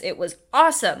 says, it was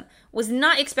awesome. Was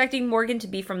not expecting Morgan to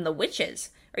be from the Witches.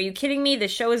 Are you kidding me? The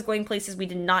show is going places we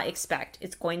did not expect.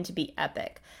 It's going to be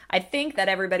epic. I think that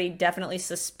everybody definitely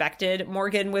suspected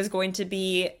Morgan was going to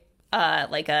be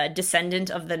like a descendant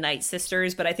of the Night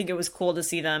Sisters, but I think it was cool to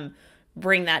see them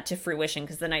bring that to fruition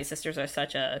because the Night Sisters are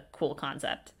such a cool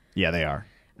concept. Yeah, they are.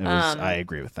 I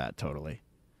agree with that totally.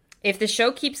 If the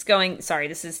show keeps going, sorry,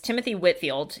 this is Timothy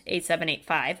Whitfield,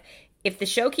 8785. If the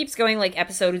show keeps going like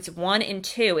episodes 1 and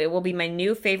 2, it will be my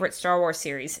new favorite Star Wars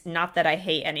series. Not that I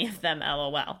hate any of them,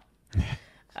 lol.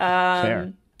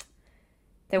 Fair.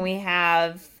 Then we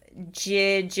have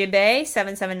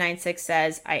Jibe7796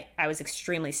 says, I was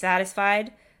extremely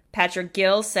satisfied. Patrick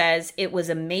Gill says, it was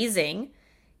amazing.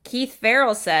 Keith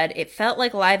Farrell said, it felt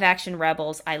like live-action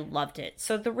Rebels. I loved it.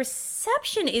 So the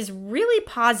reception is really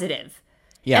positive.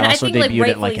 Yeah, and it also I think, debuted like,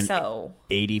 at like an so.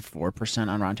 84%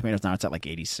 on Rotten Tomatoes. Now it's at like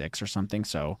 86 or something.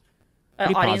 So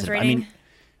pretty Audience positive. rating?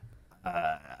 I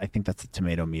mean, I think that's the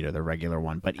tomato meter, the regular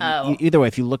one. But either way,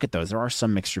 if you look at those, there are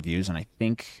some mixed reviews, and I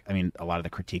mean, a lot of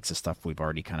the critiques of stuff we've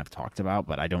already kind of talked about.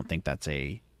 But I don't think I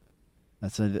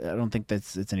don't think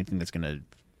it's anything that's gonna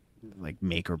like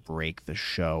make or break the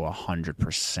show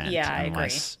 100%. Yeah, I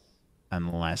agree.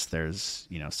 Unless there's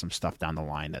some stuff down the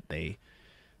line that they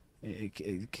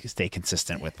stay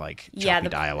consistent with, like choppy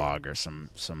dialogue or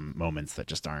some moments that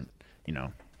just aren't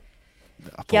the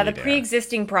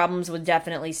pre-existing problems would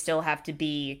definitely still have to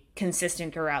be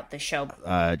consistent throughout the show.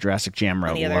 Jurassic Jam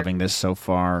wrote, loving this so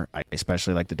far. I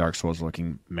especially like the Dark Souls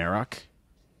looking Marok.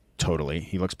 Totally,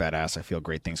 he looks badass. I feel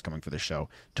great things coming for the show.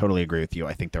 Totally agree with you.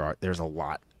 I think there's a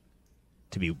lot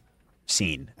to be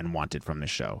seen and wanted from this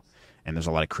show, and there's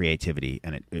a lot of creativity,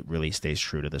 and it really stays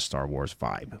true to the Star Wars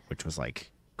vibe, which was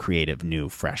like creative, new,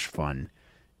 fresh, fun,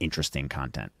 interesting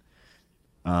content.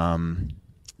 Dude,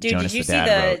 Jonas did you the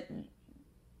Dad wrote,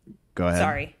 Go ahead.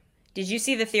 Sorry. Did you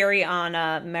see the theory on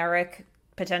Merrick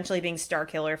potentially being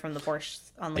Starkiller from The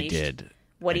Force Unleashed? I did.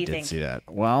 What do you think? I did see that.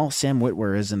 Well, Sam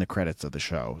Witwer is in the credits of the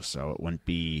show, so it wouldn't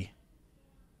be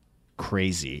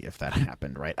crazy if that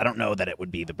happened, right? I don't know that it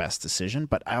would be the best decision,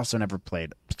 but I also never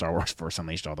played Star Wars Force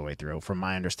Unleashed all the way through. From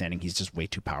my understanding, he's just way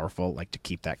too powerful, like, to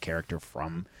keep that character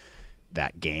from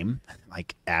that game,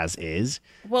 like, as is.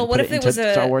 Well, what if it was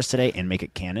Star Wars today and make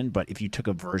it canon? But if you took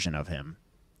a version of him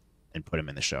and put him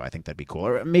in the show, I think that'd be cool.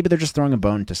 Or maybe they're just throwing a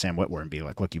bone to Sam Witwer and be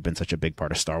like, look, you've been such a big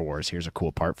part of Star Wars. Here's a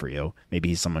cool part for you. Maybe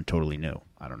he's someone totally new.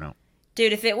 I don't know.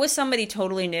 Dude, if it was somebody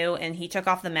totally new and he took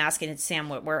off the mask and it's Sam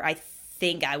Witwer, I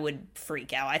think I would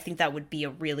freak out. I think that would be a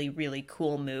really, really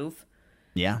cool move.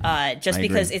 Yeah. Just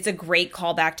because it's a great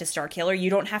callback to Starkiller. You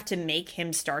don't have to make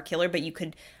him Starkiller, but you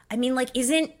could. I mean, like,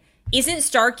 isn't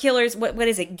Starkiller's what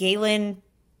is it? Galen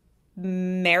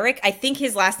Merrick? I think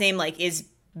his last name is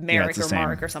Merrick or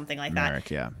Mark or something like that. Merrick,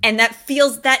 yeah. And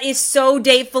that is so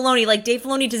Dave Filoni. Like, Dave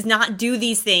Filoni does not do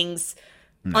these things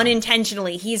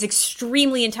unintentionally. He's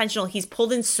extremely intentional. He's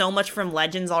pulled in so much from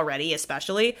Legends already,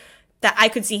 especially, that I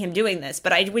could see him doing this.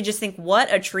 But I would just think,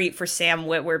 what a treat for Sam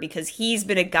Witwer, because he's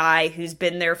been a guy who's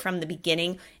been there from the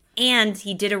beginning. And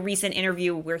he did a recent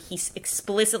interview where he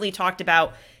explicitly talked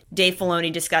about Dave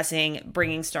Filoni discussing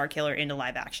bringing Starkiller into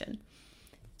live action.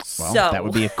 Well, that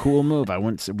would be a cool move. I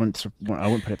wouldn't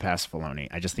put it past Filoni.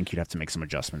 I just think you'd have to make some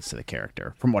adjustments to the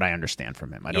character, from what I understand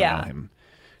from him. I don't know him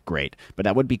great, but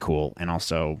that would be cool. And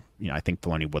also, I think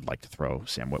Filoni would like to throw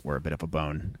Sam Witwer a bit of a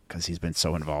bone because he's been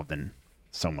so involved in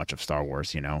so much of Star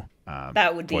Wars.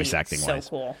 That would be voice acting so wise.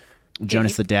 Cool.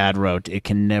 Jonas the Dad wrote, it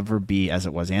can never be as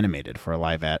it was animated for a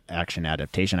live action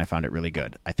adaptation. I found it really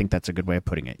good. I think that's a good way of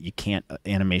putting it. You can't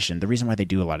animation. The reason why they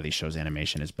do a lot of these shows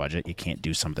animation is budget. You can't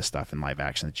do some of the stuff in live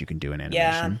action that you can do in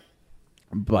animation. Yeah.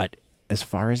 But as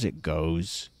far as it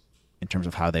goes, in terms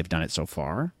of how they've done it so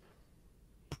far,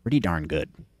 pretty darn good.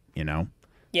 Yeah.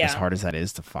 As hard as that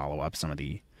is to follow up some of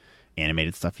the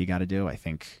animated stuff you got to do, I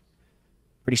think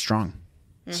pretty strong.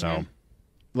 Mm-hmm. So.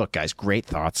 Look, guys, great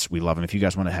thoughts. We love them. If you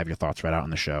guys want to have your thoughts read out on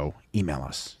the show, email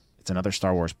us. It's another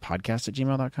Star Wars podcast at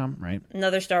gmail.com, right?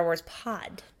 Another Star Wars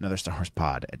pod. Another Star Wars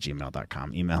pod at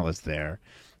gmail.com. Email us there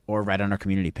or write on our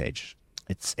community page.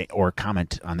 Or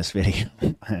comment on this video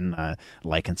and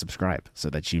like and subscribe so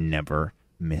that you never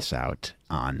miss out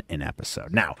on an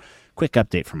episode. Now, quick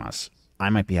update from us. I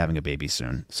might be having a baby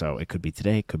soon, so it could be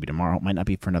today, it could be tomorrow. It might not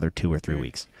be for another 2 or 3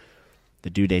 weeks. The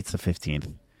due date's the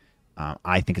 15th.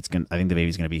 I think the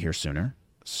baby's going to be here sooner,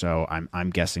 so I'm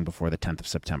guessing before the 10th of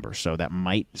September. So that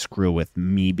might screw with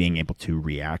me being able to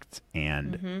react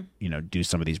and do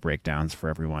some of these breakdowns for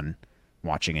everyone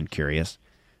watching and curious.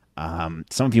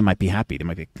 Some of you might be happy. They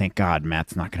might be, thank God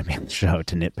Matt's not going to be on the show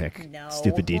to nitpick No.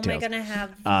 stupid How am I details. going to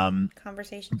have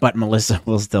conversations? But Melissa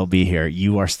will still be here.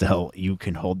 You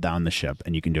can hold down the ship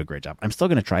and you can do a great job. I'm still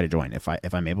going to try to join if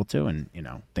I'm able to, and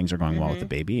things are going well with the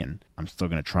baby, and I'm still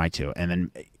going to try to. And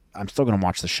then I'm still going to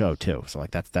watch the show too. So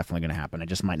like that's definitely going to happen. I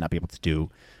just might not be able to do,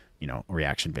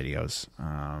 reaction videos.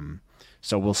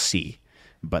 So we'll see.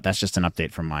 But that's just an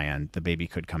update from my end. The baby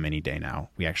could come any day now.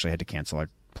 We actually had to cancel our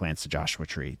plans to Joshua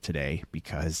Tree today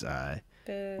because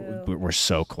we're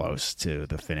so close to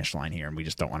the finish line here, and we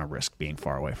just don't want to risk being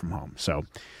far away from home. So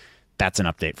that's an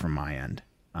update from my end.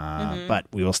 But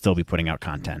we will still be putting out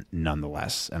content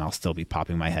nonetheless, and I'll still be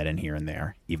popping my head in here and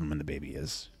there, even when the baby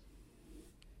is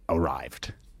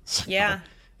arrived. So, Yeah.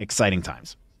 Exciting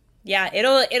times. Yeah,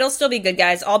 it'll still be good,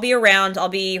 guys. I'll be around. I'll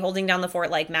be holding down the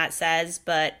fort like Matt says,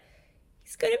 but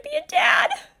he's going to be a dad.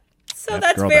 So Yep,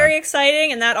 that's girl very dad.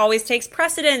 exciting, and that always takes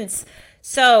precedence.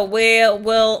 So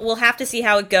we'll have to see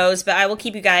how it goes, but I will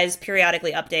keep you guys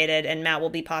periodically updated, and Matt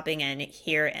will be popping in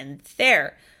here and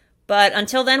there. But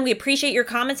until then, we appreciate your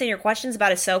comments and your questions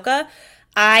about Ahsoka.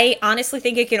 I honestly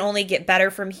think it can only get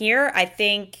better from here. I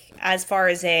think as far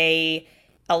as a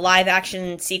live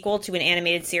action sequel to an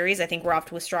animated series, I think we're off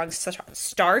to a strong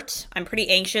start. I'm pretty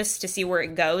anxious to see where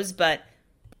it goes, but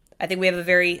I think we have a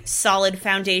very solid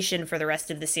foundation for the rest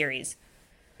of the series.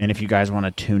 And if you guys want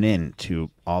to tune in to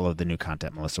all of the new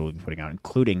content Melissa will be putting out,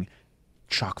 including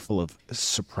chock full of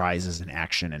surprises and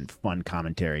action and fun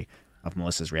commentary of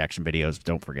Melissa's reaction videos,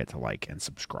 don't forget to like and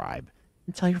subscribe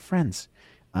and tell your friends.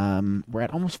 We're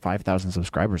at almost 5,000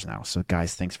 subscribers now. So,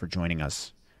 guys, thanks for joining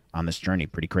us on this journey.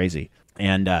 Pretty crazy.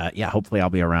 And, hopefully I'll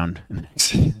be around in the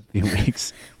next few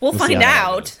weeks. We'll see find how that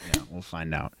out. goes. Yeah, we'll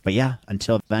find out. But, yeah,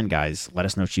 until then, guys, let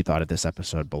us know what you thought of this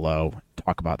episode below.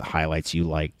 Talk about the highlights you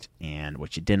liked and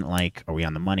what you didn't like. Are we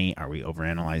on the money? Are we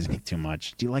overanalyzing it too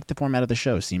much? Do you like the format of the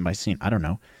show, scene by scene? I don't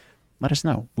know. Let us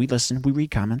know. We listen. We read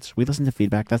comments. We listen to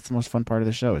feedback. That's the most fun part of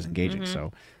the show is engaging.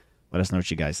 So let us know what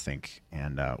you guys think.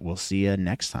 And we'll see you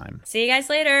next time. See you guys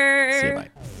later. See you. Bye.